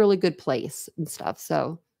not in a really good place and stuff.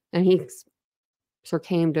 So, and he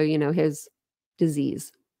succumbed to, his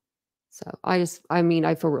disease. So I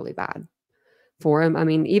feel really bad for him. I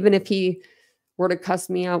mean, even if he were to cuss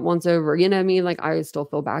me out once over, you know what I mean? Like I still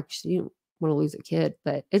feel bad. You don't want to lose a kid,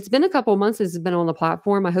 but it's been a couple months since he's been on the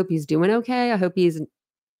platform. I hope he's doing okay. I hope he's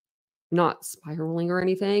not spiraling or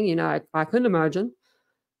anything. I couldn't imagine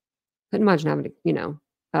having to,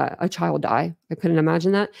 a child die. I couldn't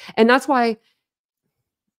imagine that. And that's why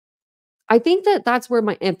I think that's where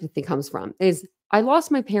my empathy comes from is I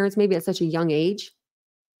lost my parents maybe at such a young age.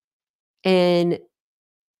 And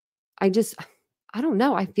I don't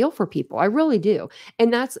know. I feel for people. I really do.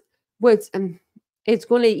 And that's what's, it's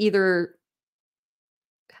going to either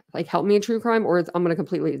like help me in true crime or I'm going to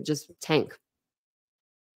completely just tank.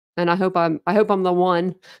 And I hope I'm the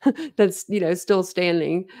one that's, still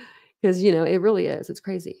standing because, it really is. It's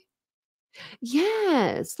crazy.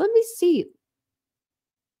 Yes. Let me see.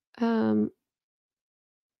 I'm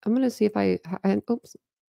going to see if oops,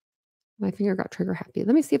 my finger got trigger happy.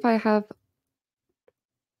 Let me see if I have,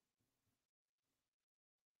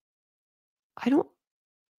 do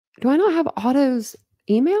I not have Otto's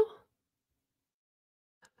email?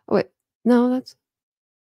 Oh, wait, no, I'm going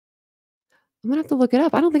to have to look it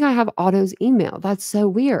up. I don't think I have Otto's email. That's so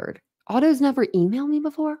weird. Otto's never emailed me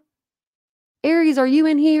before. Aries, are you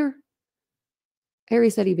in here?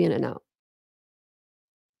 Aries said he'd be in and out.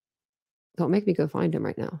 Don't make me go find him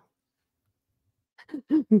right now.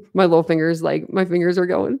 My little fingers, my fingers are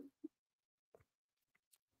going.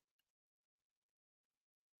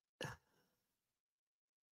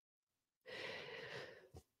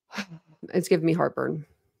 It's giving me heartburn.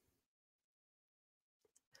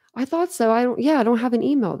 I thought so. I don't have an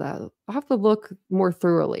email though. I'll have to look more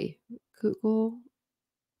thoroughly. Google.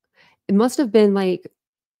 It must have been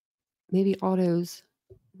maybe Otto's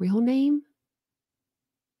real name.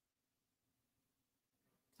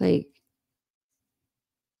 Because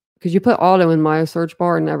you put Otto in my search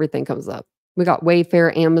bar and everything comes up. We got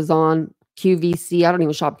Wayfair, Amazon, QVC. I don't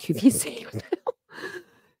even shop QVC.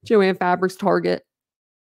 Joanne Fabrics, Target.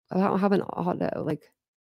 I don't have an Otto.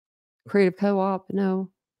 Creative Co-op. No.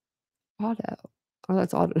 Otto. Oh,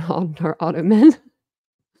 that's Otto Men.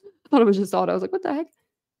 I thought it was just Otto. I was like, what the heck?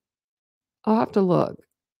 I'll have to look.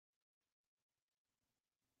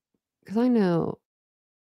 Because I know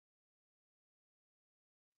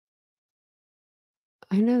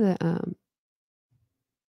that,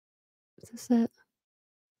 is this it?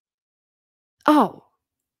 Oh,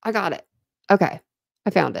 I got it. Okay. I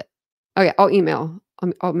found it. Okay. I'll email.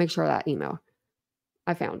 I'll make sure that email.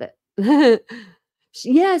 I found it.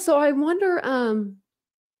 Yeah. So I wonder,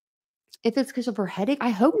 if it's because of her headache. I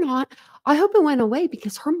hope not. I hope it went away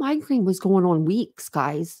because her migraine was going on weeks,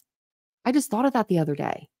 guys. I just thought of that the other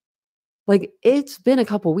day. It's been a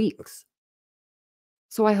couple weeks.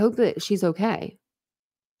 So I hope that she's okay.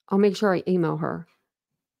 I'll make sure I email her.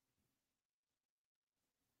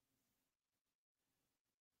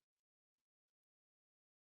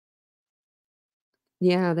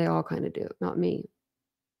 Yeah, they all kind of do. Not me.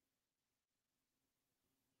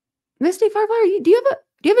 Misty Firefly, do you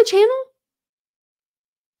have a channel?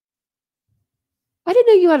 I didn't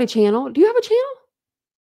know you had a channel. Do you have a channel?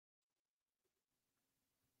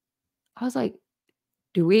 I was like,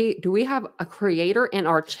 do we have a creator in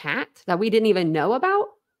our chat that we didn't even know about?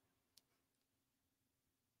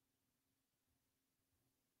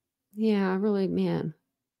 Yeah, really, man.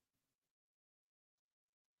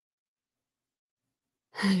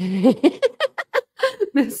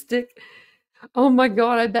 Mystic. Oh my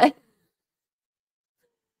God, I bet.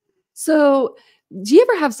 So Do you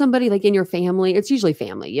ever have somebody like in your family? It's usually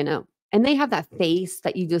family, you know, and they have that face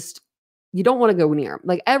that you don't want to go near.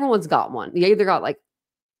 Like everyone's got one. You either got like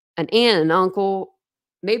an aunt, an uncle,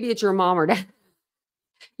 maybe it's your mom or dad.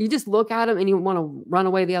 You just look at them and you want to run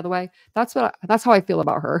away the other way. That's how I feel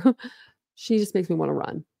about her. She just makes me want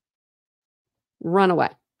to run away,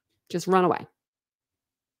 just run away.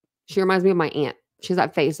 She reminds me of my aunt. She has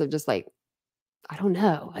that face of just like, I don't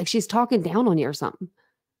know, like she's talking down on you or something.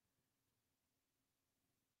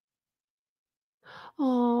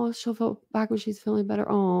 Oh, she'll feel back when she's feeling better.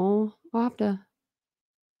 Oh, I'll have to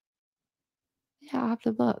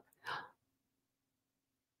look.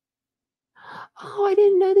 Oh, I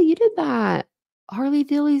didn't know that you did that. Harley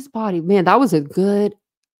Dilly's body. Man, that was a good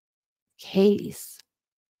case.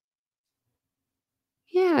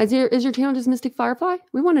 Yeah, is your channel just Mystic Firefly?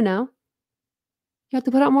 We want to know. You have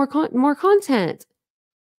to put out more content.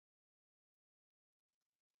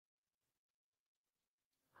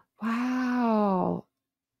 Wow.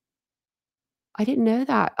 I didn't know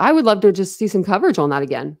that. I would love to just see some coverage on that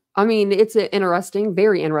again. I mean, it's an interesting,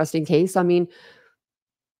 very interesting case. I mean,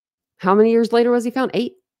 how many years later was he found?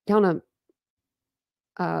 8 down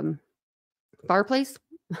a fireplace?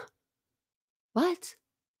 What?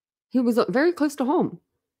 He was very close to home.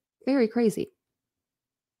 Very crazy.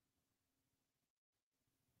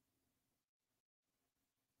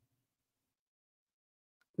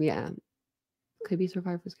 Yeah. Could be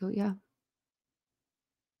survivor's guilt. Yeah.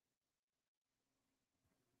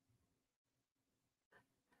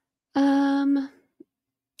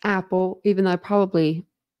 Apple, even though I probably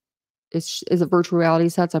is a virtual reality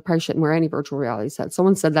set, so I probably shouldn't wear any virtual reality sets.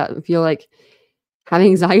 Someone said that if you like have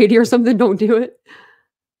anxiety or something, don't do it.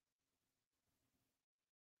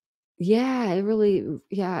 Yeah, it really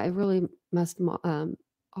messed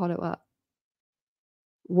auto up.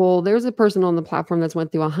 Well, there's a person on the platform that's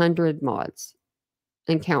went through 100 mods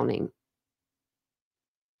and counting.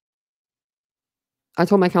 I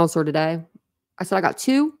told my counselor today, I said, I got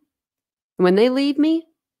 2. And when they leave me,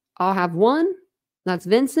 I'll have 1. That's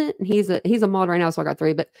Vincent. And he's a mod right now, so I got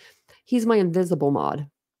 3, but he's my invisible mod.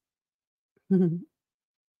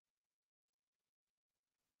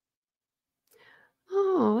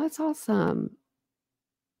 Oh, that's awesome.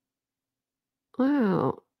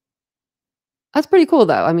 Wow. That's pretty cool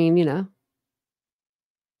though. I mean, you know.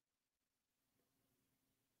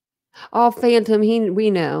 Oh, Phantom,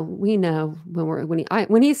 we know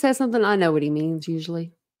when he says something, I know what he means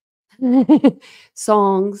usually.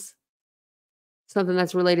 Songs, something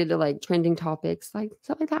that's related to like trending topics, like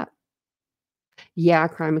stuff like that. Yeah,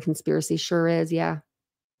 crime and conspiracy sure is. Yeah,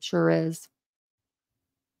 sure is.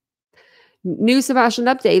 New Sebastian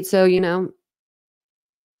update, so you know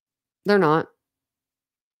they're not.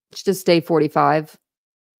 It's just day 45.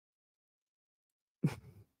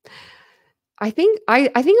 I think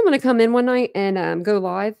I'm gonna come in one night and go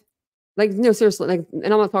live. Like, no, seriously, like,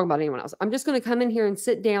 and I'm not talking about anyone else. I'm just gonna come in here and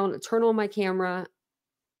sit down, turn on my camera.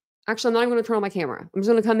 Actually, I'm not even gonna turn on my camera. I'm just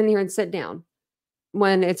gonna come in here and sit down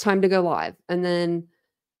when it's time to go live. And then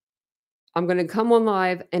I'm gonna come on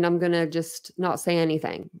live and I'm gonna just not say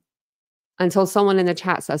anything until someone in the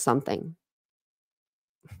chat says something.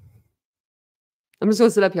 I'm just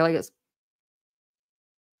gonna sit up here like this.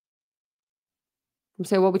 And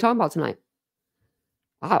say, what are we talking about tonight?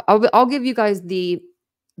 I'll give you guys the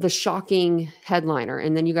shocking headliner,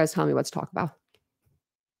 and then you guys tell me what to talk about.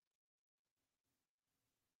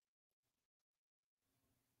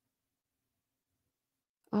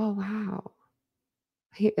 Oh, wow.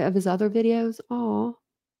 Of his other videos? Oh,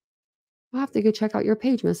 I'll have to go check out your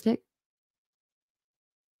page, Mystic.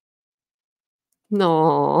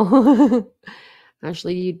 No.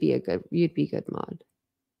 Actually, you'd be good mod.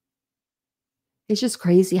 It's just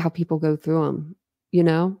crazy how people go through them, you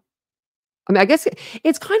know? I mean, I guess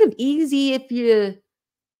it's kind of easy if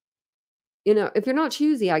if you're not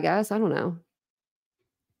choosy, I guess. I don't know.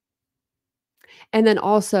 And then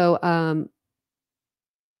also, a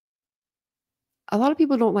lot of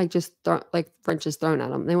people don't like just like wrenches thrown at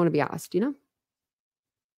them. They want to be asked, you know?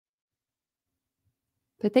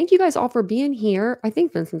 But thank you guys all for being here. I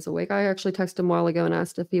think Vincent's awake. I actually texted him a while ago and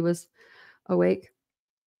asked if he was awake.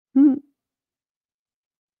 Let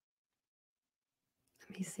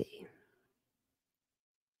me see.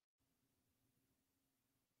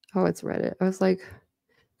 Oh, it's Reddit. I was like,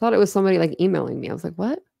 thought it was somebody like emailing me. I was like,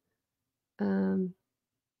 what? I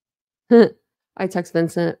text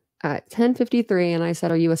Vincent at 10:53 and I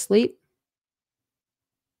said, are you asleep?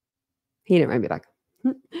 He didn't write me back.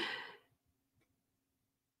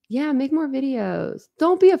 Yeah, make more videos.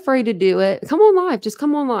 Don't be afraid to do it. Come on live. Just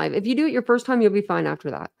come on live. If you do it your first time, you'll be fine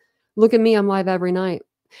after that. Look at me. I'm live every night.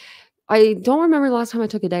 I don't remember the last time I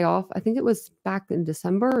took a day off. I think it was back in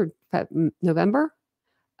December or November.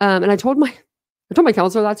 And I told my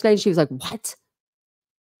counselor that today, and she was like, "What?"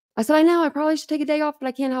 I said, "I know. I probably should take a day off, but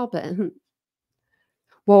I can't help it."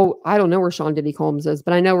 Well, I don't know where Sean Diddy Combs is,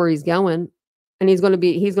 but I know where he's going, and he's going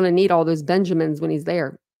to need all those Benjamins when he's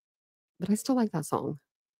there. But I still like that song.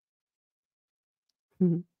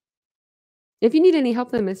 Mhm. If you need any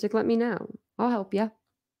help, though, Mystic, let me know. I'll help you.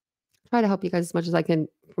 Try to help you guys as much as I can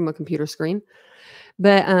from a computer screen.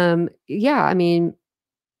 But yeah, I mean,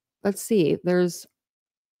 let's see. There's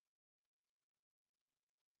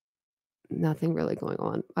nothing really going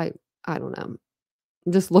on. I don't know.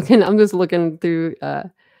 I'm just looking through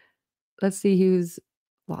let's see who's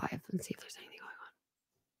live. Let's see if there's anything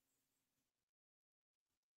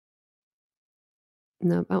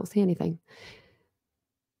going on. No, I don't see anything.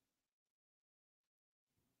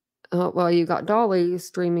 Oh, well, you got Dolly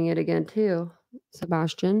streaming it again too,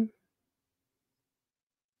 Sebastian.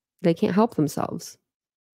 They can't help themselves.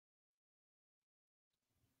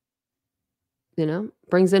 You know,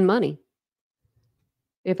 brings in money.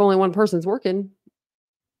 If only one person's working,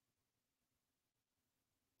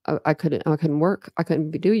 I couldn't work. I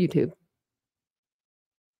couldn't do YouTube.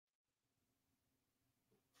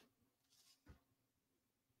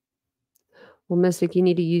 Well, Mystic, you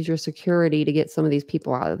need to use your security to get some of these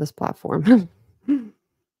people out of this platform.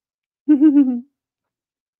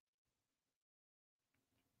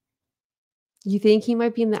 You think he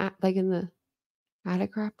might be in the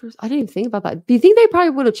attic rafters? I didn't even think about that. Do you think they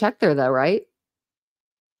probably would have checked there though, right?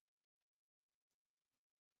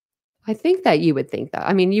 I think that you would think that.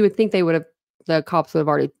 I mean, you would think the cops would have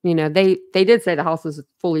already, they did say the house was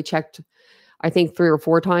fully checked, I think 3 or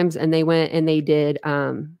 4 times, and they went and they did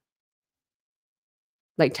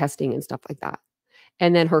like testing and stuff like that.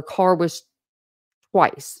 And then her car was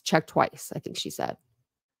checked twice, I think she said.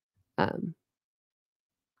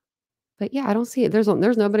 But yeah, I don't see it. There's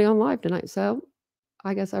nobody on live tonight, so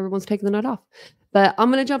I guess everyone's taking the night off. But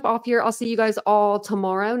I'm gonna jump off here. I'll see you guys all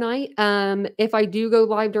tomorrow night. If I do go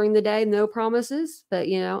live during the day, no promises, but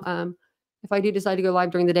if I do decide to go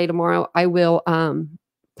live during the day tomorrow, I will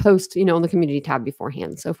post, on the community tab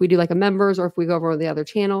beforehand. So if we do like a members or if we go over to the other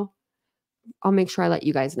channel, I'll make sure I let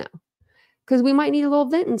you guys know. Because we might need a little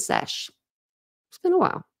venting sesh. It's been a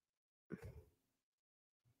while.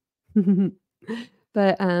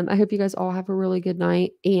 But I hope you guys all have a really good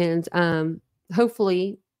night. And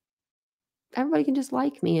hopefully everybody can just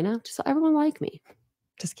like me, just everyone like me.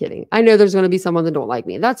 Just kidding. I know there's going to be someone that don't like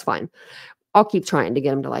me. That's fine. I'll keep trying to get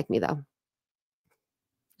them to like me though.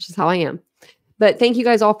 It's just how I am. But thank you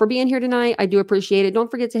guys all for being here tonight. I do appreciate it. Don't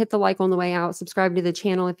forget to hit the like on the way out. Subscribe to the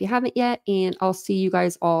channel if you haven't yet. And I'll see you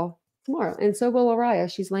guys all tomorrow. And so will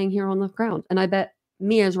Araya. She's laying here on the ground. And I bet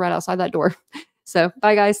Mia's right outside that door. So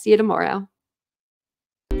bye guys. See you tomorrow.